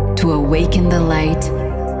to awaken the light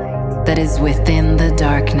that is within the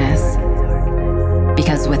darkness.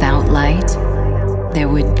 Because without light, there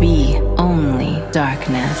would be only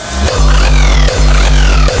darkness.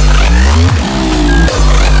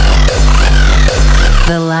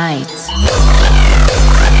 The light.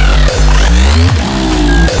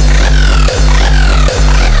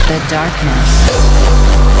 The darkness.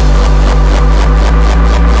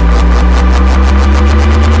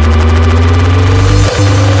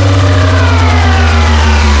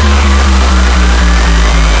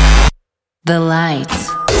 The light.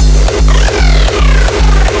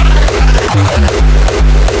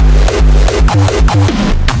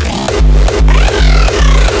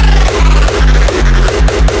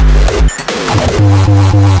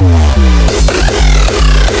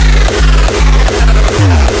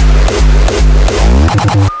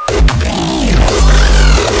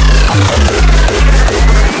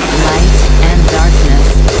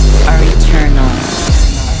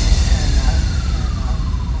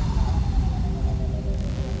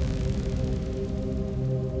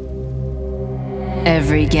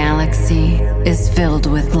 Every galaxy is filled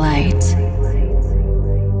with light.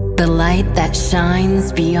 The light that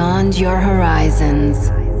shines beyond your horizons.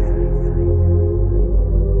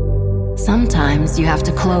 Sometimes you have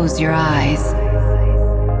to close your eyes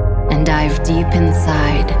and dive deep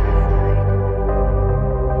inside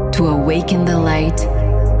to awaken the light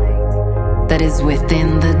that is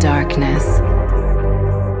within the darkness.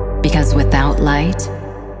 Because without light,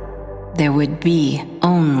 there would be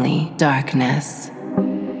only darkness.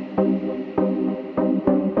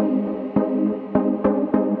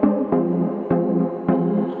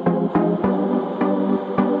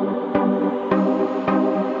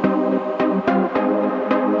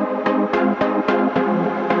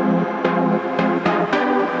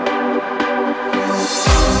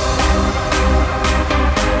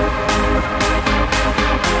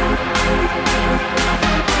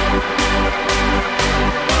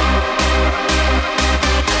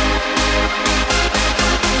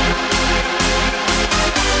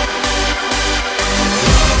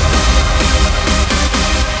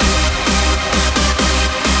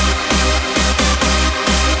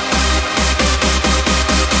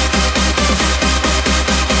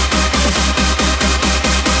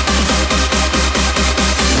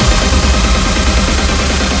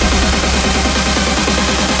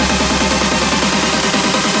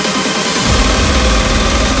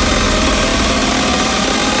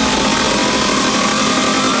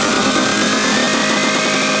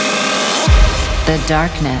 The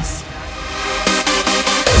darkness.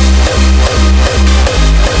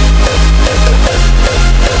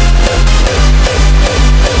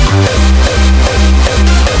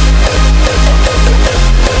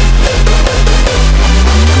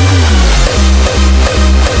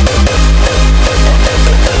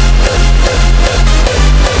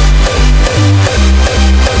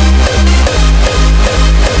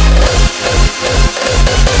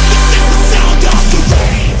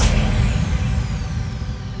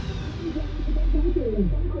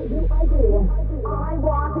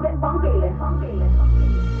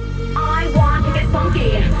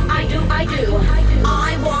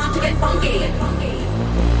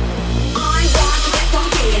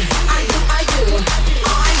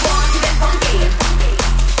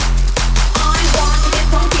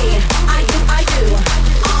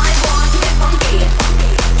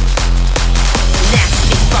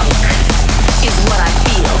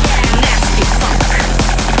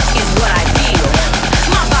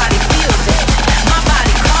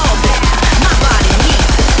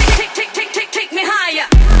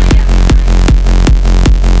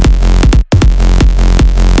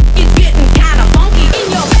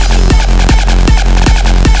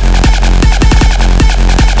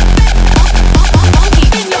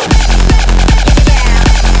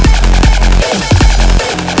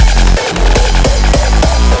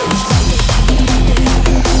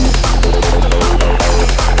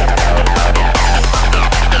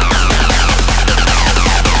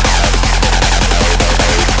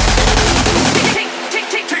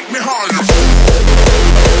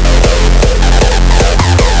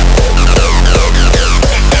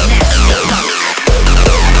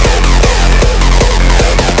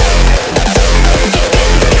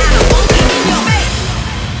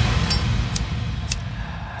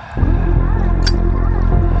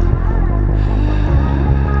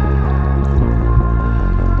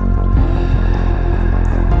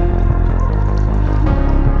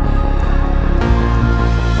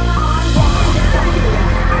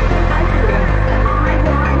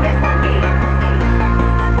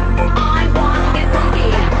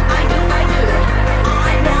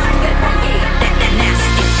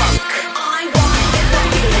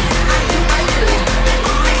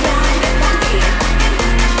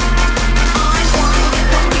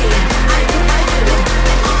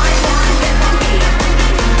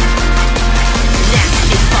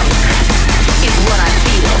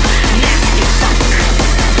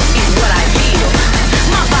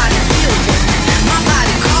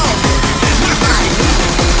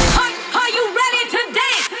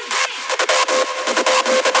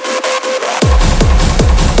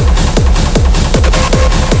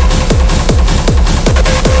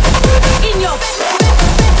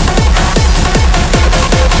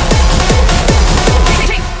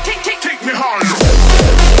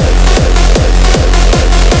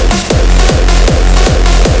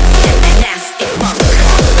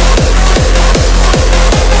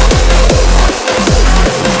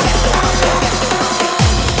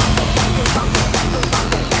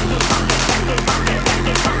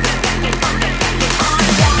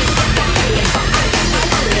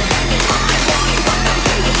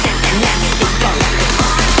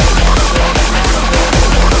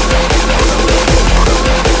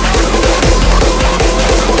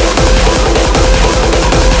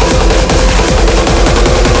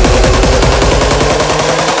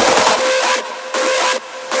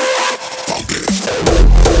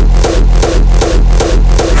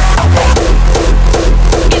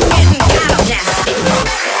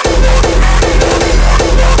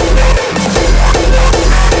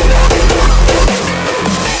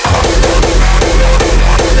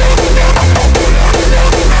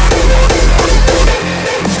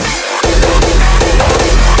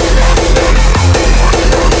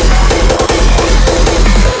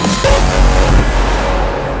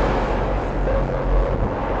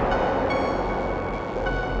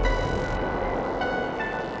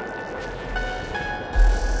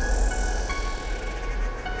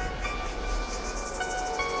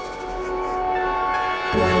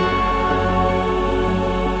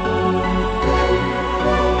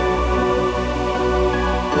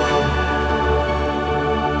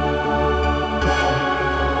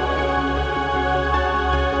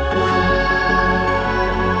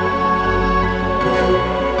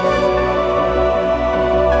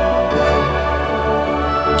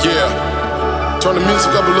 turn the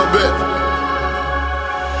music up a little bit.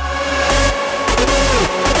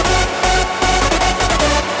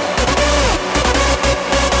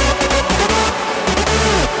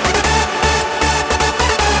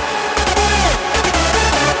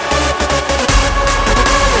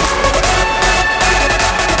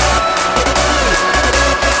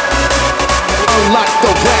 Unlock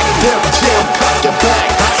the rack, damn jam, cock your back.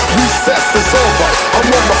 Recess is over,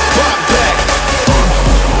 I'm on my spot back.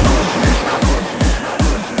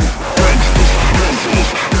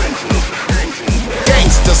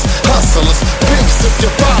 Gangsters, hustlers, pimps if you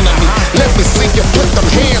follow me. Let me see you put them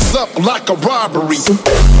hands up like a robbery.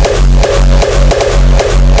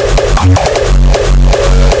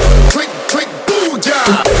 Click, click,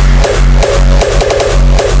 booyah.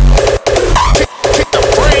 Kick the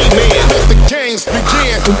frame in, let the games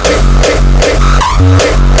begin.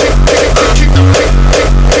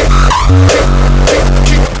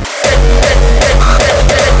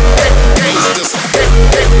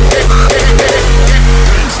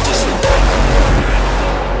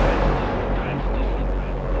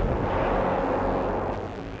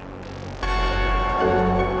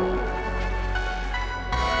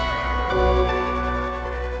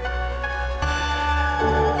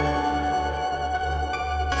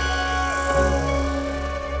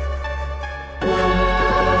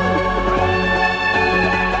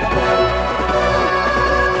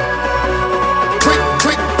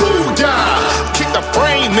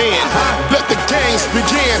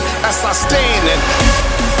 Begin as I stand and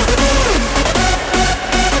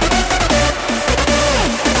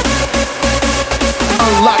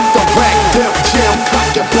unlock the rack, damn jam,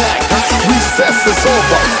 cock your back. Recess is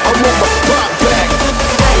over, I'm on my spot back.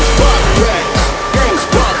 Spot back,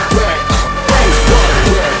 spot back, spot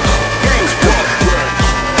back, spot back.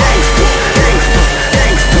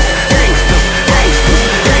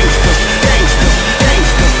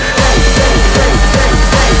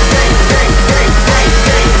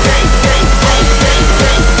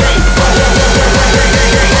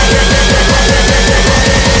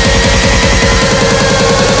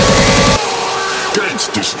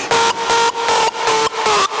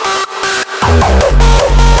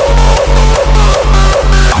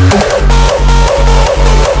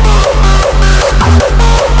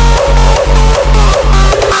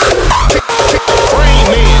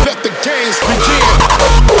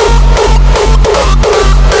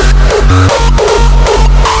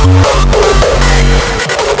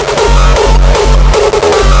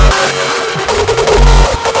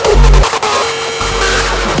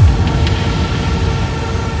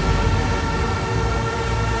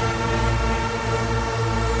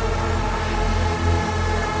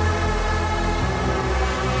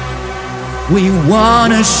 We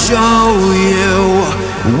wanna show you,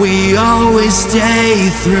 we always stay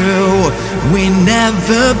through. We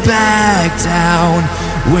never back down,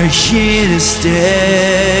 we're here to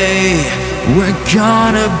stay. We're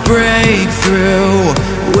gonna break through,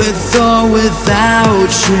 with or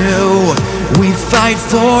without you. We fight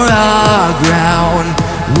for our ground,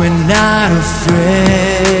 we're not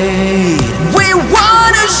afraid. We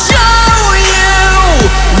wanna show you,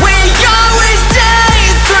 we always stay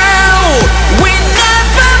through. We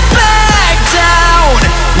never back down,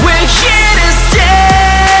 we're here to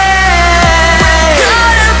stay. We're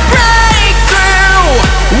gonna break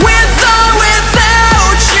through, with or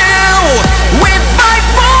without you. We fight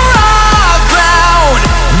for our ground,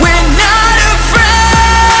 we're not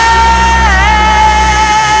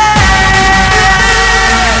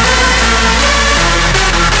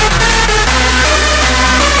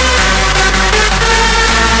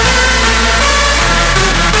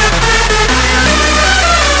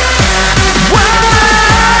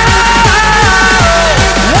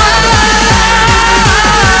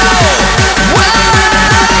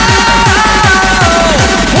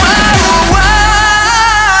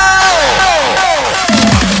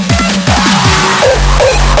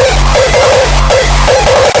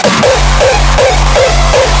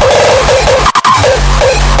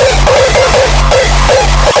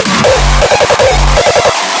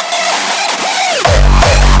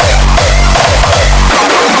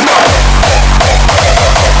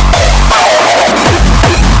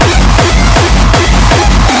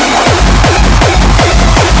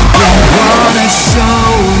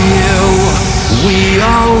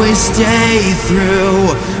stay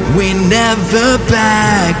through. We never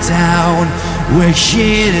back down, we're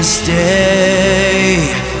here to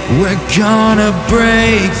stay. We're gonna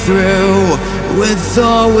break through, with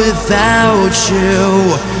or without you.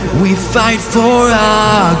 We fight for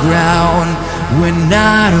our ground, we're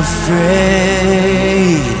not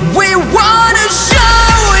afraid. We wanna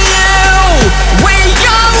show you, we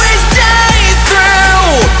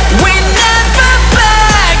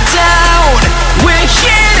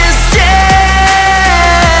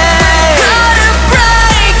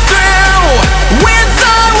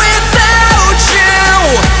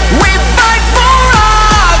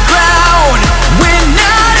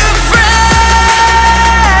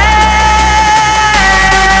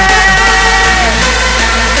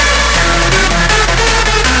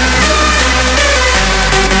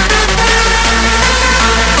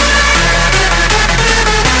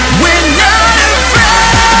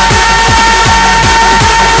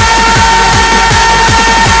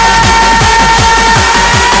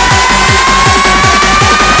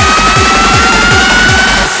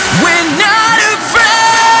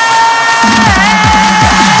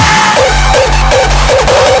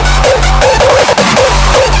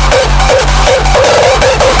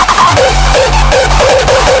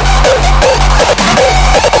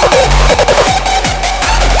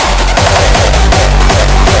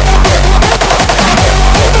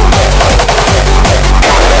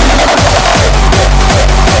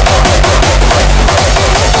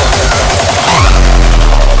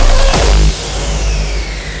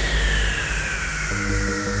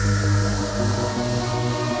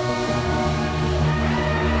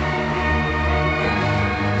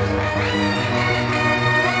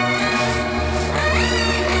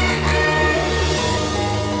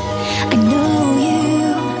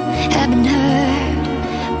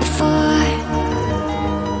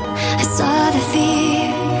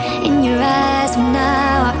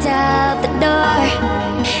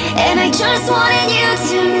And I just wanted you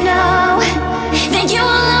to know that you will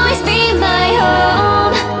always be my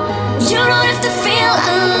home. You don't have to feel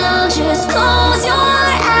alone, just close your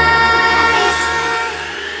eyes.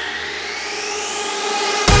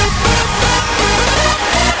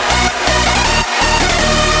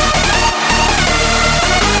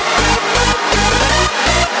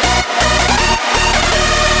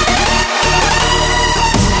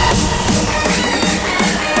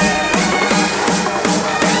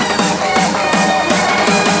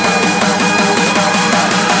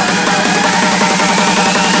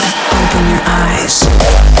 Open your eyes.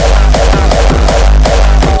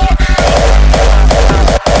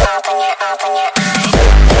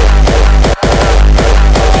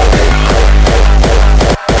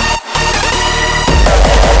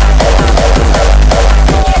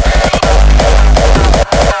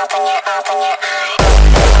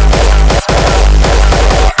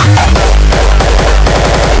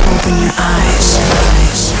 Open your eyes.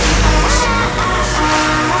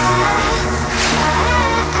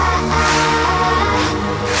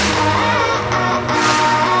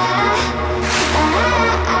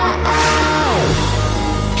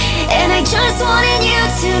 And I just wanted you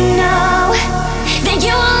to know that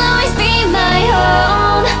you will always be my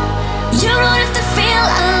home. You don't have to feel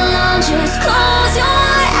alone, just close your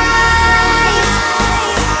eyes.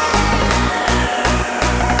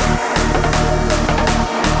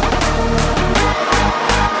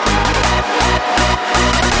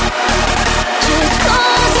 Just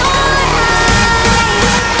close your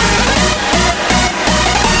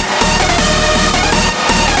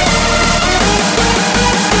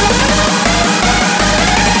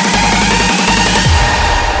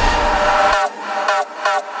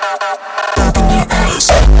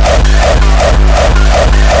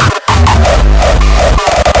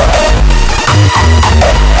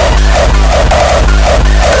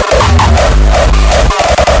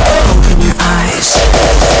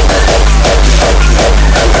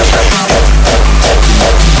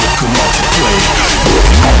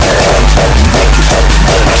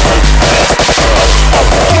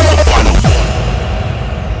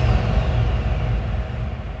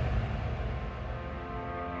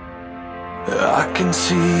I can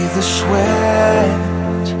see the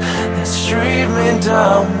sweat that's streaming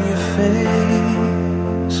down your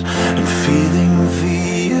face, and feeling the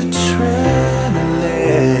adrenaline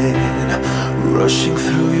rushing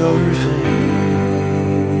through your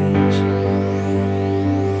veins.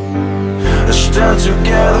 Stand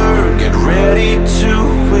together, get ready to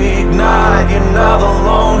ignite. You're not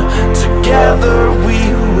alone, together we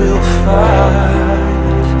will fight.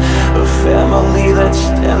 A family that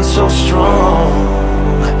stands so strong,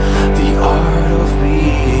 the art of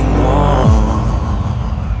being one.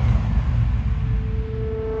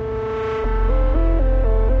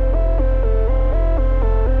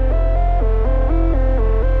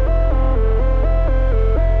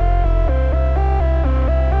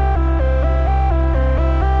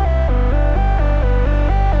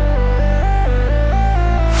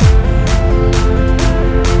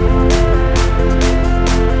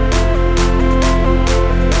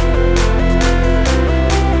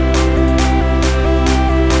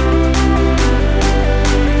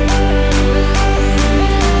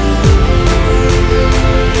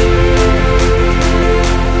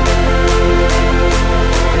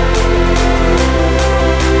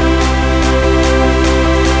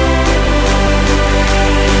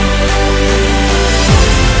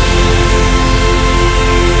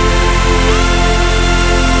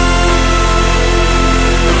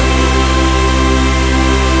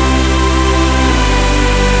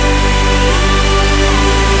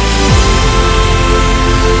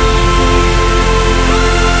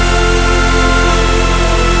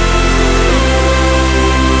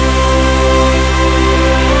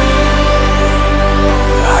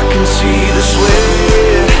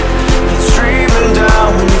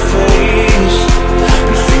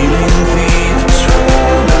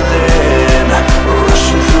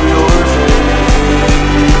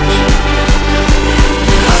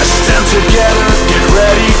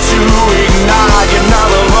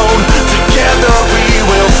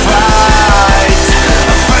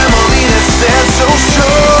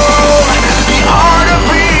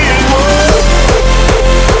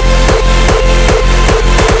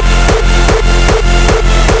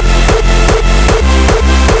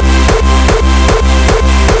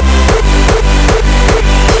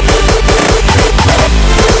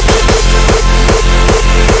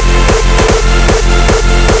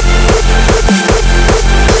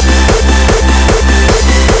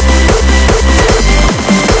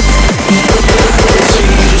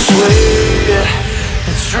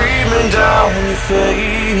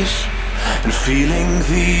 Feeling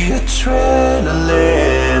the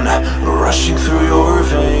adrenaline rushing through your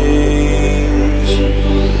veins.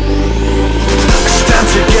 Stand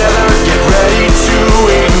together